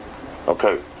key.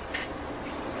 Okay.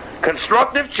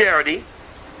 Constructive charity,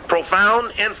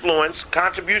 profound influence,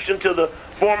 contribution to the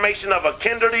formation of a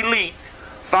kindred elite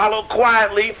followed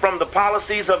quietly from the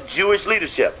policies of Jewish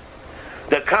leadership.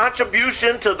 The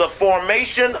contribution to the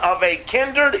formation of a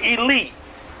kindred elite.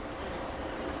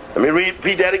 Let me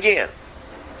repeat that again.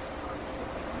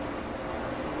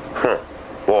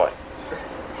 Boy.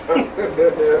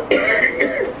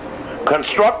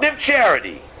 constructive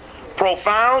charity,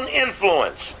 profound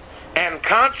influence, and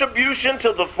contribution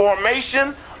to the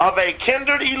formation of a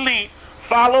kindred elite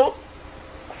flowed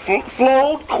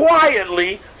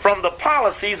quietly from the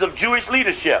policies of Jewish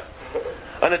leadership.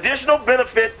 An additional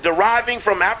benefit deriving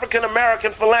from African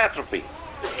American philanthropy,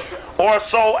 or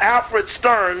so Alfred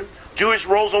Stern, Jewish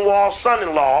Rosenwald's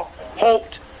son-in-law,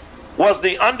 hoped, was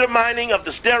the undermining of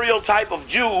the stereotype of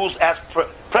Jews as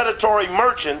predatory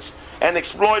merchants and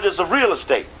exploiters of real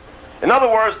estate. In other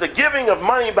words, the giving of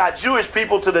money by Jewish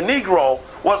people to the Negro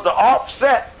was to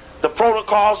offset the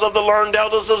protocols of the learned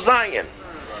elders of Zion.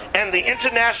 And the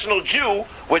international Jew,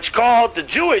 which called the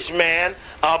Jewish man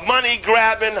a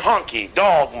money-grabbing honky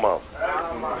dogma,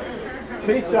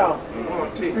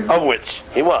 of which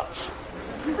he was.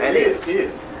 And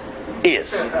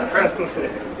is.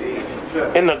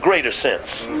 In the greater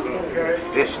sense.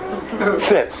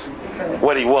 Since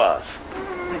what he was.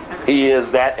 He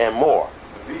is that and more.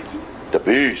 The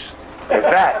beast. In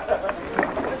fact,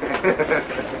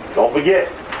 don't forget,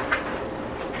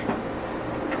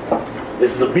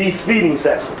 this is a beast feeding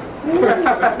session.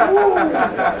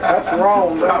 That's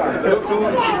wrong.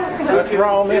 That's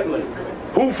wrong, isn't it?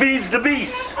 Who feeds the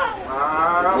beast? The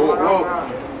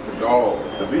dog.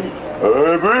 The beast.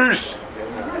 Hey, beast.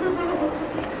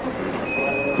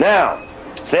 Now,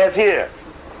 says here.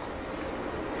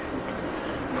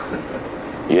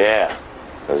 Yeah,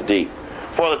 that's deep.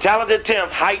 For the talented 10th,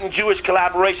 heightened Jewish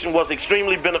collaboration was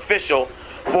extremely beneficial,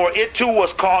 for it too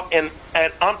was caught and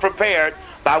unprepared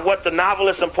by what the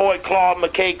novelist and poet Claude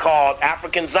McKay called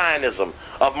African Zionism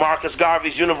of Marcus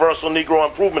Garvey's Universal Negro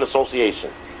Improvement Association.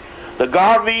 The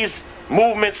Garvey's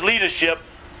movement's leadership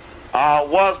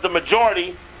was the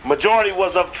majority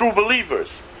was of true believers,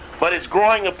 but its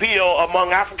growing appeal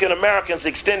among African Americans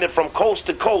extended from coast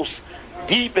to coast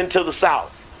deep into the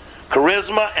South.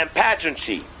 Charisma and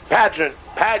pageantry,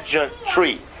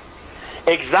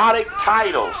 exotic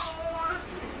titles,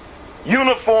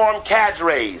 uniform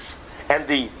cadres, and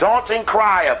the daunting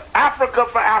cry of Africa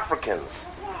for Africans,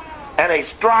 and a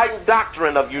strident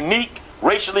doctrine of unique,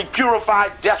 racially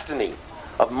purified destiny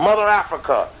of Mother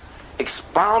Africa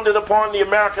expounded upon the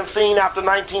American scene after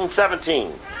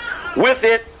 1917. With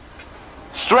it,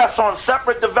 stress on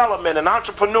separate development and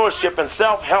entrepreneurship and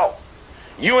self-help.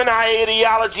 UNI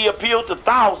ideology appealed to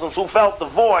thousands who felt the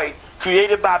void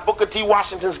created by Booker T.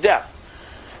 Washington's death.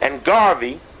 And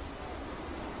Garvey,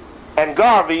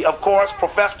 of course,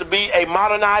 professed to be a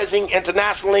modernizing,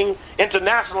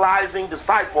 internationalizing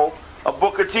disciple of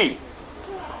Booker T.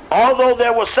 Although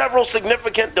there were several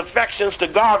significant defections to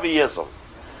Garveyism,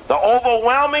 the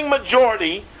overwhelming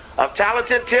majority of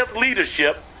talented 10th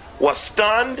leadership was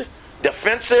stunned,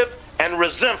 defensive, and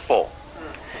resentful.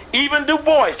 Even Du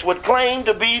Bois would claim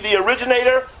to be the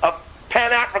originator of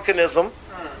Pan-Africanism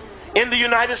in the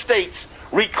United States,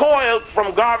 recoiled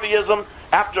from Garveyism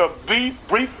after a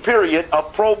brief period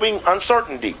of probing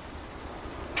uncertainty.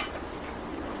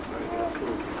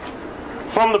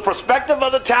 From the perspective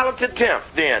of the talented 10th,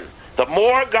 then, the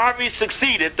more Garvey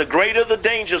succeeded, the greater the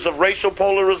dangers of racial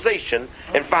polarization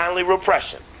and finally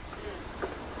repression.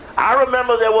 I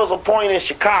remember there was a point in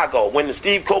Chicago when the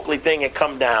Steve Coakley thing had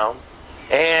come down,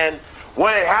 and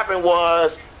what had happened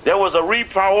was there was a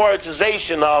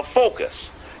reprioritization of focus,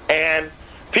 and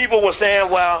people were saying,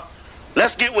 well,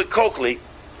 let's get with Coakley.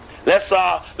 Let's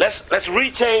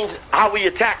rechange how we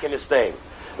attacking this thing.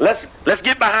 Let's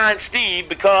get behind Steve,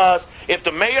 because if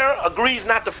the mayor agrees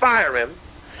not to fire him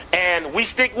and we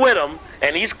stick with him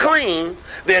and he's clean,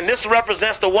 then this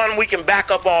represents the one we can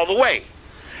back up all the way.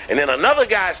 And then another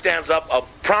guy stands up, a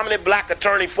prominent black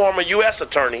attorney, former U.S.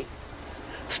 attorney,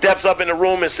 steps up in the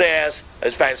room and says,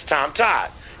 in fact, it's Tom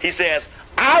Todd, he says,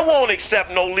 I won't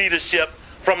accept no leadership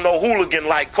from no hooligan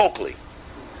like Coakley.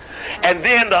 And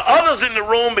then the others in the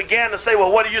room began to say,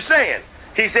 well, what are you saying?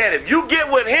 He said, if you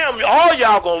get with him, all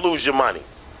y'all gonna lose your money.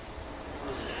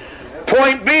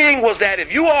 Point being was that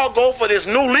if you all go for this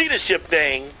new leadership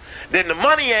thing, then the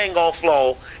money ain't gonna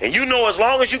flow, and you know as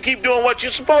long as you keep doing what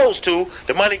you're supposed to,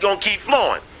 the money gonna keep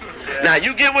flowing. Yeah. Now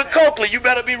you get with Coakley, you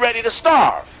better be ready to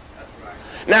starve.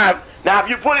 Now if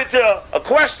you put it to a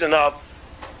question of,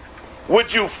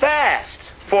 would you fast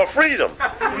for freedom?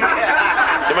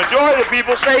 The majority of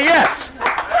people say yes.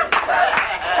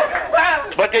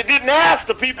 But they didn't ask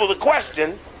the people the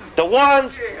question. The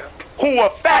ones who were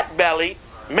fat-bellied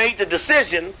made the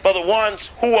decision for the ones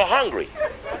who were hungry.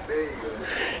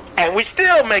 And we're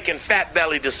still making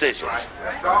fat-belly decisions.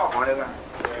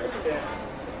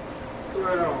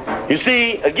 You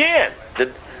see, again,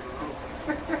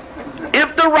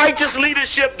 if the righteous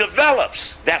leadership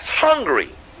develops that's hungry,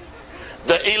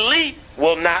 the elite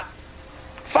will not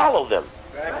follow them.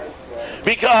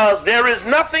 Because there is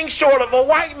nothing short of a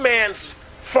white man's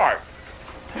fart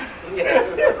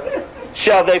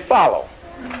shall they follow.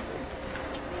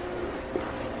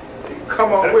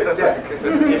 Come on with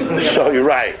that. Show you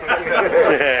right.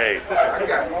 Hey.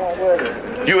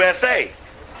 USA.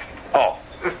 Oh.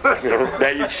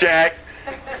 There you Shaq.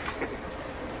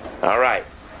 All right.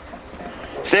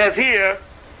 Says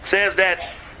that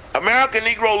American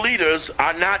Negro leaders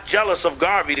are not jealous of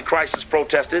Garvey, the crisis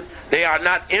protested. They are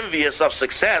not envious of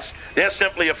success. They're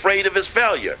simply afraid of his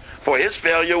failure, for his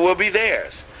failure will be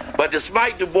theirs. But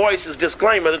despite Du Bois's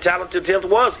disclaimer, the Talented Tenth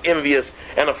was envious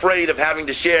and afraid of having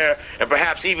to share and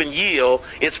perhaps even yield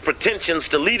its pretensions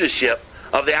to leadership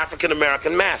of the African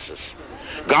American masses.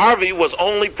 Garvey was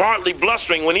only partly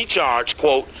blustering when he charged,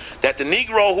 quote, that the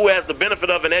Negro who has the benefit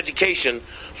of an education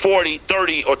 40,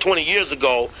 30, or 20 years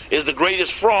ago is the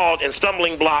greatest fraud and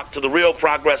stumbling block to the real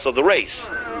progress of the race.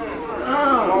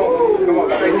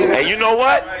 And you know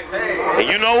what? And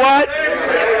you know what?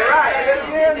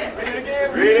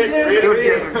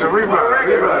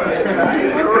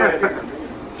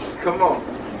 Come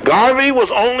on. Garvey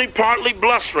was only partly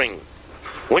blustering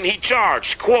when he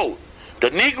charged, quote, the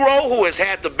Negro who has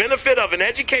had the benefit of an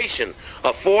education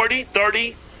of 40,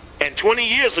 30, and 20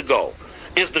 years ago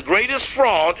is the greatest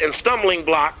fraud and stumbling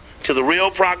block to the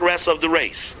real progress of the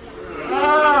race.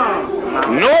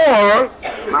 Nor,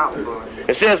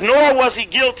 it says, nor was he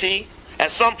guilty,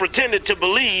 as some pretended to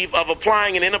believe, of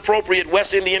applying an inappropriate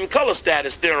West Indian color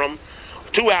status theorem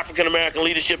to African American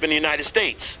leadership in the United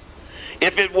States.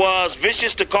 If it was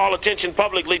vicious to call attention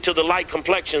publicly to the light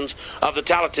complexions of the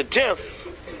Talented Tenth,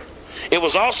 it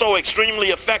was also extremely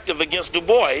effective against Du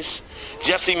Bois,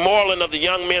 Jesse Moreland of the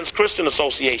Young Men's Christian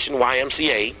Association,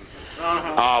 YMCA,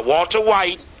 Walter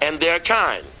White, and their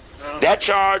kind. That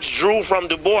charge drew from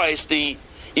Du Bois the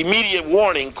immediate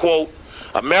warning, quote,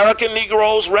 American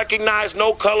Negroes recognize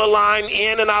no color line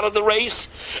in and out of the race,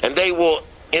 and they will,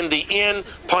 in the end,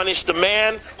 punish the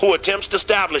man who attempts to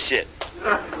establish it.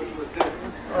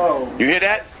 You hear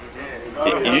that?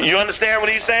 You understand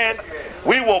what he's saying?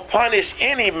 We will punish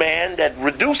any man that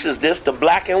reduces this to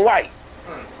black and white.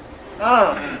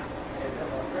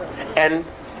 And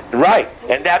right,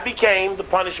 and that became the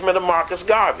punishment of Marcus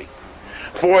Garvey.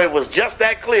 For it was just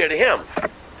that clear to him.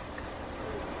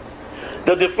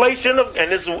 The deflation of,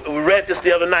 and this, we read this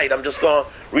the other night, I'm just going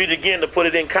to read it again to put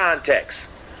it in context.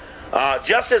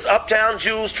 Just as uptown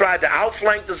Jews tried to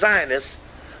outflank the Zionists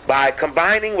by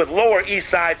combining with Lower East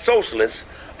Side socialists,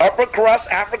 upper crust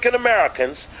African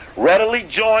Americans readily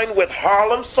joined with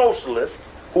Harlem socialists,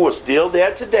 who are still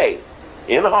there today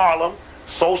in Harlem,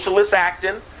 socialists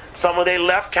acting. Some of their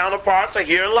left counterparts are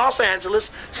here in Los Angeles,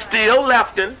 still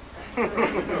lefting.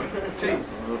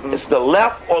 It's the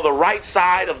left or the right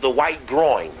side of the white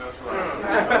groin.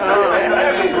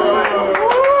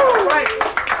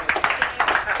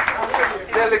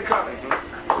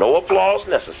 No applause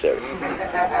necessary.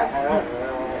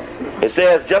 It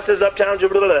says, just as uptown,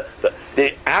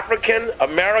 the African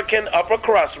American upper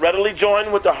crust readily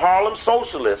joined with the Harlem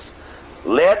socialists,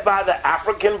 led by the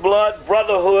African Blood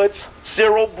Brotherhood's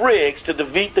Cyril Briggs, to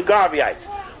defeat the Garveyites.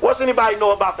 What's anybody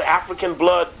know about the African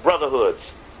Blood Brotherhoods?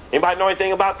 Anybody know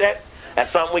anything about that?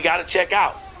 That's something we got to check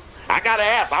out. I got to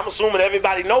ask. I'm assuming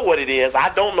everybody know what it is.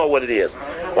 I don't know what it is.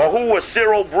 Or who was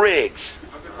Cyril Briggs?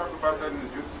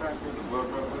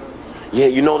 Yeah,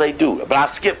 you know they do. But I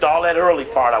skipped all that early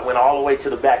part. I went all the way to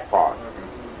the back part.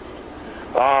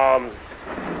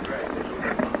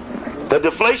 The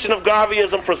deflation of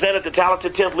Garveyism presented the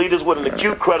Talented Tenth leaders with an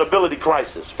acute credibility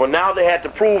crisis. For now they had to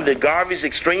prove that Garvey's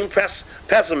extreme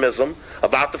pessimism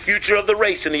about the future of the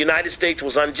race in the United States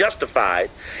was unjustified,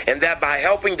 and that by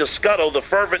helping to scuttle the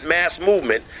fervent mass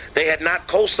movement, they had not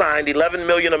co-signed 11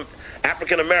 million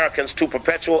African Americans to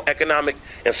perpetual economic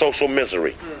and social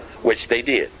misery, which they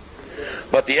did.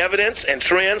 But the evidence and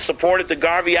trends supported the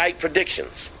Garveyite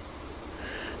predictions.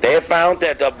 They had found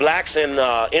that blacks in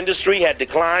industry had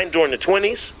declined during the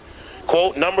 20s.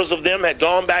 Quote, numbers of them had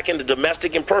gone back into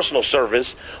domestic and personal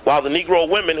service, while the Negro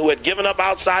women who had given up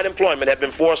outside employment had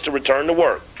been forced to return to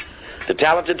work. The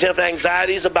Talented Tenth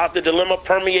anxieties about the dilemma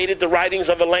permeated the writings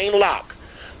of Elaine Locke,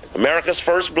 America's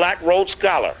first black Rhodes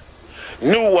Scholar,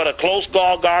 knew what a close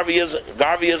call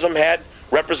Garveyism had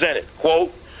represented.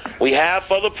 Quote, we have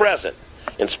for the present,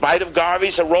 in spite of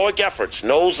Garvey's heroic efforts,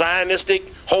 no Zionistic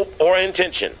hope or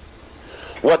intention.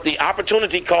 What the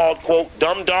opportunity called, quote,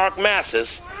 dumb dark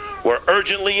masses were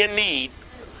urgently in need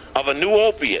of a new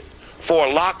opiate, for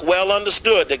Locke well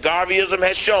understood that Garveyism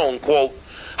has shown, quote,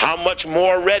 how much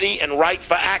more ready and ripe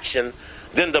for action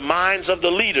than the minds of the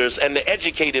leaders and the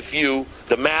educated few,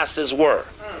 the masses, were.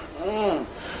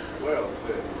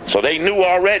 So they knew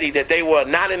already that they were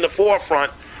not in the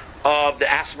forefront of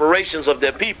the aspirations of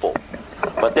their people.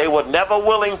 But they were never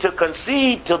willing to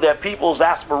concede to their people's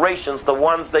aspirations, the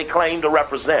ones they claim to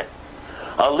represent.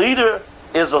 A leader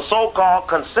is a so-called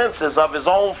consensus of his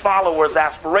own followers'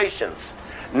 aspirations,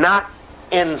 not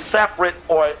in separate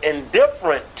or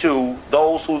indifferent to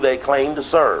those who they claim to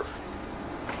serve.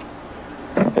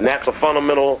 And that's a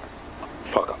fundamental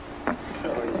fuck up.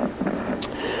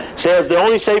 Says the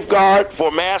only safeguard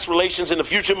for mass relations in the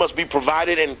future must be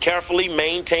provided in carefully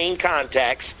maintained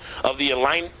contacts of the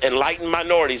enlightened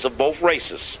minorities of both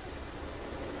races.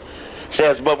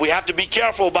 Says, but we have to be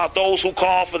careful about those who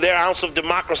call for their ounce of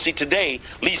democracy today,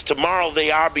 lest tomorrow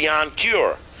they are beyond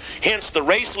cure. Hence the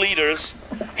race leaders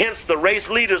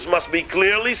must be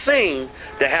clearly seen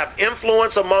to have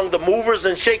influence among the movers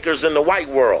and shakers in the white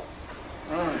world.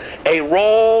 A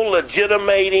role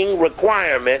legitimating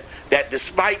requirement that,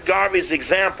 despite Garvey's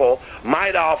example,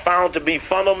 might have found to be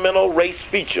fundamental race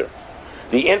feature.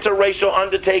 The interracial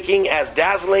undertaking, as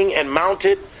dazzling and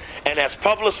mounted and as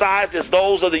publicized as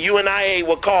those of the UNIA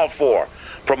were called for,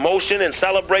 promotion and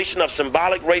celebration of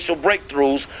symbolic racial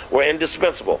breakthroughs were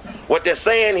indispensable. What they're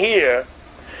saying here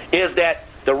is that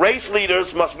the race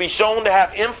leaders must be shown to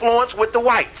have influence with the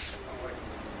whites,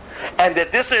 and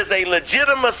that this is a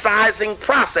legitimizing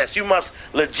process. You must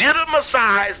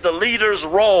legitimize the leader's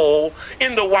role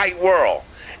in the white world.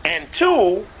 And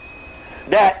two,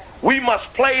 that we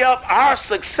must play up our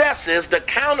successes to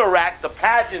counteract the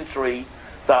pageantry,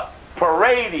 the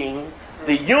parading,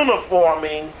 the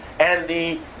uniforming, and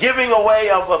the giving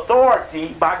away of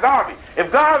authority by Garvey.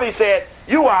 If Garvey said,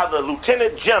 you are the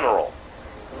lieutenant general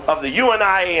of the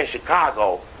UNIA in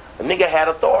Chicago, the nigga had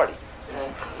authority.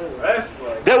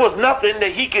 There was nothing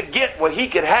that he could get where he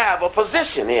could have a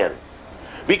position in,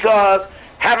 because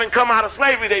having come out of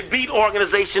slavery, they beat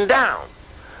organization down.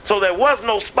 So there was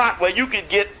no spot where you could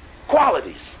get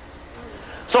qualities.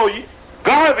 So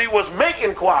Garvey was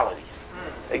making qualities,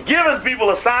 giving people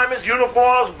assignments,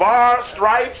 uniforms, bars,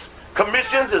 stripes,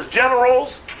 commissions as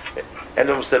generals, and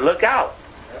they said, look out.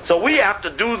 So we have to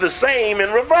do the same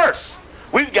in reverse.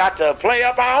 We've got to play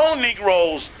up our own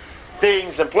Negroes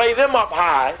things and play them up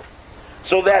high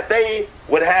so that they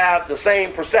would have the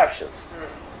same perceptions.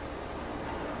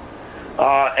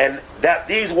 And that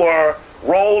these were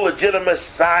role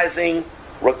legitimizing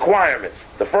requirements.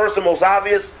 The first and most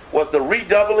obvious was the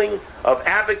redoubling of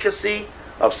advocacy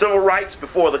of civil rights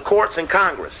before the courts and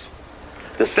Congress.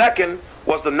 The second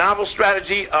was the novel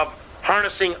strategy of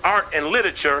harnessing art and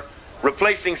literature,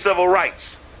 replacing civil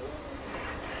rights.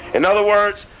 In other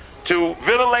words, to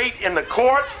ventilate in the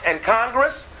courts and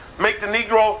Congress, make the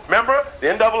Negro, remember, the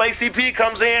NAACP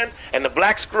comes in and the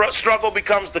black struggle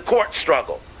becomes the court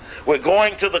struggle. We're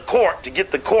going to the court to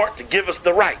get the court to give us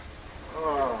the right.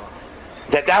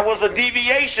 That was a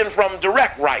deviation from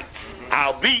direct rights.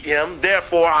 I'll beat him,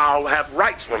 therefore I'll have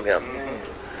rights from him.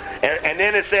 And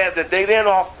then it says that they then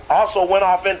also went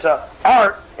off into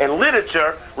art and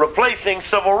literature, replacing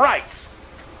civil rights.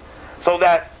 So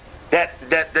that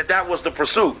was the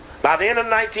pursuit. By the end of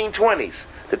the 1920s,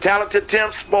 the talented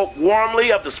Temps spoke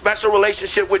warmly of the special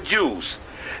relationship with Jews.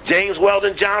 James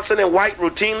Weldon Johnson and White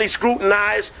routinely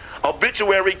scrutinized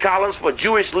obituary columns for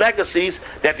Jewish legacies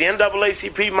that the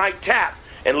NAACP might tap,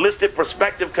 and listed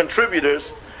prospective contributors,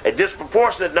 a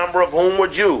disproportionate number of whom were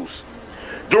Jews.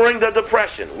 During the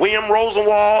Depression, William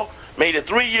Rosenwald made a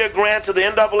 3-year grant to the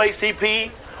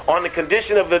NAACP on the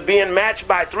condition of it being matched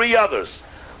by 3 others: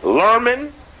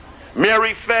 Lerman,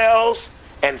 Mary Fells,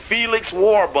 and Felix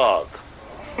Warbug,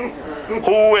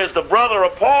 who is the brother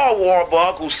of Paul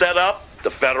Warbug, who set up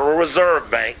the Federal Reserve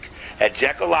Bank at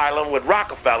Jekyll Island with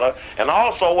Rockefeller, and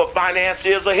also were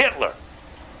financiers of Hitler.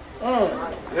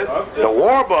 The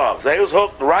Warbugs, they was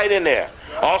hooked right in there.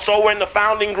 Also were in the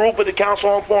founding group of the Council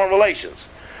on Foreign Relations.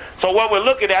 So what we're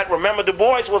looking at, remember, Du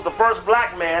Bois was the first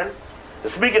black man to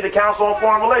speak at the Council on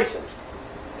Foreign Relations.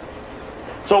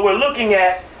 So we're looking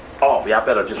at, oh, yeah, I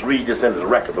better just read this into the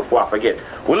record before I forget.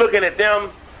 We're looking at them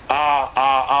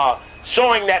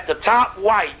showing that the top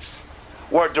whites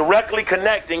were directly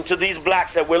connecting to these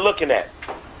blacks that we're looking at.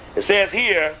 It says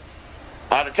here,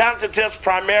 the talented Temps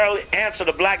primarily answer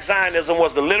to black Zionism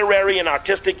was the literary and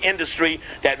artistic industry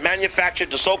that manufactured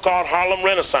the so-called Harlem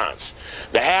Renaissance.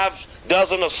 The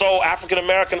half-dozen or so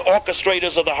African-American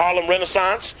orchestrators of the Harlem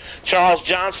Renaissance, Charles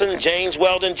Johnson, James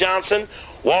Weldon Johnson,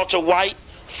 Walter White,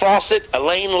 Fawcett,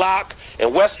 Elaine Locke,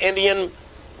 and West Indian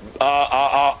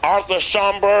Arthur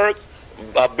Schomburg,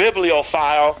 a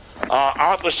bibliophile,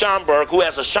 Arthur Schomburg, who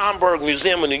has a Schomburg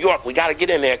Museum in New York. We got to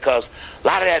get in there because a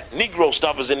lot of that Negro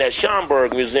stuff is in that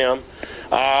Schomburg Museum.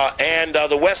 and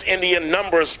the West Indian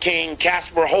numbers king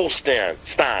Caspar Holstein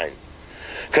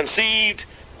conceived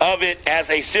of it as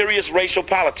a serious racial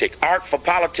politic, art for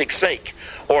politics' sake,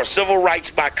 or civil rights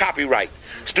by copyright.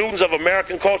 Students of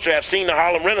American culture have seen the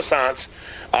Harlem Renaissance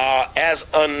as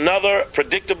another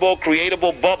predictable,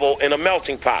 creatable bubble in a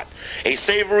melting pot, a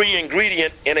savory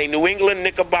ingredient in a New England,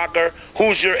 Knickerbocker,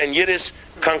 Hoosier, and Yiddish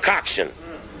concoction.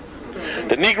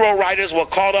 The Negro writers were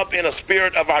caught up in a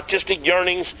spirit of artistic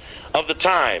yearnings of the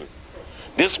time.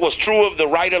 This was true of the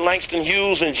writer Langston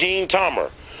Hughes and Jean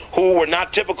Toomer, who were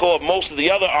not typical of most of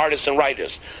the other artists and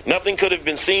writers. Nothing could have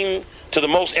been seen to the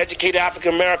most educated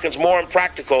African Americans more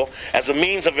impractical as a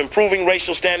means of improving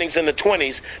racial standings in the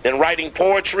 20s than writing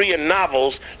poetry and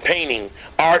novels. Painting,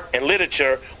 art, and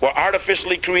literature were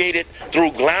artificially created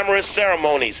through glamorous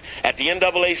ceremonies at the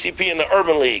NAACP and the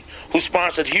Urban League, who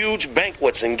sponsored huge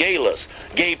banquets and galas,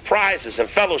 gave prizes and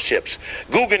fellowships,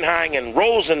 Guggenheim and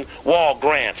Rosenwald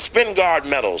grants, Spingard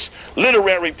medals,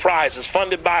 literary prizes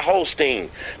funded by Holstein,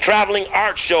 traveling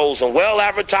art shows, and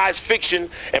well-advertised fiction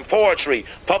and poetry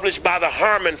published by the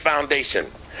Harmon Foundation,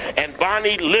 and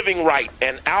Bonnie Livingwright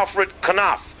and Alfred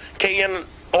Knopf,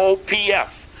 KNOPF.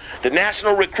 The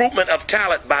National Recruitment of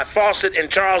Talent by Fawcett and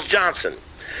Charles Johnson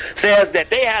says that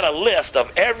they had a list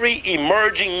of every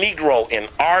emerging Negro in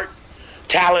art,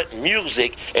 talent,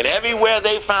 music, and everywhere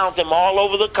they found them all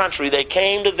over the country, they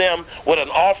came to them with an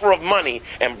offer of money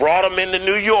and brought them into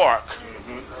New York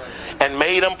and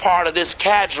made them part of this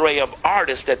cadre of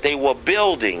artists that they were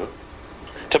building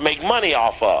to make money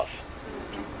off of.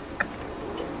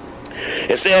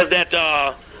 It says that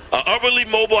urbanly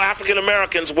mobile African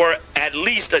Americans were at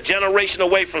least a generation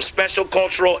away from special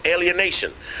cultural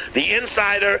alienation, the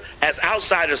insider as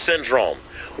outsider syndrome,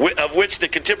 of which the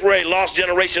contemporary lost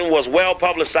generation was well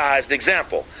publicized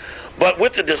example. But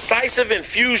with the decisive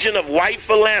infusion of white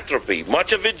philanthropy,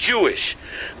 much of it Jewish,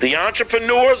 the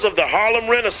entrepreneurs of the Harlem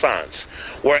Renaissance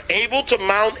were able to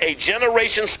mount a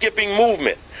generation-skipping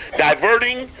movement,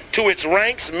 diverting to its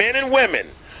ranks men and women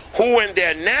who in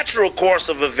their natural course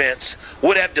of events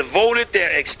would have devoted their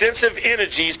extensive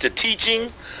energies to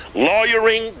teaching,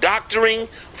 lawyering, doctoring,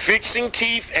 fixing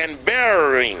teeth, and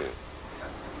burying.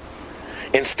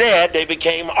 Instead, they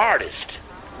became artists,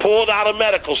 pulled out of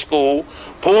medical school,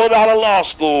 pulled out of law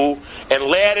school, and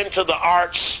led into the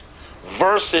arts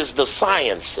versus the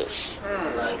sciences,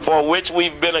 for which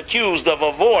we've been accused of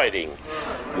avoiding,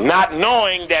 not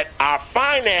knowing that our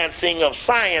financing of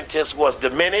scientists was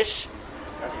diminished,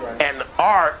 and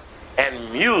art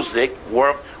and music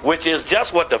were, which is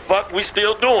just what the fuck we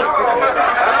still doing.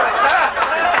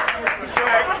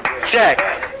 Check.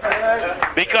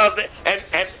 Because, and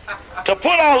to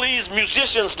put all these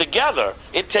musicians together,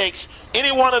 it takes,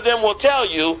 any one of them will tell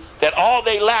you that all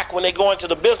they lack when they go into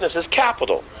the business is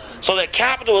capital. So that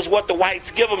capital is what the whites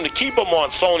give them to keep them on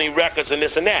Sony Records and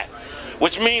this and that.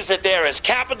 Which means that there is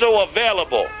capital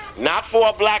available, not for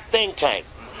a black think tank,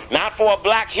 not for a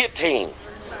black hit team,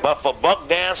 but for buck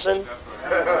dancing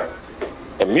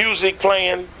and music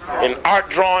playing and art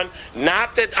drawing.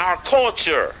 Not that our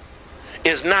culture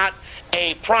is not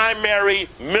a primary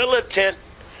militant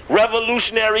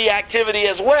revolutionary activity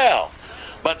as well,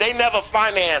 but they never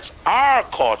finance our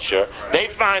culture. They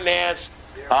finance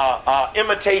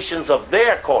imitations of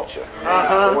their culture,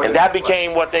 and that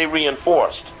became what they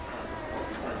reinforced.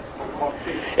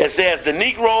 It says the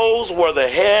Negroes were the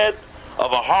head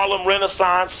of a Harlem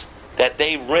Renaissance that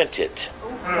they rented,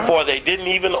 for they didn't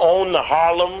even own the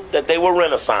Harlem that they were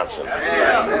renaissancing.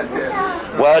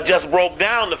 Well, it just broke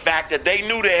down the fact that they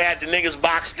knew they had the niggas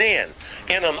boxed in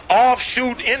an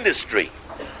offshoot industry,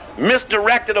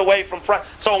 misdirected away from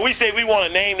so when we say we want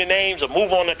to name the names or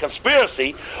move on to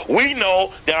conspiracy, we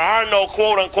know there are no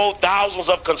quote-unquote thousands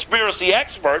of conspiracy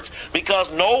experts,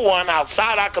 because no one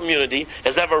outside our community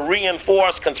has ever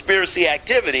reinforced conspiracy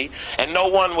activity, and no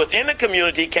one within the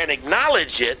community can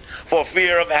acknowledge it for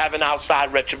fear of having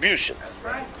outside retribution.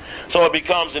 So it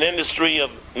becomes an industry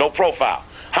of no profile.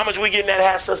 How much we getting that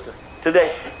hash sister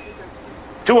today?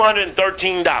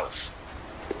 $213.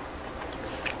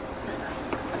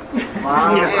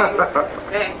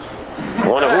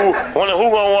 Wonder who gonna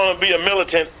want to be a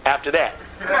militant after that.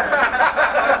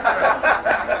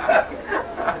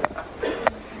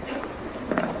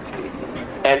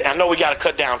 And I know we got to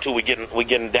cut down too. We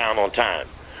getting down on time.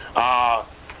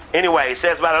 Anyway, it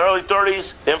says by the early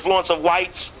 30s, the influence of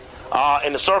whites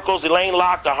In the circles, Elaine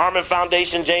Locke, the Harmon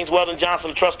Foundation, James Weldon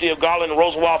Johnson, trustee of Garland and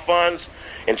Rosenwald Funds,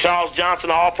 and Charles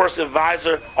Johnson, all-purpose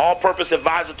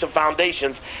advisor to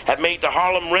foundations, have made the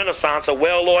Harlem Renaissance a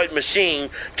well-oiled machine,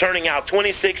 turning out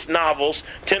 26 novels,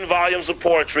 10 volumes of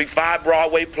poetry, 5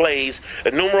 Broadway plays,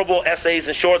 innumerable essays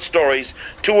and short stories,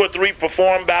 2 or 3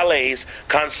 performed ballets,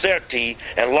 concerti,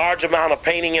 and large amount of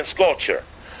painting and sculpture.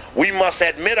 We must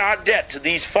admit our debt to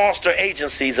these foster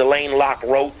agencies, Elaine Locke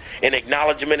wrote in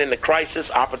Acknowledgement in the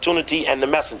Crisis, Opportunity, and The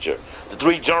Messenger, the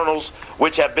 3 journals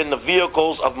which have been the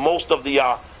vehicles of most of the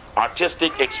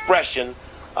artistic expression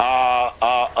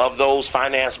of those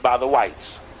financed by the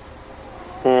whites.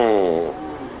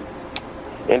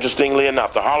 Interestingly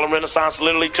enough, the Harlem Renaissance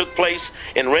literally took place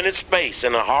in rented space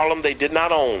in a Harlem they did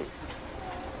not own.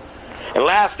 And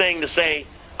last thing to say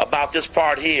about this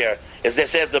part here is that it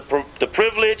says the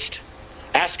privileged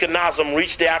Ashkenazim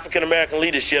reached the African American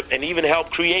leadership and even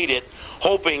helped create it,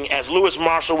 hoping, as Lewis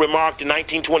Marshall remarked in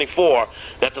 1924,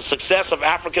 that the success of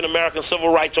African American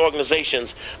civil rights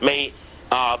organizations may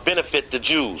benefit the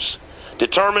Jews.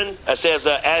 Determined, it says,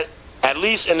 at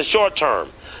least in the short term,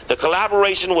 the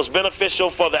collaboration was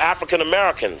beneficial for the African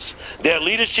Americans. Their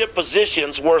leadership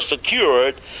positions were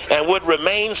secured and would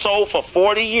remain so for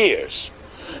 40 years.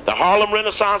 The Harlem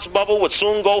Renaissance bubble would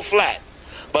soon go flat,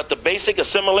 but the basic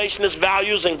assimilationist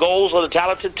values and goals of the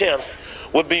talented 10th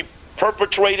would be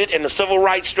perpetrated in the civil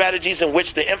rights strategies in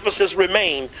which the emphasis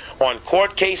remained on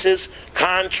court cases,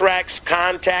 contracts,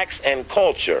 contacts, and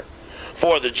culture.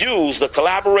 For the Jews, the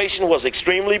collaboration was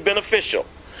extremely beneficial.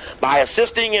 By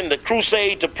assisting in the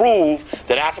crusade to prove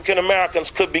that African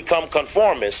Americans could become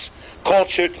conformists,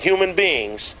 cultured human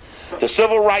beings, the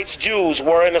civil rights Jews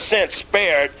were, in a sense,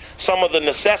 spared some of the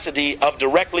necessity of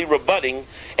directly rebutting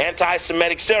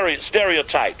anti-Semitic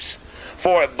stereotypes.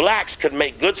 For if blacks could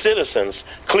make good citizens,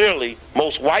 clearly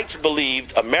most white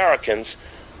Americans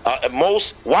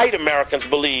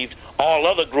believed all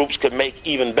other groups could make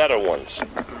even better ones.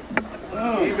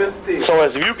 So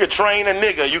as if you could train a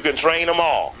nigger, you can train them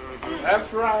all. That's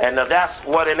right. And that's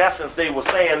what, in essence, they were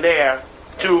saying there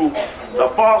to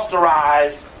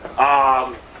fosterize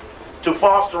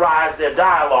their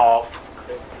dialogue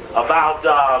about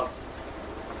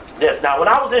this. Now, when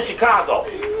I was in Chicago,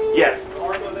 yes,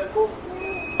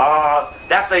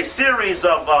 that's a series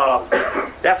of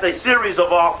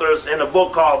authors in a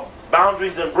book called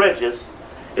Boundaries and Bridges.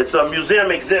 It's a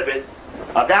museum exhibit.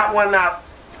 That one,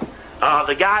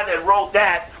 the guy that wrote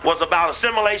that was about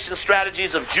assimilation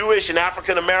strategies of Jewish and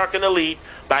African American elite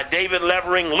by David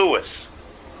Levering Lewis,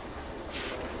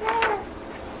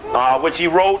 which he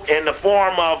wrote in the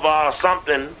form of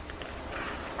something.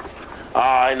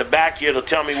 In the back here, to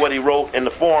tell me what he wrote in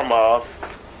the form of.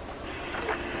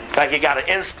 In fact, he got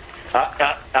an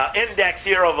index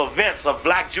here of events of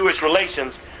black-Jewish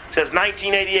relations. It says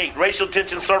 1988, racial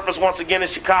tension surfaced once again in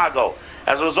Chicago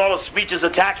as a result of speeches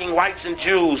attacking whites and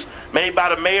Jews made by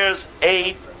the mayor's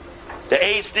aide. The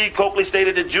aide, Steve Coakley,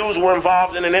 stated that Jews were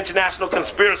involved in an international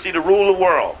conspiracy to rule the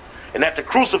world, and that the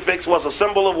crucifix was a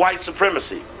symbol of white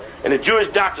supremacy, and the Jewish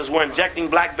doctors were injecting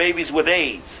black babies with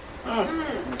AIDS.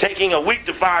 Taking a week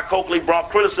to fire Coakley brought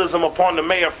criticism upon the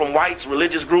mayor from whites,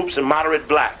 religious groups, and moderate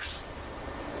blacks.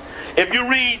 If you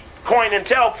read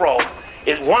COINTELPRO,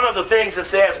 it's one of the things that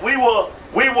says we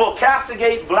will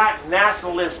castigate black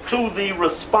nationalists to the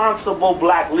responsible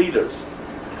black leaders,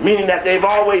 meaning that they've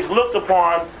always looked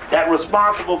upon that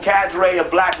responsible cadre of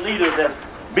black leaders as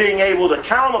being able to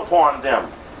count upon them.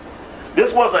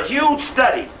 This was a huge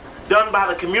study done by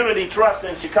the Community Trust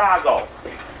in Chicago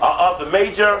of the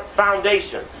major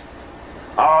foundations,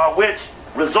 which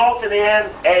resulted in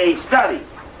a study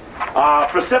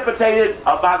precipitated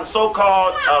by the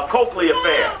so-called Coakley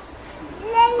affair.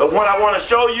 But what I want to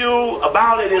show you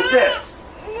about it is this.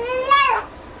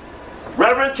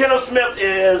 Reverend Kenneth Smith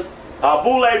is a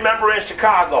Boule member in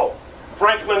Chicago.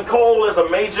 Franklin Cole is a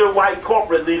major white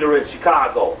corporate leader in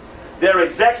Chicago. They're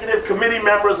executive committee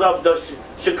members of the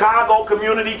Chicago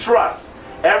Community Trust.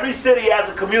 Every city has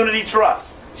a community trust.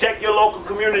 Check your local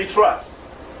community trust.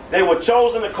 They were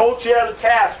chosen to co-chair the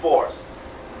task force.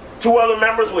 2 other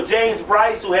members were James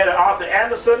Bryce, who headed Arthur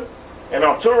Anderson, and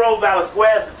Arturo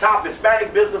Velasquez, the top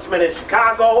Hispanic businessman in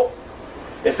Chicago.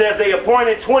 It says they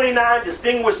appointed 29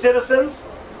 distinguished citizens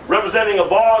representing a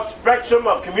broad spectrum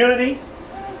of community,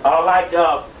 like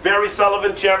Barry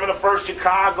Sullivan, chairman of First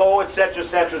Chicago, etc.,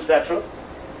 etc., etc.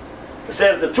 It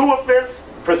says the 2 offense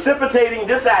precipitating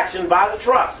this action by the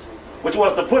trust, which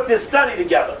was to put this study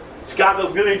together. Chicago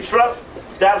Community Trust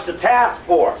established a task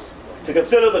force to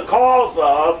consider the cause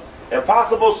of and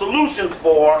possible solutions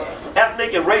for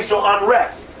ethnic and racial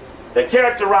unrest that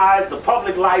characterized the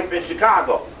public life in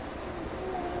Chicago.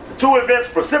 Two events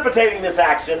precipitating this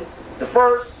action. The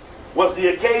first was the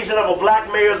occasion of a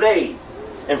black mayor's aide,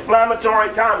 inflammatory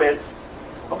comments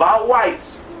about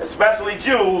whites, especially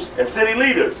Jews and city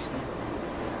leaders.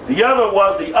 The other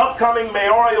was the upcoming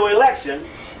mayoral election,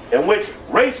 in which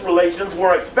race relations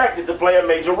were expected to play a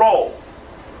major role,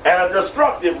 and a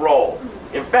destructive role.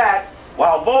 In fact,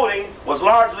 while voting was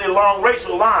largely along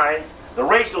racial lines, the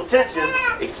racial tension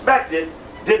expected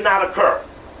did not occur.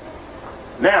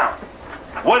 Now,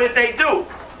 what did they do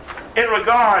in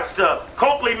regards to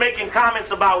Coakley making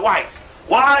comments about whites?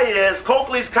 Why is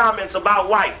Coakley's comments about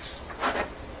whites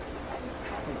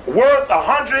worth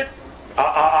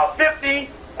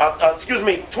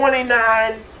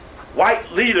 29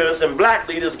 white leaders and black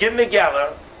leaders getting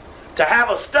together to have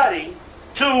a study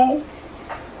to,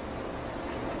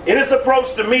 in its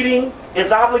approach to meeting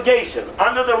its obligation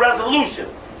under the resolution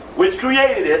which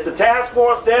created it? The task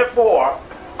force, therefore,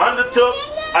 undertook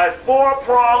a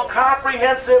four-pronged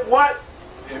comprehensive what?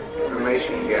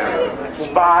 Information gathering.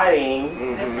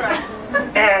 Spying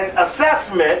and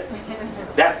assessment.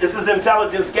 This is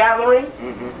intelligence gathering.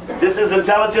 This is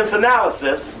intelligence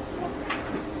analysis.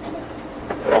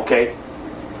 Okay.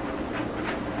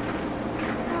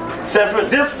 Assessment.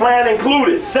 This plan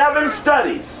included 7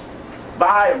 studies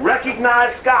by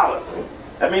recognized scholars.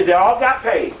 That means they all got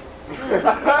paid in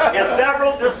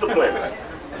several disciplines.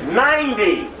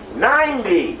 90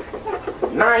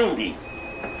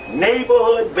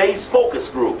 neighborhood-based focus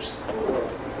groups.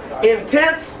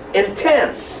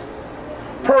 Intense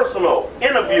personal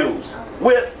interviews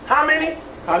with how many?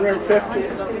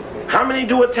 150. How many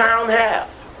do a town have?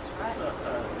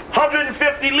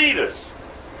 150 leaders.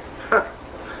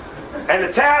 And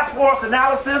the task force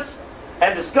analysis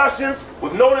and discussions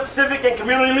with noted civic and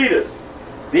community leaders.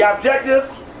 The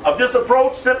objective of this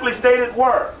approach, simply stated,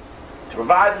 were to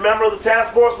provide the member of the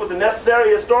task force with the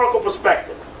necessary historical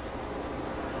perspective,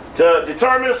 to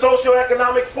determine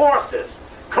socioeconomic forces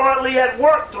currently at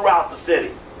work throughout the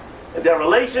city and their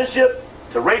relationship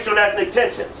to racial and ethnic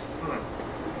tensions,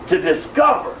 to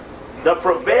discover the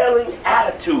prevailing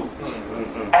attitudes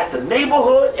at the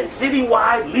neighborhood and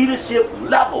citywide leadership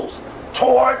levels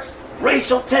towards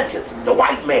racial tensions, the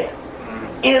white man,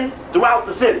 throughout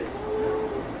the city,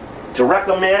 to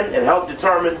recommend and help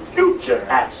determine future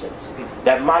actions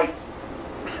that might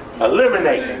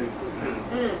eliminate.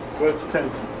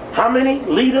 How many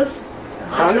leaders?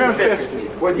 150.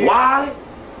 Why?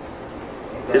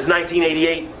 This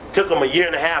 1988 took them a year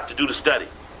and a half to do the study.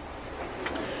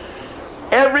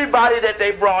 Everybody that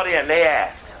they brought in, they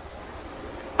asked,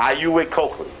 "Are you with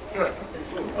Coakley?"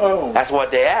 Oh. That's what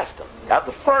they asked them. That's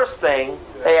the first thing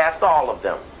they asked all of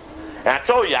them. And I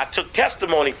told you, I took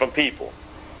testimony from people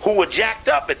who were jacked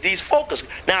up at these focus.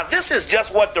 Now, this is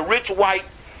just what the Rich White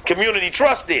Community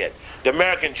Trust did. The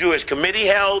American Jewish Committee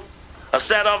held a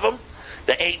set of them.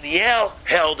 The ADL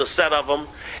held a set of them.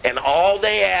 And all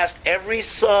they asked every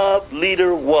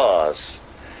sub-leader was,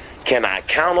 "Can I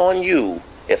count on you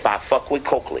if I fuck with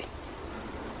Coakley?"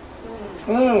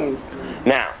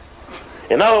 Now,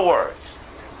 in other words,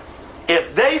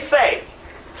 if they say,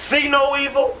 "See no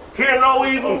evil, hear no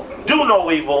evil, do no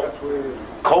evil,"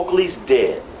 Coakley's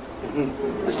dead.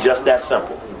 It's just that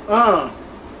simple.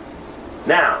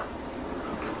 Now,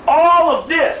 all of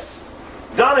this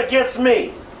done against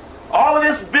me, all of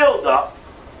this buildup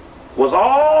was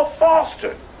all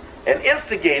fostered and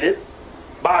instigated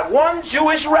by one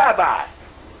Jewish rabbi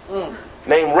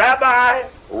named Rabbi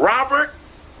Robert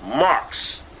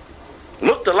Marx.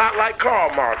 Looked a lot like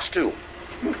Karl Marx, too.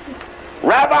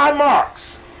 Rabbi Marx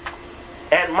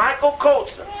and Michael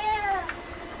Coulson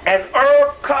and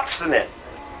Irv Kupcinet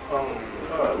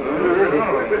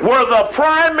were the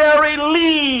primary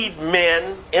lead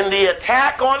men in the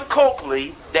attack on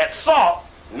Coakley that sought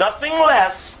nothing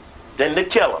less than to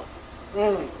kill him.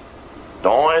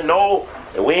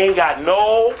 We ain't got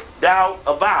no doubt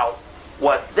about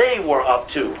what they were up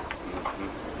to.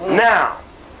 Now,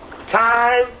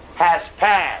 time has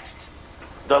passed.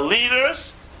 The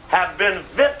leaders have been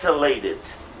ventilated.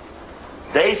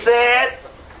 They said,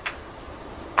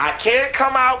 "I can't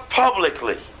come out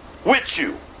publicly with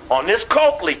you on this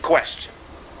Coakley question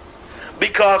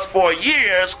because for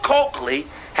years Coakley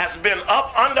has been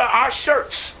up under our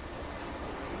shirts.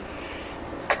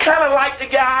 I kind of like the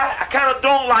guy, I kind of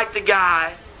don't like the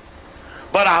guy,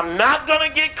 but I'm not going to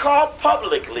get caught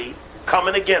publicly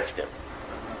coming against him."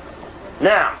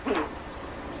 Now,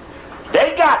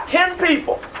 they got 10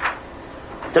 people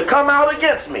to come out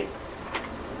against me.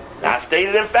 I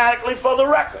stated emphatically for the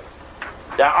record,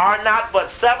 there are not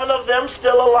but 7 of them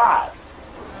still alive.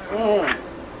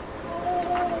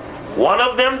 1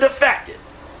 of them defected.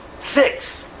 6.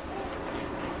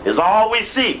 is all we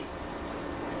see.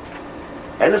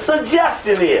 And the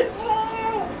suggestion is,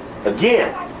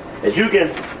 again, as you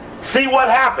can see what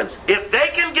happens, if they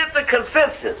can get the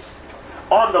consensus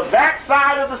on the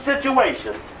backside of the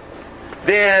situation,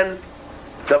 then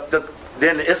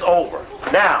then it's over.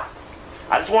 Now,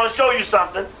 I just want to show you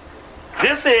something.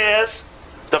 This is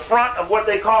the front of what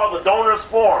they call the Donors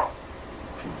Forum.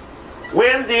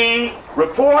 When the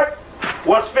report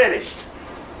was finished,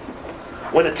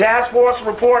 when the task force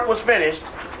report was finished,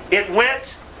 it went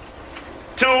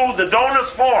to the Donors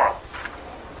Forum.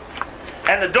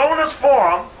 And the Donors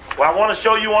Forum, well, I want to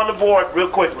show you on the board real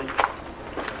quickly,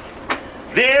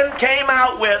 then came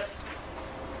out with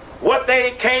what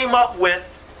they came up with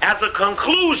as a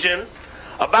conclusion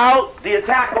about the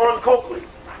attack on Coakley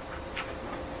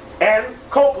and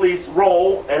Coakley's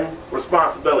role and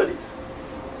responsibilities.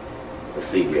 Let's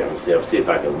see here. Let me see if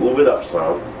I can move it up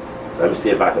some. Let me see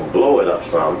if I can blow it up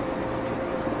some.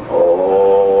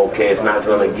 Okay, it's not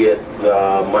going to get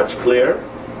much clearer.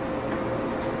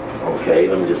 Okay,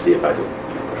 let me just see if I can.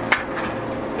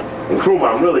 And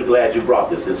Nkrumah, I'm really glad you brought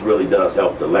this. This really does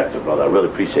help the lecture, brother. I really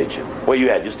appreciate you. Where you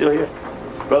at? You still here?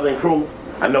 Brother Nkrumah?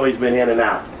 I know he's been in and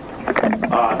out.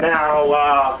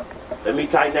 Now, let me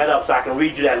tighten that up so I can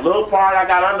read you that little part I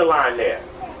got underlined there.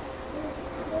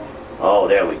 Oh,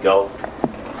 there we go.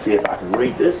 See if I can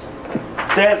read this.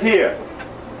 It says here,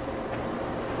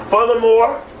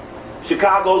 furthermore,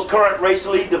 Chicago's current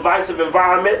racially divisive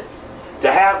environment,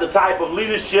 to have the type of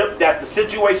leadership that the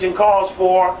situation calls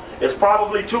for, is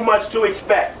probably too much to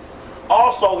expect.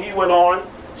 Also, he went on,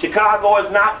 Chicago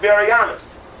is not very honest.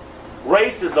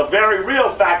 Race is a very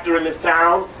real factor in this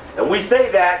town, and we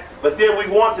say that, but then we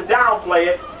want to downplay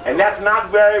it, and that's not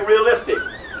very realistic.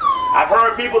 I've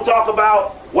heard people talk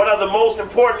about what are the most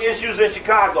important issues in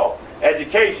Chicago: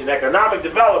 education, economic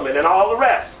development, and all the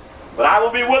rest. But I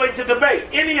will be willing to debate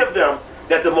any of them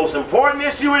that the most important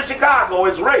issue in Chicago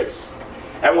is race.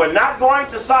 And we're not going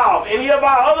to solve any of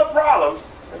our other problems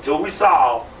until we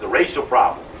solve the racial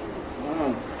problem.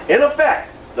 In effect,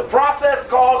 the process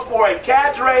calls for a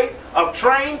cadre of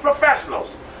trained professionals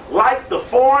like the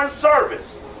Foreign Service,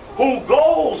 whose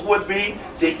goals would be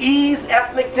to ease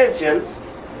ethnic tensions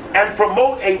and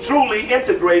promote a truly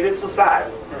integrated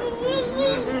society.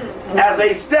 As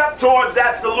a step towards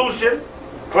that solution,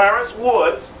 Clarence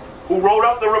Woods, who wrote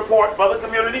up the report for the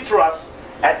Community Trust,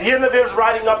 at the end of his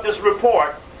writing up this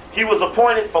report, he was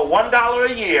appointed for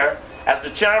 $1 a year as the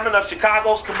chairman of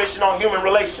Chicago's Commission on Human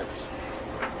Relations.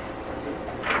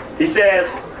 He says,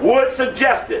 Wood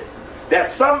suggested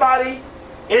that somebody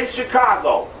in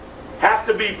Chicago has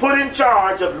to be put in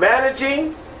charge of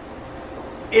managing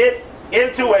it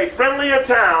into a friendlier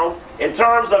town in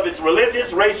terms of its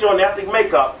religious, racial, and ethnic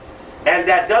makeup, and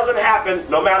that doesn't happen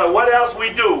no matter what else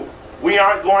we do. We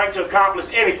aren't going to accomplish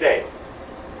anything.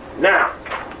 Now,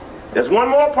 there's one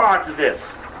more part to this,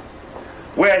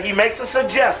 where he makes a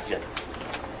suggestion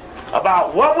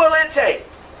about what will it take.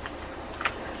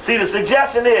 See, the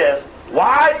suggestion is,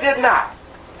 why did not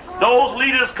those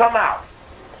leaders come out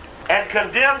and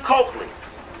condemn Coakley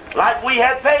like we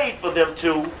had paid for them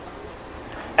to?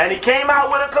 And he came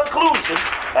out with a conclusion.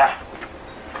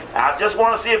 I just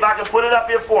want to see if I can put it up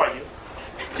here for you,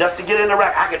 just to get in the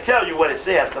record. I can tell you what it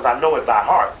says because I know it by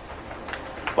heart,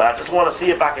 but I just want to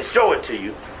see if I can show it to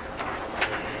you.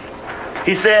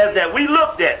 He says that we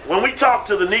looked at, when we talked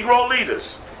to the Negro leaders,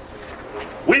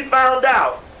 we found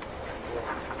out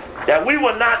that we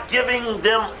were not giving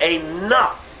them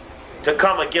enough to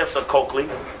come against a Coakley,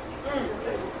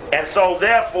 and so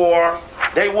therefore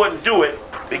they wouldn't do it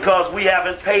because we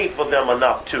haven't paid for them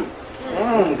enough to.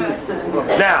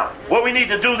 Now, what we need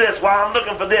to do this, while I'm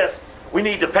looking for this, we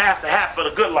need to pass the hat for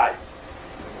the good life.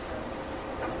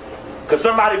 Could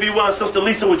somebody be willing, Sister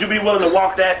Lisa, would you be willing to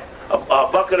walk that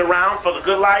bucket around for the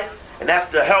good life? And that's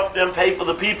to help them pay for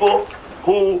the people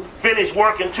who finished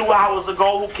working 2 hours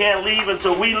ago, who can't leave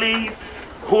until we leave,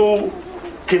 who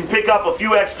can pick up a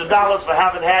few extra dollars for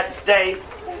having had to stay.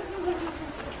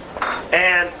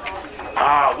 And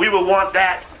we would want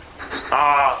that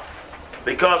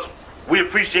because we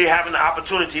appreciate having the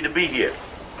opportunity to be here.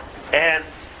 And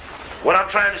what I'm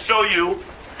trying to show you,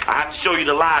 I have to show you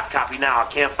the live copy now.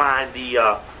 I can't find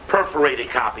the perforated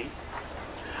copy.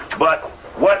 But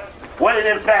what it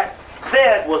in fact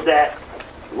said was that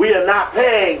we are not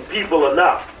paying people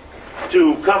enough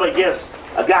to come against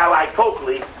a guy like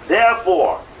Coakley.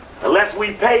 Therefore, unless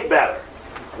we pay better,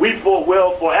 we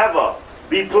will forever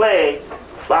be plagued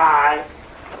by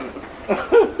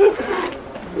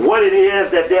what it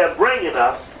is that they're bringing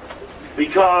us,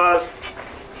 because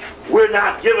we're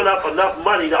not giving up enough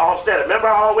money to offset it. Remember,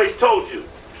 I always told you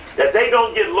that they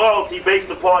don't get loyalty based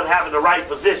upon having the right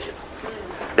position.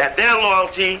 That their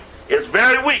loyalty is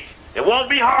very weak. It won't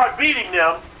be hard beating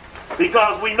them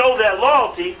because we know their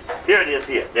loyalty. Here it is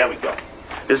here. There we go.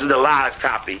 This is the live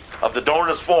copy of the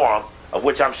Donors Forum, of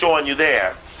which I'm showing you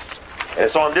there. And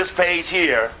it's on this page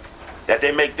here that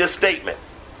they make this statement.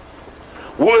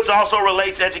 Woods also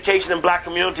relates education in black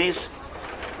communities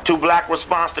to black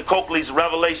response to Coakley's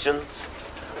revelations.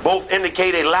 Both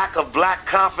indicate a lack of black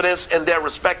confidence in their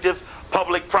respective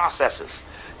public processes.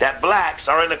 That blacks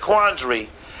are in a quandary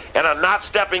and are not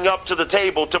stepping up to the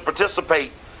table to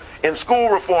participate in school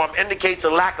reform indicates a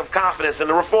lack of confidence in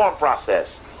the reform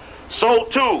process. So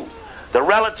too, the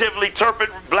relatively tepid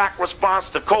black response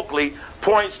to Coakley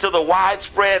points to the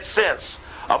widespread sense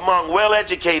among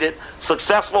well-educated,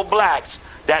 successful blacks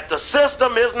that the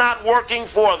system is not working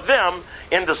for them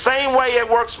in the same way it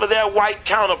works for their white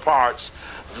counterparts,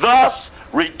 thus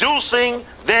reducing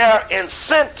their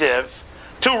incentive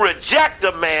to reject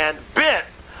a man bent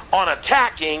on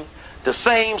attacking the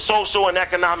same social and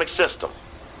economic system.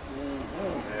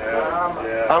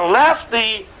 Unless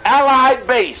the Allied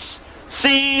base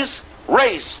sees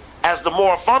race as the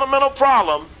more fundamental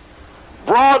problem,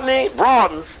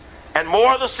 broadens, and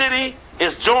more of the city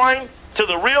is joined to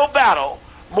the real battle,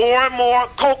 more and more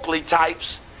Coakley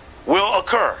types will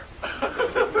occur.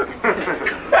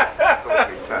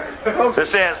 It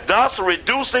says, thus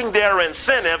reducing their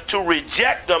incentive to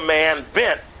reject a man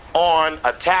bent on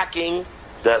attacking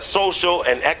the social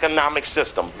and economic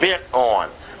system. Bent on,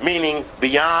 meaning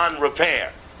beyond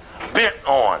repair. Bent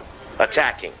on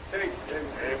attacking.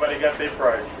 Everybody got their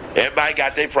price. Everybody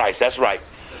got their price, that's right.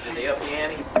 Did they up the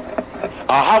ante?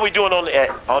 How we doing on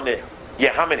the,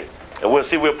 yeah, how many? And we'll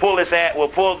see, we'll pull this ad, we'll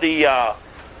pull the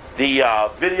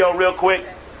video real quick.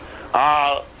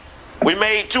 We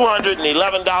made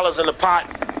 $211 in the pot.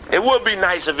 It would be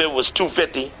nice if it was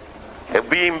 $250. It'd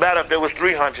be even better if it was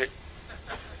 $300.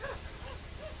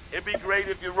 It'd be great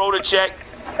if you wrote a check.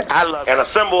 I love it. And a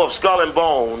symbol of Skull and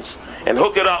Bones and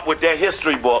hook it up with their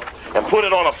history book and put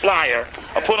it on a flyer.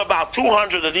 I put about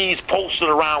 200 of these posted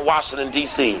around Washington,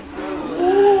 D.C.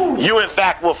 You, in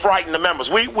fact, will frighten the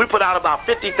members. We put out about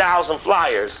 50,000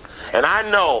 flyers, and I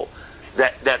know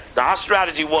that our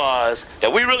strategy was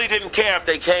that we really didn't care if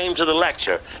they came to the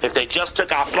lecture, if they just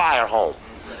took our flyer home.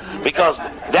 Because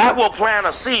that will plant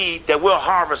a seed that we'll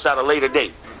harvest at a later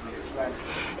date.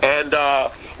 And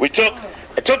we took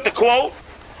the quote.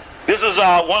 This is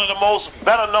one of the most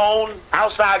better-known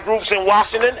outside groups in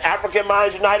Washington, African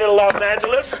Minds United of Los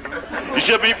Angeles. You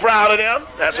should be proud of them.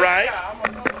 That's right.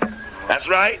 That's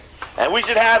right. And we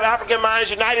should have African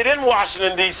Minds United in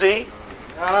Washington, D.C.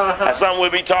 That's something we'll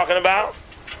be talking about.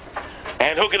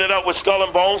 And hooking it up with Skull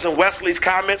and Bones and Wesley's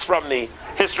comments from the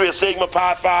History of Sigma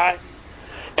Pi Phi.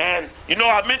 And, you know,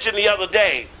 I mentioned the other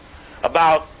day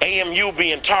about AMU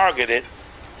being targeted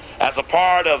as a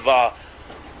part of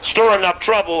stirring up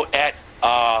trouble at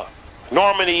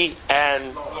Normandy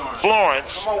and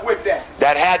Florence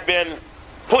that had been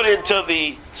put into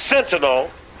the Sentinel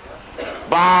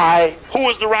by, who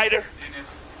was the writer?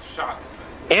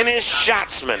 Ennis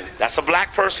Schatzman. That's a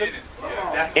black person.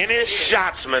 Ennis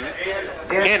Schatzman.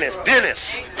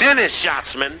 Dennis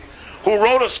Schatzman, who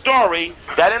wrote a story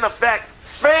that in effect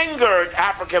fingered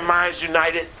African Minds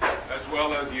United, as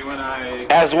well as UNIA,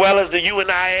 as well as the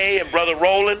UNIA and Brother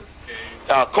Rowland,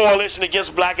 Coalition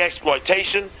Against Black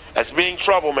Exploitation, as being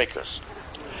troublemakers.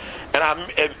 And I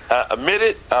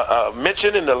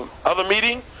mentioned in the other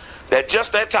meeting that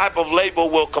just that type of label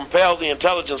will compel the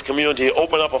intelligence community to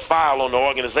open up a file on the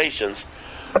organizations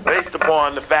based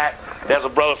upon the fact there's a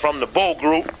brother from the Bo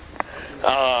Group,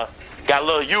 got a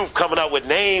little youth coming up with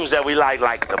names that we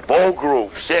like the Bo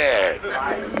Group, yeah.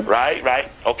 Right?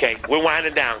 Okay, we're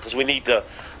winding down because we need to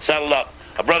settle up.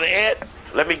 Brother Ed,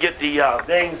 let me get the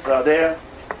things there.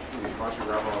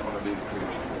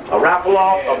 A raffle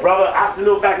off, brother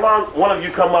Asanu Bakman, one of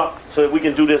you come up so that we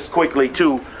can do this quickly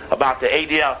too about the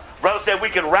ADL. Brother said we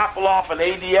can raffle off an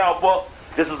ADL book.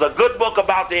 This is a good book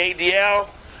about the ADL.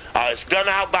 It's done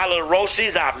out by La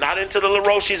Roches. I'm not into the La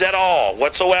Roches at all,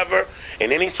 whatsoever,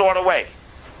 in any sort of way.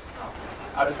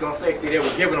 I was going to say, they were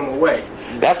giving them away.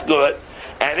 That's good.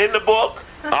 And in the book,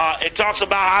 it talks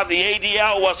about how the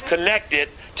ADL was connected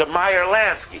to Meyer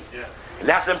Lansky. Yeah. And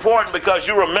that's important because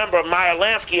you remember Meyer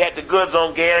Lansky had the goods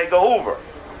on Gay Edgar Hoover.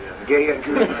 Gay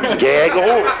Edgar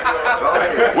Hoover.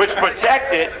 Which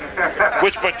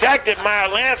protected Meyer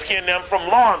Lansky and them from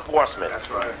law enforcement. That's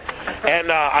right.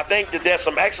 And I think that there's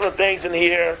some excellent things in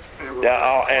here.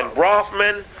 And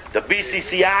Brofman, the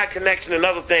BCCI connection and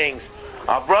other things.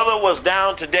 Our brother was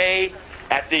down today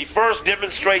at the first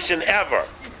demonstration ever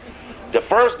The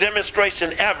first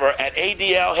demonstration ever at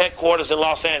ADL headquarters in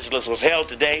Los Angeles was held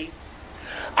today.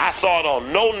 I saw it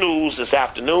on no news this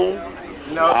afternoon.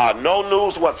 No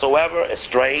news whatsoever. It's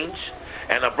strange.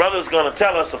 And a brother's going to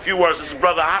tell us a few words. This is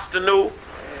Brother Astanu,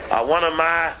 one of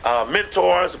my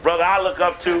mentors, brother I look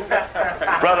up to,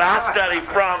 brother I study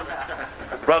from,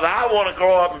 brother I want to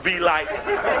grow up and be like,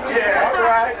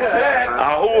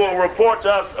 who will report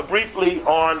to us briefly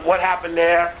on what happened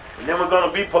there. And then we're going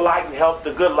to be polite and help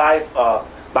the good life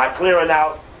by clearing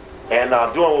out and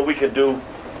doing what we can do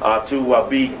to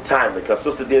be timely. Because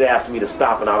Sister did ask me to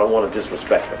stop, and I don't want to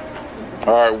disrespect her.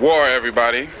 All right, war,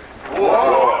 everybody.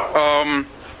 War.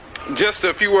 Just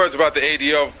a few words about the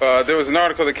ADL. There was an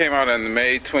article that came out on the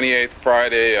May 28th,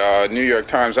 Friday, New York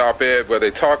Times op-ed, where they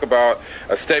talk about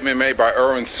a statement made by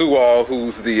Erwin Sewall,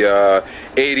 who's the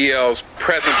ADL's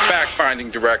present fact-finding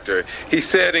director. He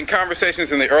said in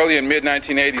conversations in the early and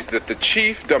mid-1980s that the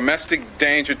chief domestic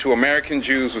danger to American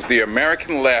Jews was the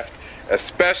American left,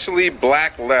 especially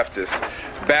black leftists,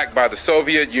 backed by the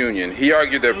Soviet Union. He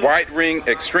argued that right-wing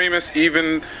extremists,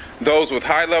 even those with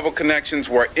high-level connections,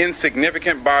 were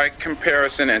insignificant by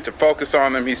comparison, and to focus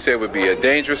on them, he said, would be a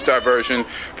dangerous diversion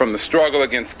from the struggle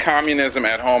against communism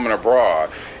at home and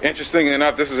abroad. Interestingly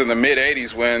enough, this was in the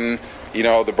mid-'80s when, you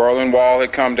know, the Berlin Wall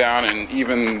had come down and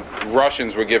even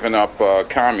Russians were giving up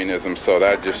communism, so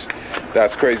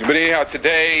that's crazy. But anyhow,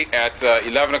 today at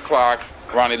 11 o'clock,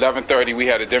 around 11:30, we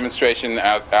had a demonstration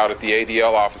out at the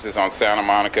ADL offices on Santa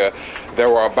Monica. There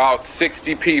were about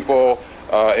 60 people.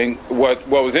 And what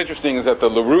was interesting is that the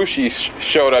LaRouche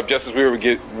showed up just as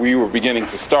we were beginning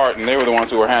to start, and they were the ones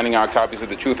who were handing out copies of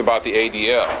The Truth About the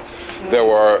ADL. There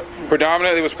were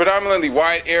it was predominantly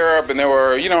white Arab, and there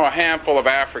were, you know, a handful of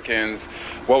Africans.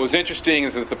 What was interesting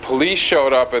is that the police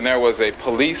showed up, and there was a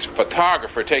police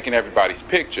photographer taking everybody's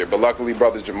picture. But luckily,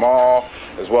 Brother Jamal,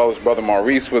 as well as Brother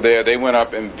Maurice, were there. They went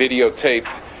up and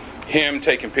videotaped him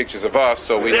taking pictures of us.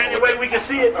 So Is there any way we can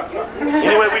see it?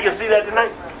 Any way we can see that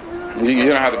tonight? You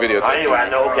don't have the videotape. Anyway, I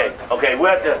know. Okay.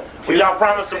 Will y'all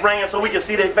promise to bring it so we can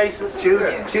see their faces?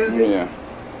 Tuesday. Yeah.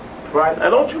 Right. Now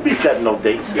don't you be setting no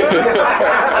dates. You already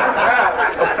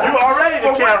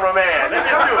the cameraman. Look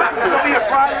at you.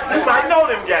 You might know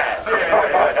them guys.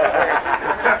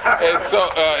 And so,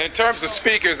 in terms of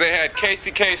speakers, they had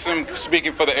Casey Kasem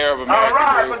speaking for the Arab American All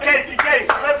right, group. for Casey Kasem.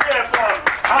 Let's hear it for him.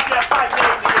 How's that fight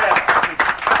together?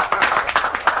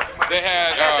 They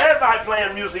had everybody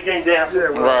playing music ain't dancing.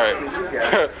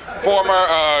 right.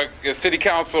 Former city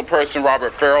council person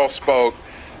Robert Farrell spoke,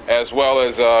 as well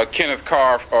as Kenneth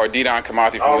Carr or Didon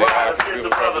Kamathi from the African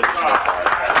Jewish Revolutionary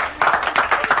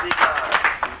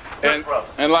Party.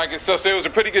 And like so it was a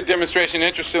pretty good demonstration.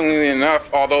 Interestingly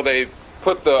enough, although they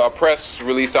put the press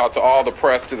release out to all the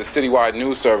press, to the citywide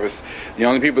news service, the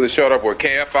only people that showed up were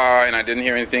KFI, and I didn't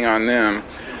hear anything on them.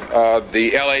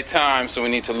 The LA Times, so we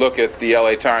need to look at the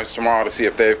LA Times tomorrow to see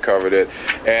if they've covered it.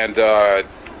 And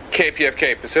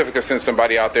KPFK, Pacifica, sent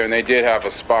somebody out there, and they did have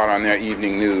a spot on their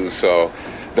evening news, so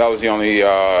that was the only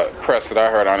press that I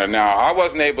heard on it. Now, I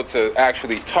wasn't able to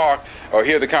actually talk or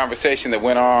hear the conversation that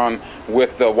went on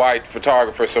with the white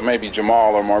photographer, so maybe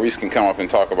Jamal or Maurice can come up and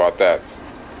talk about that.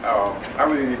 I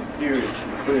really didn't hear it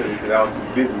clearly because I was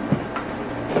too busy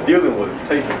dealing with it,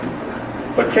 taking.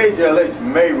 But KJLH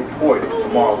may report it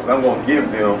tomorrow, because I'm going to give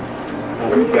them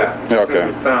what we got. Okay.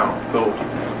 The sound. So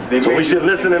we should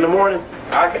listen in the morning?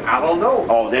 I don't know.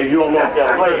 Oh, you don't know if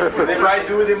they'll play it. They might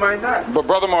do it, they might not. But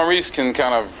Brother Maurice can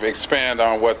kind of expand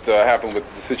on what happened with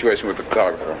the situation with the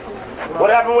photographer. What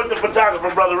happened with the photographer,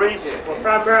 Brother Reese? Well,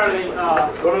 primarily,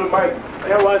 Go to the mic.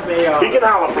 there was a... He can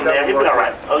holler from there. He'll be all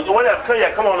right. Whatever.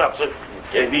 Come on up, so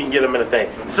if you can get him in the thing.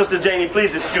 Sister Janie,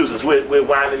 please excuse us. We're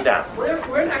winding down. We're not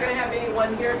going to have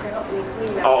anyone here to help me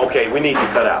clean up. Oh, okay. We need to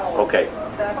cut out. Okay.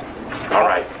 All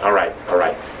right.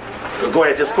 Go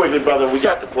ahead, just quickly, brother. We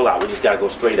got to pull out. We just got to go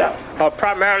straight out.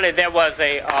 Primarily, there was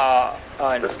a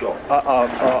Let's go.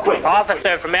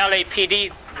 officer from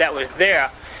LAPD that was there,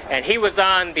 and he was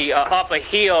on the upper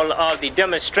hill of the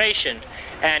demonstration,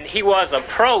 and he was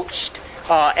approached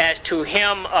as to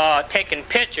him taking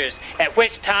pictures, at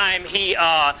which time he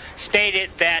stated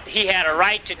that he had a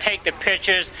right to take the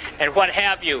pictures and what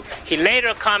have you. He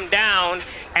later come down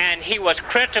and he was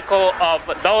critical of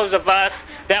those of us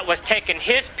that was taking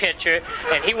his picture,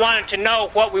 and he wanted to know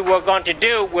what we were going to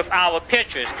do with our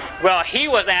pictures. Well, he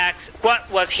was asked what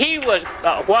was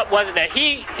it that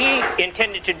he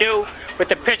intended to do with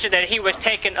the picture that he was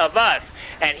taking of us,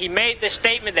 and he made the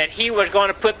statement that he was going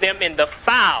to put them in the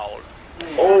file.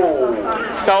 Oh.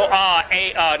 So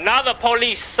another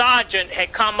police sergeant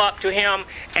had come up to him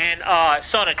and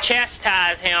sort of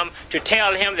chastise him to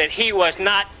tell him that he was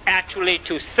not actually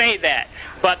to say that.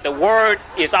 But the word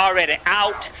is already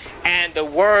out, and the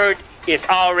word is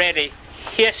already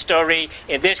history.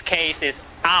 In this case, is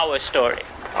our story.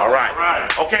 All right.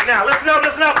 Okay, now listen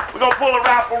up. We're gonna pull a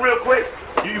raffle real quick.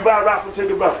 You buy a raffle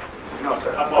ticket, brother? No,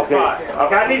 sir. Okay.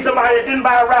 I need somebody that didn't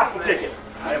buy a raffle ticket.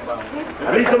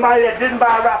 I need somebody that didn't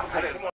buy a raffle ticket.